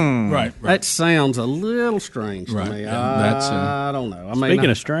out of the back. Right. That sounds a little strange to me. I don't know. Speaking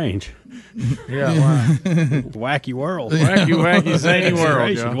of strange. Yeah, wow. Wacky world. Wacky, zany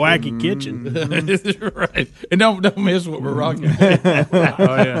world. Wacky kitchen. Right. And don't miss what we're rocking.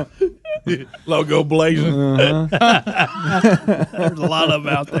 Oh, yeah. Logo blazing. There's a lot of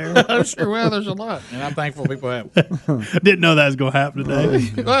them out there. I'm sure. Well, there's a lot, and I'm thankful people have. Didn't know that was going to happen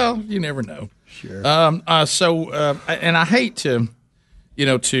today. Well, you never know. Sure. And I hate to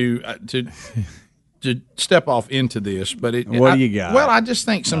step off into this, but what do you got? Well, I just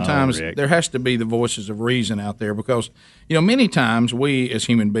think sometimes there has to be the voices of reason out there because many times we as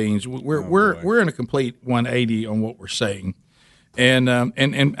human beings we're in a complete 180 on what we're saying. And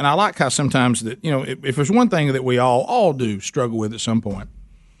I like how sometimes that if there's one thing that we all do struggle with at some point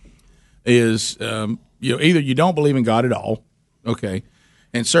is either you don't believe in God at all, okay,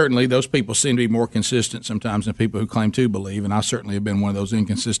 and certainly those people seem to be more consistent sometimes than people who claim to believe, and I certainly have been one of those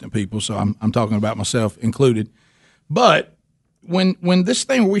inconsistent people, so I'm talking about myself included. But when this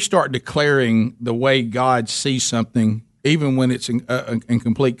thing where we start declaring the way God sees something, even when it's in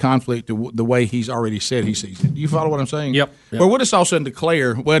complete conflict to the way He's already said He sees it. Do you follow what I'm saying? Yep. Well, we'll just all of a sudden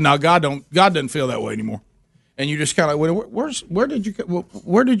declare, well, now God doesn't feel that way anymore, and you just kind of like, where did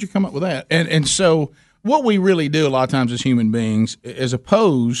you come up with that? And so what we really do a lot of times as human beings, as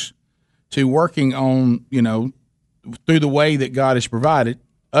opposed to working on through the way that God has provided,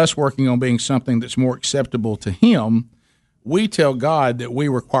 us working on being something that's more acceptable to Him, we tell God that we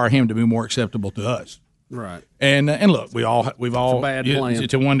require Him to be more acceptable to us. Right. And look, we've all bad plan.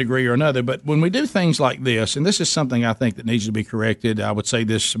 to one degree or another. But when we do things like this, and this is something I think that needs to be corrected. I would say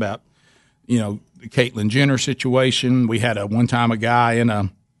this about the Caitlyn Jenner situation. We had one time a guy in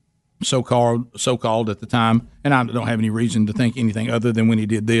a so-called at the time, and I don't have any reason to think anything other than when he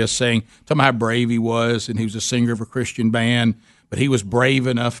did this, talking about how brave he was, and he was a singer of a Christian band, but he was brave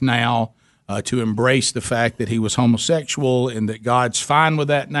enough now to embrace the fact that he was homosexual and that God's fine with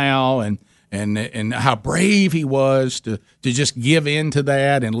that now, and how brave he was to just give in to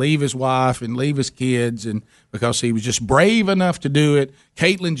that and leave his wife and leave his kids, and because he was just brave enough to do it.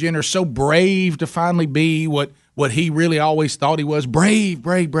 Caitlyn Jenner so brave to finally be what he really always thought he was, brave.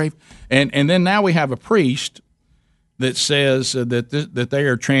 And then now we have a priest that says that they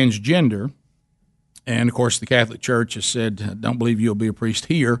are transgender, and of course the Catholic Church has said, don't believe you'll be a priest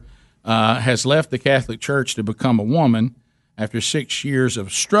here, has left the Catholic Church to become a woman after 6 years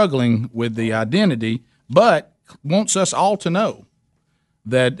of struggling with the identity, but wants us all to know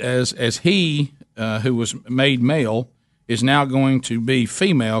that as he, who was made male, is now going to be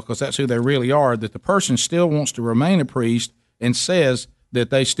female, because that's who they really are, that the person still wants to remain a priest and says that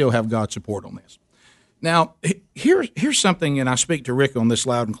they still have God's support on this. Now, here's something, and I speak to Rick on this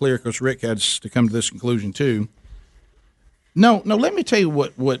loud and clear because Rick has to come to this conclusion too. No, let me tell you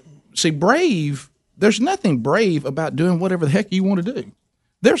what see, brave There's nothing brave about doing whatever the heck you want to do.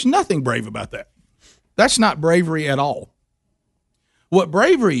 There's nothing brave about that. That's not bravery at all. What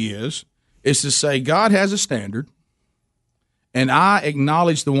bravery is to say God has a standard, and I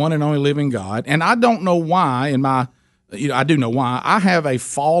acknowledge the one and only living God, and I don't know why I do know why. I have a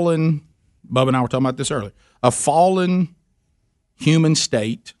fallen, Bubba and I were talking about this earlier, a fallen human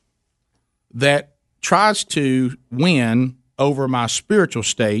state that tries to win over my spiritual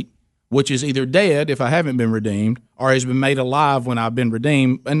state, which is either dead if I haven't been redeemed or has been made alive when I've been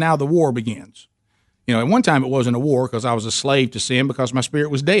redeemed, and now the war begins. At one time it wasn't a war because I was a slave to sin because my spirit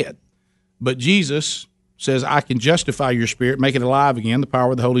was dead. But Jesus says, I can justify your spirit, make it alive again. The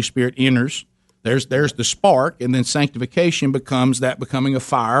power of the Holy Spirit enters. There's the spark, and then sanctification becomes that becoming a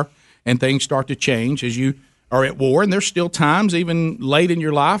fire, and things start to change as you are at war. And there's still times, even late in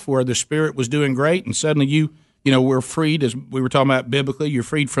your life, where the spirit was doing great, and suddenly we're freed, as we were talking about biblically, you're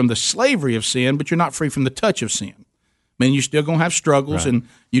freed from the slavery of sin, but you're not free from the touch of sin. I mean, you're still going to have struggles, right. And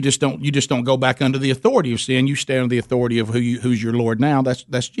you just don't go back under the authority of sin. You stay under the authority of who's your Lord now.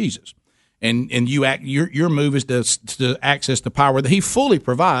 That's Jesus. And your move is to access the power that He fully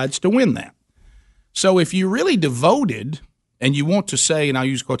provides to win that. So if you're really devoted and you want to say, and I'll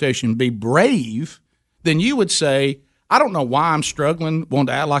use quotation, be brave, then you would say, I don't know why I'm struggling, wanting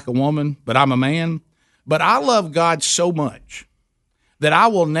to act like a woman, but I'm a man. But I love God so much that I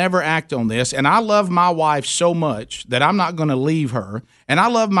will never act on this. And I love my wife so much that I'm not going to leave her. And I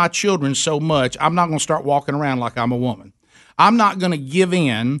love my children so much, I'm not going to start walking around like I'm a woman. I'm not going to give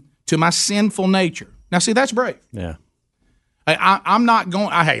in to my sinful nature. Now, see, that's brave. Yeah. I'm not going,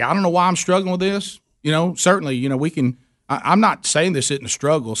 hey, I don't know why I'm struggling with this. Certainly, we can, I'm not saying this isn't a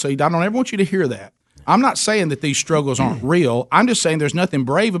struggle. See, I don't ever want you to hear that. I'm not saying that these struggles aren't real. I'm just saying there's nothing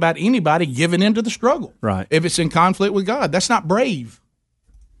brave about anybody giving into the struggle. Right. If it's in conflict with God, that's not brave.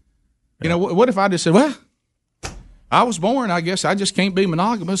 Yeah. What if I just said, well, I was born, I guess I just can't be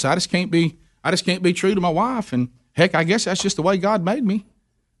monogamous. I just can't be true to my wife. And heck, I guess that's just the way God made me.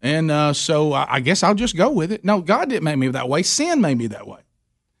 And so I guess I'll just go with it. No, God didn't make me that way. Sin made me that way.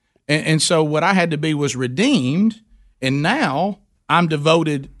 And so what I had to be was redeemed, and now I'm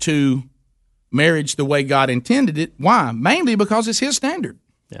devoted to marriage the way God intended it. Why? Mainly because it's His standard.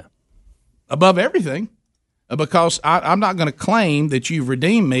 Yeah. Above everything. Because I'm not going to claim that you've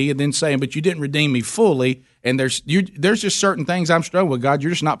redeemed me and then saying, but you didn't redeem me fully, and there's just certain things I'm struggling with. God,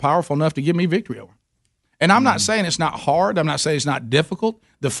 you're just not powerful enough to give me victory over. And I'm not saying it's not hard. I'm not saying it's not difficult.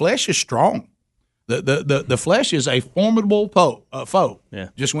 The flesh is strong. The flesh is a formidable foe. Yeah.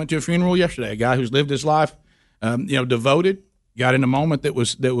 Just went to a funeral yesterday. A guy who's lived his life, devoted, got in a moment that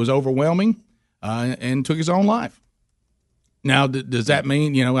was overwhelming, and took his own life. Now, does that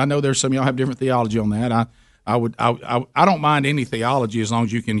mean I know there's some of y'all have different theology on that. I don't mind any theology as long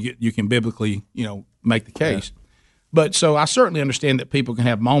as you can biblically make the case. Yeah. But so I certainly understand that people can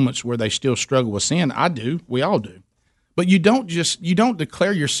have moments where they still struggle with sin. I do. We all do. But you don't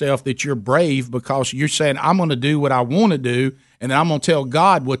declare yourself that you're brave because you're saying, I'm going to do what I want to do, and then I'm going to tell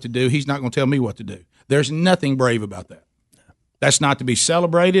God what to do. He's not going to tell me what to do. There's nothing brave about that. That's not to be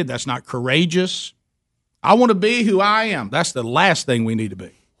celebrated. That's not courageous. I want to be who I am. That's the last thing we need to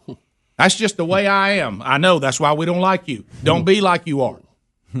be. That's just the way I am. I know that's why we don't like you. Don't be like you are.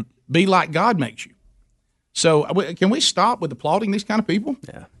 Be like God makes you. So can we stop with applauding these kind of people?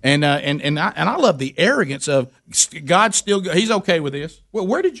 Yeah. And I love the arrogance of God still. He's okay with this. Well,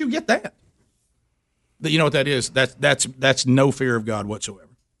 where did you get that? You know what that is? That's no fear of God whatsoever.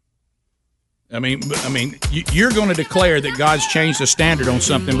 I mean, you're going to declare that God's changed the standard on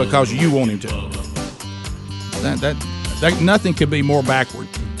something because you want Him to. That nothing could be more backward.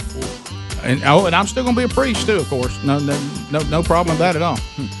 And I'm still going to be a priest too, of course. No problem with that at all.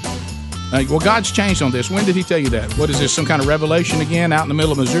 Well, God's changed on this. When did He tell you that? What is this, some kind of revelation again out in the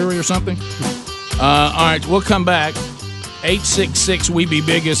middle of Missouri or something? All right, we'll come back.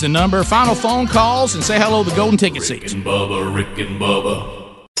 866-WE-BE-BIG is the number. Final phone calls and say hello to the golden ticket seats. Rick and Bubba, Rick and Bubba.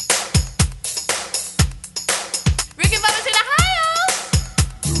 Rick and Bubba's in Ohio.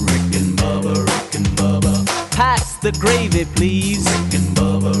 Rick and Bubba, Rick and Bubba. Pass the gravy, please. Rick and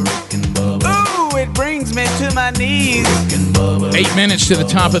Bubba, Rick and Bubba. Ooh, it brings me to my knees. Rick and Bubba. 8 minutes to the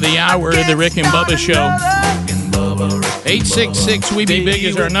top of the hour of the Rick and Bubba Show. 866-WE-BE-BIG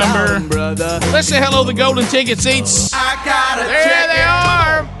is our number. Let's say hello to the golden ticket seats. There they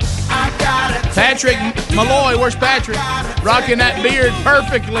are. Patrick Malloy, where's Patrick? Rocking that beard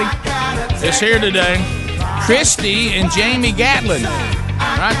perfectly. Is here today. Christy and Jamie Gatlin.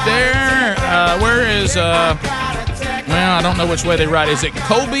 Right there. Where is, well, I don't know which way they write. Is it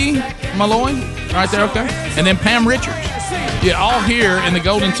Colby Malloy? Right there, okay. And then Pam Richards. Yeah, all here in the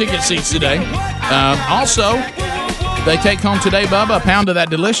golden ticket seats today. Also, they take home today, Bubba, a pound of that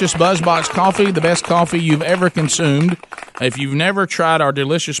delicious BuzzBox coffee, the best coffee you've ever consumed. If you've never tried our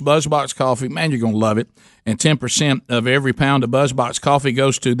delicious BuzzBox coffee, man, you're going to love it. And 10% of every pound of BuzzBox coffee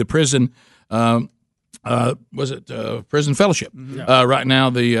goes to the prison. Prison Fellowship? Right now,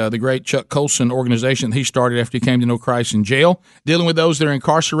 the great Chuck Colson organization he started after he came to know Christ in jail, dealing with those that are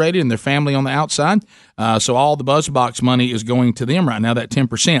incarcerated and their family on the outside. So all the BuzzBox money is going to them right now, that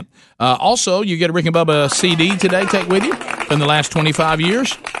 10%. Also, you get a Rick and Bubba CD today, take with you, from the last 25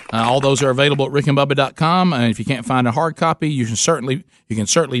 years. All those are available at rickandbubba.com. And if you can't find a hard copy, you can certainly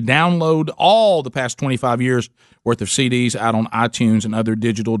download all the past 25 years worth of CDs out on iTunes and other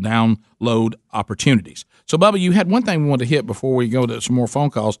digital download opportunities. So, Bubba, you had one thing we wanted to hit before we go to some more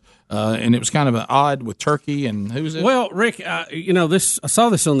phone calls, and it was kind of an odd with Turkey and who's it? Well, Rick, I saw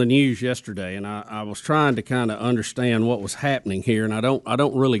this on the news yesterday, and I was trying to kind of understand what was happening here, and I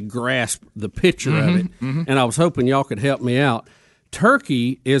don't really grasp the picture of it, and I was hoping y'all could help me out.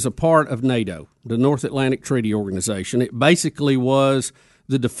 Turkey is a part of NATO, the North Atlantic Treaty Organization. It basically was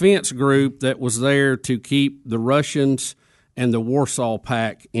the defense group that was there to keep the Russians and the Warsaw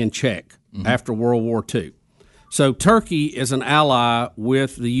Pact in check after World War II. So Turkey is an ally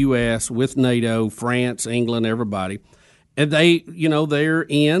with the U.S., with NATO, France, England, everybody. And they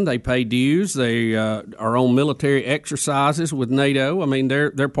pay dues. They are on military exercises with NATO. I mean,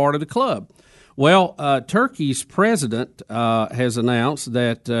 they're part of the club. Well, Turkey's president has announced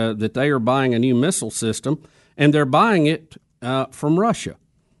that they are buying a new missile system, and they're buying it from Russia,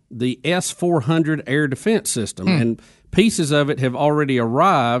 the S-400 air defense system. And pieces of it have already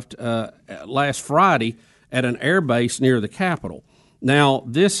arrived last Friday at an air base near the capital. Now,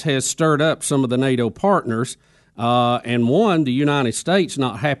 this has stirred up some of the NATO partners, and the United States,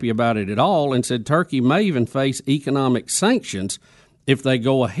 not happy about it at all, and said Turkey may even face economic sanctions if they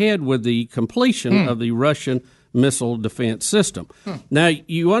go ahead with the completion of the Russian missile defense system. Now,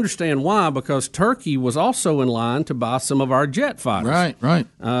 you understand why, because Turkey was also in line to buy some of our jet fighters. Right.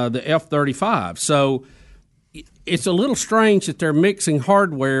 The F-35. So it's a little strange that they're mixing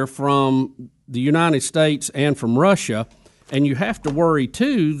hardware from the United States and from Russia, and you have to worry,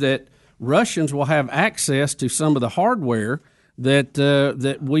 too, that Russians will have access to some of the hardware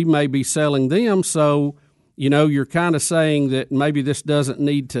that we may be selling them. So, you're kind of saying that maybe this doesn't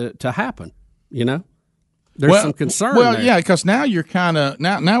need to happen, There's some concern there. Yeah, because now you're kind of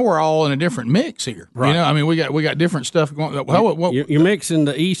now we're all in a different mix here. Right. I mean, we got different stuff going. You're mixing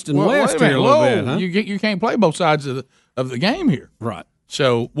the East and West here a little bit, huh? You can't play both sides of the game here. Right.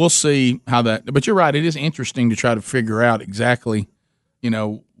 So we'll see how that. But you're right. It is interesting to try to figure out exactly,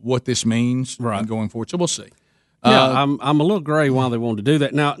 what this means going forward. So we'll see. Yeah, I'm a little gray why they want to do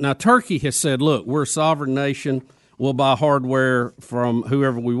that. Now Turkey has said, look, we're a sovereign nation. We'll buy hardware from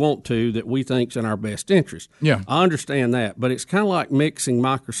whoever we want to that we think's in our best interest. Yeah, I understand that, but it's kind of like mixing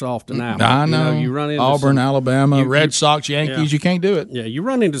Microsoft and Apple. I know. You run into Auburn, Alabama, Red Sox, Yankees. Yeah. You can't do it. Yeah, you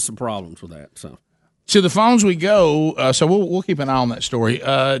run into some problems with that. So to the phones we go. So we'll keep an eye on that story.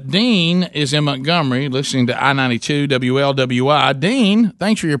 Dean is in Montgomery, listening to I-92 WLWI. Dean,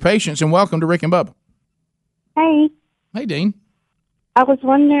 thanks for your patience and welcome to Rick and Bubba. Hey, Dean. I was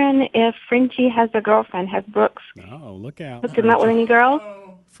wondering if Frenchie has a girlfriend. Has Brooks look out. hooked him up with any girls?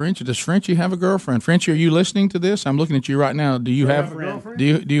 Does Frenchie have a girlfriend? Frenchie, are you listening to this? I'm looking at you right now. Do you have a girlfriend?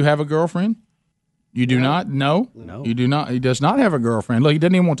 Do you have a girlfriend? You do not? No, you do not. He does not have a girlfriend. Look, he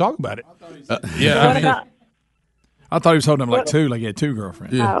doesn't even want to talk about it. I thought he was holding him like he had two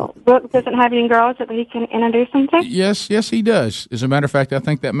girlfriends. Yeah. Oh, Brooks doesn't have any girls that he can introduce him to? Yes, he does. As a matter of fact, I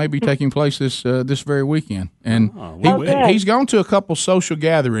think that may be taking place this very weekend. And he's gone to a couple social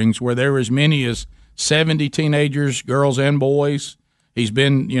gatherings where there were as many as 70 teenagers, girls and boys. He's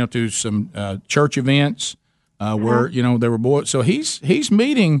been, to some church events where there were boys. So he's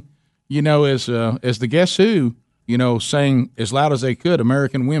meeting, as the Guess Who, saying as loud as they could,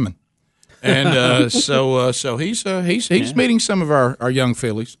 American women. And so he's meeting some of our young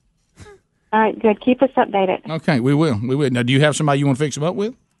fillies. All right, good. Keep us updated. Okay, we will. Now, do you have somebody you want to fix him up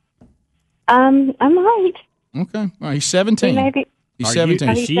with? I might. Okay. All right, he's 17. Maybe. He's 17.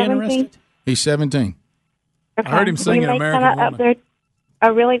 Is she interested? He's 17. Okay. I heard him singing American Woman. Up there.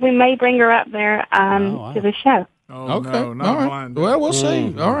 Oh, really? We may bring her up there to the show. Oh, okay. no, not all right. blind. Well, we'll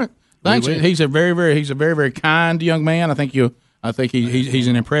see. All right. Thanks. He's a very, very kind young man. I think he's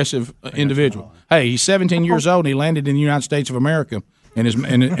an impressive individual. Hey, he's 17 years old. And he landed in the United States of America, and is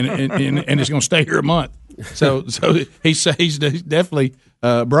going to stay here a month. So he's definitely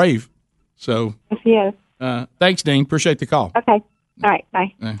brave. So yes. Thanks, Dean. Appreciate the call. Okay. All right.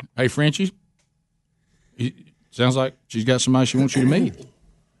 Bye. Hey, Frenchie. Sounds like she's got somebody she wants you to meet.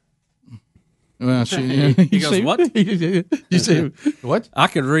 Well, he goes, what? You say what? I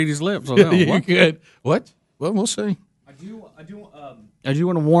could read his lips on that one. You What? could. What? Well, we'll see. I do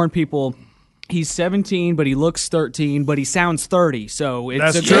want to warn people. He's 17, but he looks 13, but he sounds 30. So it's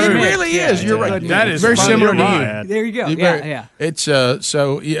That's a true. good It mix. really is. You're right. That is very similar to you. There you go. It's Yeah, very- yeah. It's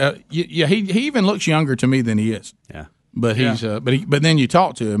so yeah. He even looks younger to me than he is. Yeah. But he's but then you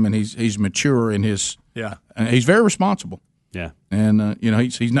talk to him and he's mature in his and he's very responsible. Yeah. And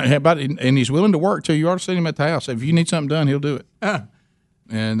he's not about it, and he's willing to work too. You ought to see him at the house. If you need something done, he'll do it.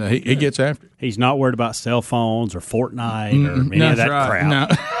 And he gets after it. He's not worried about cell phones or Fortnite or any of that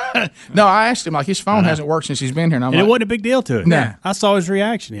crap. No, I asked him, like, his phone hasn't worked since he's been here. And I'm And like, it wasn't a big deal to him. No. I saw his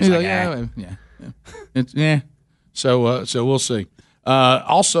reaction. He's like, yeah. So we'll see.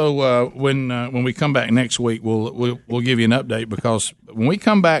 Also, when we come back next week, we'll give you an update, because when we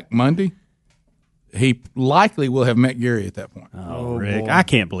come back Monday, he likely will have met Gary at that point. Oh, Rick, I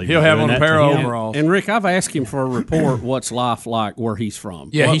can't believe he'll you're have doing on a that pair to of him. overalls. And Rick, I've asked him for a report. What's life like where he's from?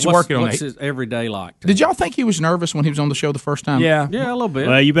 Yeah, he's working on what's it. his everyday like? Did y'all think he was nervous when he was on the show the first time? Yeah, a little bit.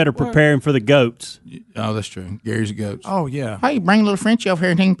 Well, you better prepare him for the goats. Oh, that's true. Gary's a goat. Oh, yeah. Hey, bring little Frenchie over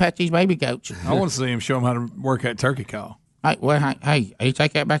here and he can pat these baby goats. I want to see him show him how to work that turkey call. Hey, you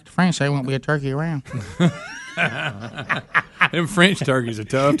take that back to France, there won't be a turkey around. Them French turkeys are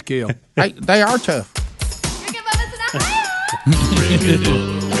tough to kill. Hey, they are tough.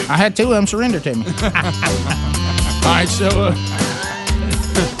 I had two of them surrender to me. All right, so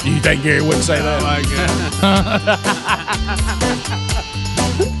you think Gary wouldn't say that?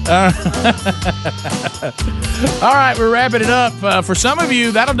 All right, we're wrapping it up. For some of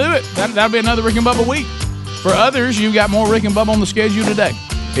you, that'll do it. That'll be another Rick and Bubba week. For others, you've got more Rick and Bubba on the schedule today.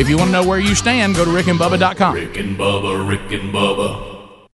 If you want to know where you stand, go to rickandbubba.com. Rick and Bubba, Rick and Bubba.